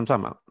series is what I'm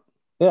talking about.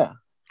 Yeah.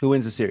 Who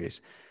wins the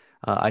series?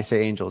 I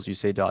say Angels. You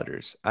say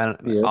Dodgers.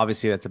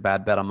 Obviously, that's a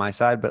bad bet on my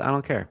side, but I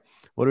don't care.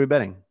 What are we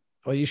betting?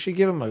 Well, you should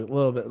give him a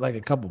little bit, like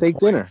a couple steak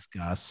points,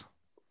 dinner. Gus.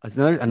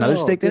 Another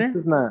steak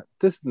dinner?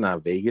 This is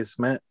not Vegas,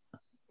 Matt.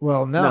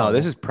 Well, no,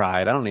 this is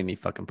Pride. I don't need any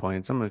fucking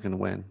points. I'm going to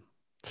win.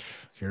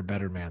 You're a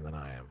better man than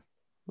I am.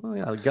 Well,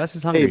 yeah, Gus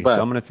is hungry, so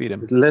I'm going to feed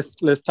him.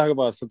 Let's talk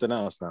about something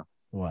else now.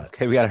 What?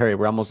 Okay, we got to hurry.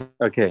 We're almost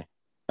okay.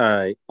 All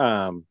right.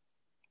 We're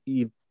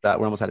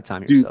almost out of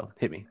time here, so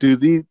hit me.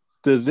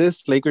 Does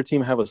this Laker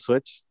team have a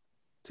switch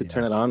to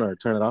turn it on or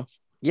turn it off?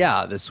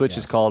 Yeah, the switch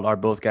is called "Are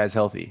both guys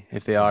healthy?"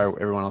 If they are,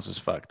 everyone else is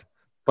fucked.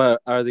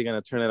 But are they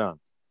going to turn it on?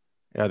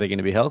 Are they going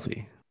to be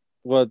healthy?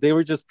 Well, they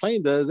were just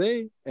playing the other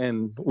day,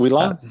 and we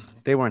lost.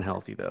 They weren't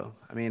healthy, though.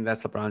 I mean,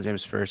 that's LeBron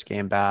James' first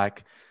game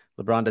back.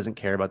 LeBron doesn't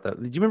care about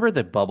that. Did you remember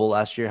the bubble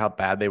last year, how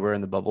bad they were in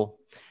the bubble?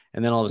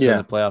 And then all of a sudden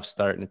the playoffs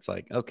start, and it's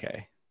like,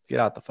 okay, get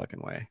out the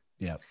fucking way.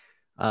 Yeah.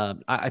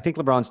 I think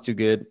LeBron's too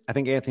good. I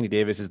think Anthony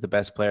Davis is the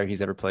best player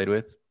he's ever played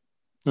with.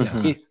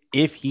 Yes.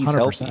 If he's 100%.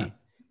 healthy.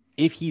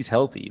 If he's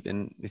healthy,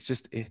 then it's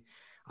just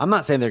I'm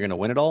not saying they're going to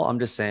win it all. I'm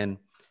just saying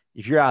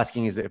if you're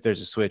asking if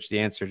there's a switch, the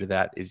answer to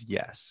that is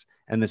yes.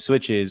 And the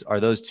switch is, are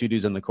those two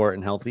dudes on the court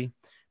and healthy?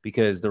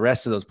 Because the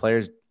rest of those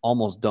players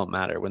almost don't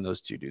matter when those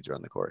two dudes are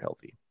on the court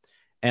healthy.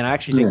 And I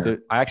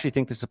actually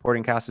think the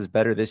supporting cast is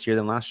better this year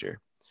than last year.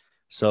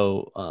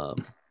 So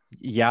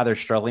they're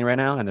struggling right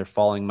now and they're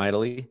falling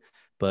mightily.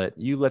 But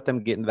you let them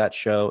get into that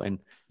show, and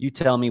you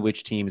tell me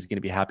which team is going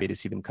to be happy to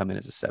see them come in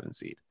as a 7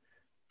 seed.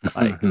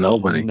 Like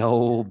nobody.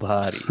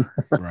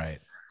 Right.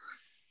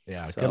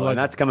 Yeah. So, and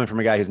that's coming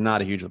from a guy who's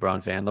not a huge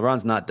LeBron fan.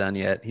 LeBron's not done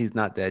yet. He's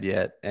not dead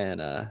yet. And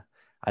I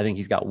think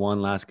he's got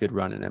one last good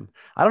run in him.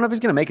 I don't know if he's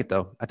going to make it,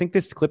 though. I think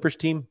this Clippers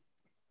team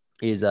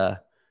has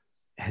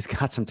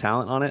got some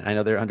talent on it. I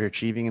know they're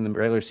underachieving in the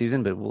regular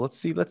season, but let's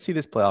see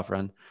this playoff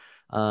run.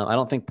 I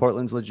don't think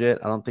Portland's legit.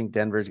 I don't think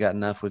Denver's got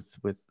enough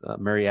with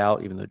Murray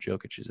out, even though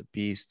Jokic is a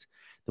beast.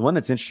 The one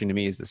that's interesting to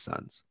me is the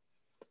Suns.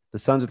 The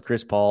Suns with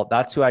Chris Paul.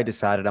 That's who I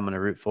decided I'm going to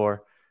root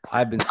for.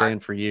 I've been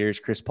saying for years,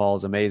 Chris Paul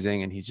is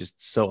amazing, and he's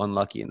just so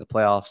unlucky in the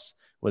playoffs,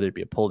 whether it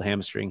be a pulled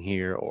hamstring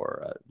here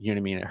or, you know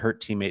what I mean, a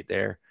hurt teammate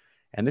there.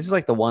 And this is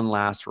like the one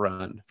last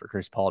run for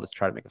Chris Paul to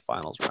try to make a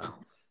finals run.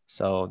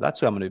 So that's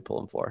who I'm going to be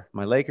pulling for.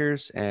 My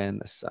Lakers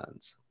and the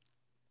Suns.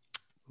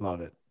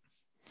 Love it.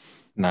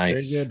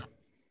 Nice. Very good.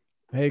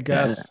 Hey,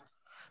 Gus.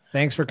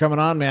 Thanks for coming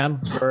on, man.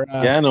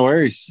 No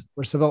worries.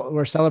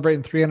 We're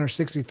celebrating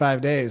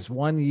 365 days,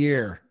 1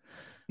 year.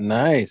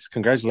 Nice.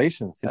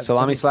 Congratulations. And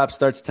Salami Slap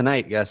starts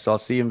tonight, guys. So I'll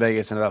see you in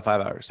Vegas in about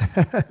 5 hours.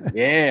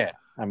 Yeah,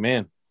 I'm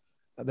in.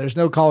 There's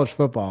no college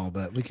football,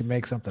 but we can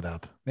make something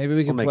up. Maybe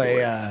we can play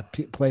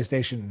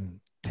PlayStation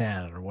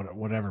 10 or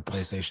whatever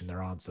PlayStation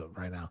they're on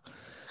right now,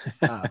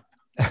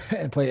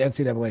 and play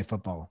NCAA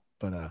football.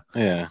 But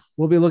yeah,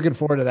 we'll be looking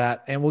forward to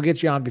that, and we'll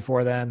get you on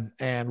before then,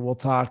 and we'll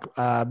talk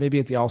maybe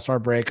at the All-Star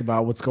break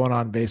about what's going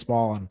on in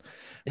baseball.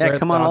 And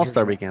come on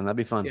All-Star weekend. That'd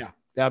be fun. Yeah,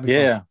 that'd be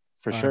fun.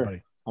 For sure.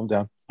 Buddy. I'm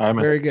down. All right,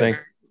 man. Very good.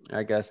 Thanks. All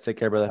right, guys. Take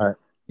care, brother. All right.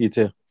 You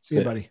too. See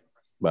you, buddy.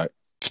 Bye.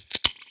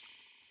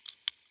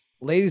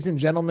 Ladies and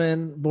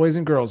gentlemen, boys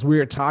and girls, we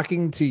are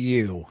talking to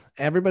you.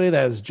 Everybody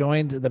that has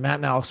joined the Matt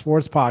and Alex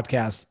Sports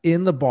Podcast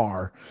in the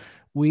bar,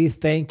 we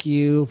thank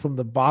you from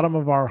the bottom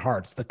of our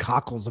hearts, the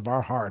cockles of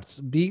our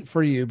hearts beat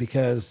for you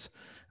because,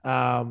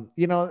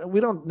 we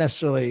don't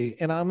necessarily,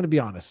 and I'm going to be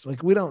honest,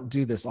 like we don't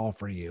do this all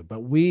for you, but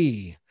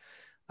we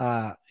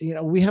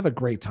have a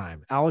great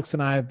time. Alex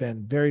and I have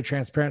been very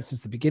transparent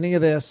since the beginning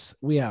of this.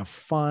 We have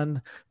fun.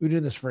 We've been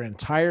doing this for an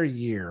entire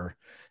year,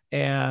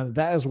 and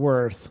that is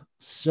worth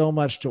so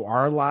much to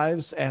our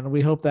lives. And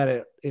we hope that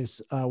it is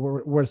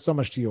worth so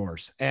much to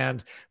yours.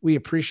 And we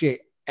appreciate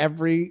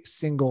every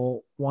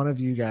single one of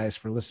you guys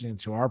for listening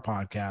to our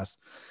podcast.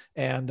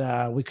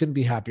 And we couldn't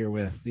be happier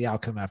with the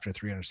outcome after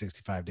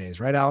 365 days.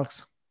 Right,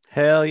 Alex?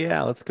 Hell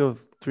yeah. Let's go.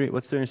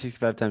 What's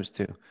 365 times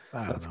 2?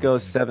 Let's go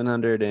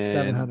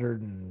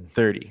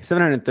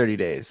 730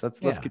 days. Let's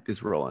get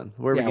this rolling.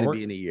 Where are we going to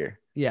be in a year?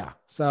 Yeah.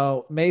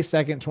 So May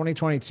 2nd,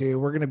 2022,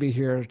 we're going to be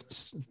here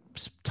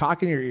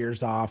talking your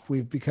ears off.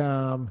 We've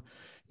become,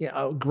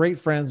 great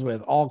friends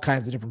with all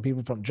kinds of different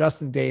people, from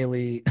Justin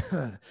Daly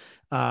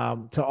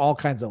to all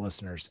kinds of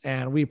listeners.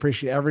 And we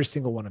appreciate every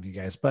single one of you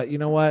guys. But you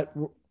know what?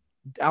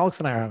 Alex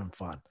and I are having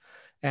fun.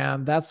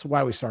 And that's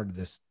why we started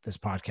this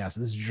podcast,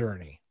 this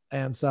journey.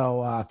 And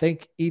so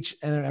thank each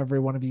and every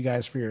one of you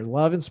guys for your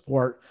love and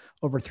support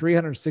over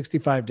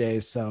 365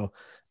 days. So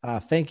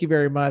thank you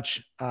very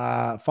much.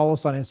 Follow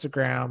us on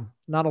Instagram.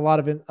 Not a lot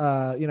of,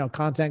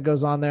 content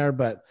goes on there,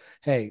 but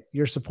hey,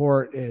 your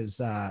support is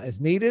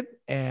needed,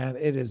 and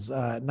it is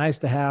nice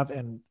to have.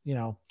 And,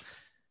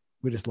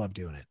 we just love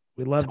doing it.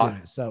 We love doing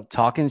it. So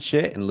talking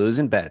shit and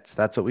losing bets.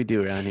 That's what we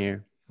do around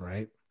here.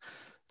 Right.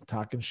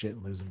 Talking shit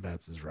and losing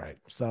bets is right.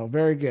 So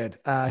very good.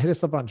 Hit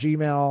us up on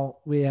Gmail.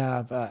 We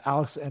have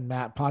Alex and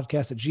Matt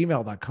podcast at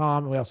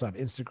gmail.com. We also have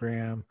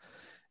Instagram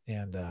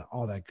and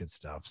all that good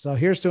stuff. So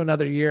here's to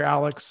another year,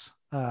 Alex.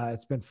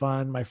 It's been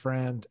fun, my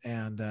friend.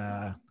 And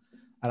I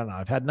don't know,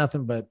 I've had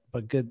nothing but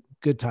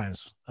good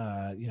times,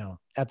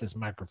 at this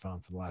microphone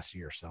for the last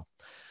year. So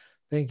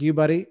thank you,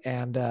 buddy.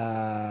 And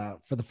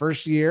for the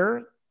first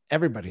year,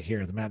 everybody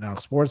here at the Matt and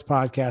Alex Sports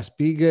Podcast,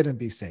 be good and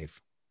be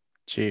safe.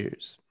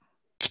 Cheers.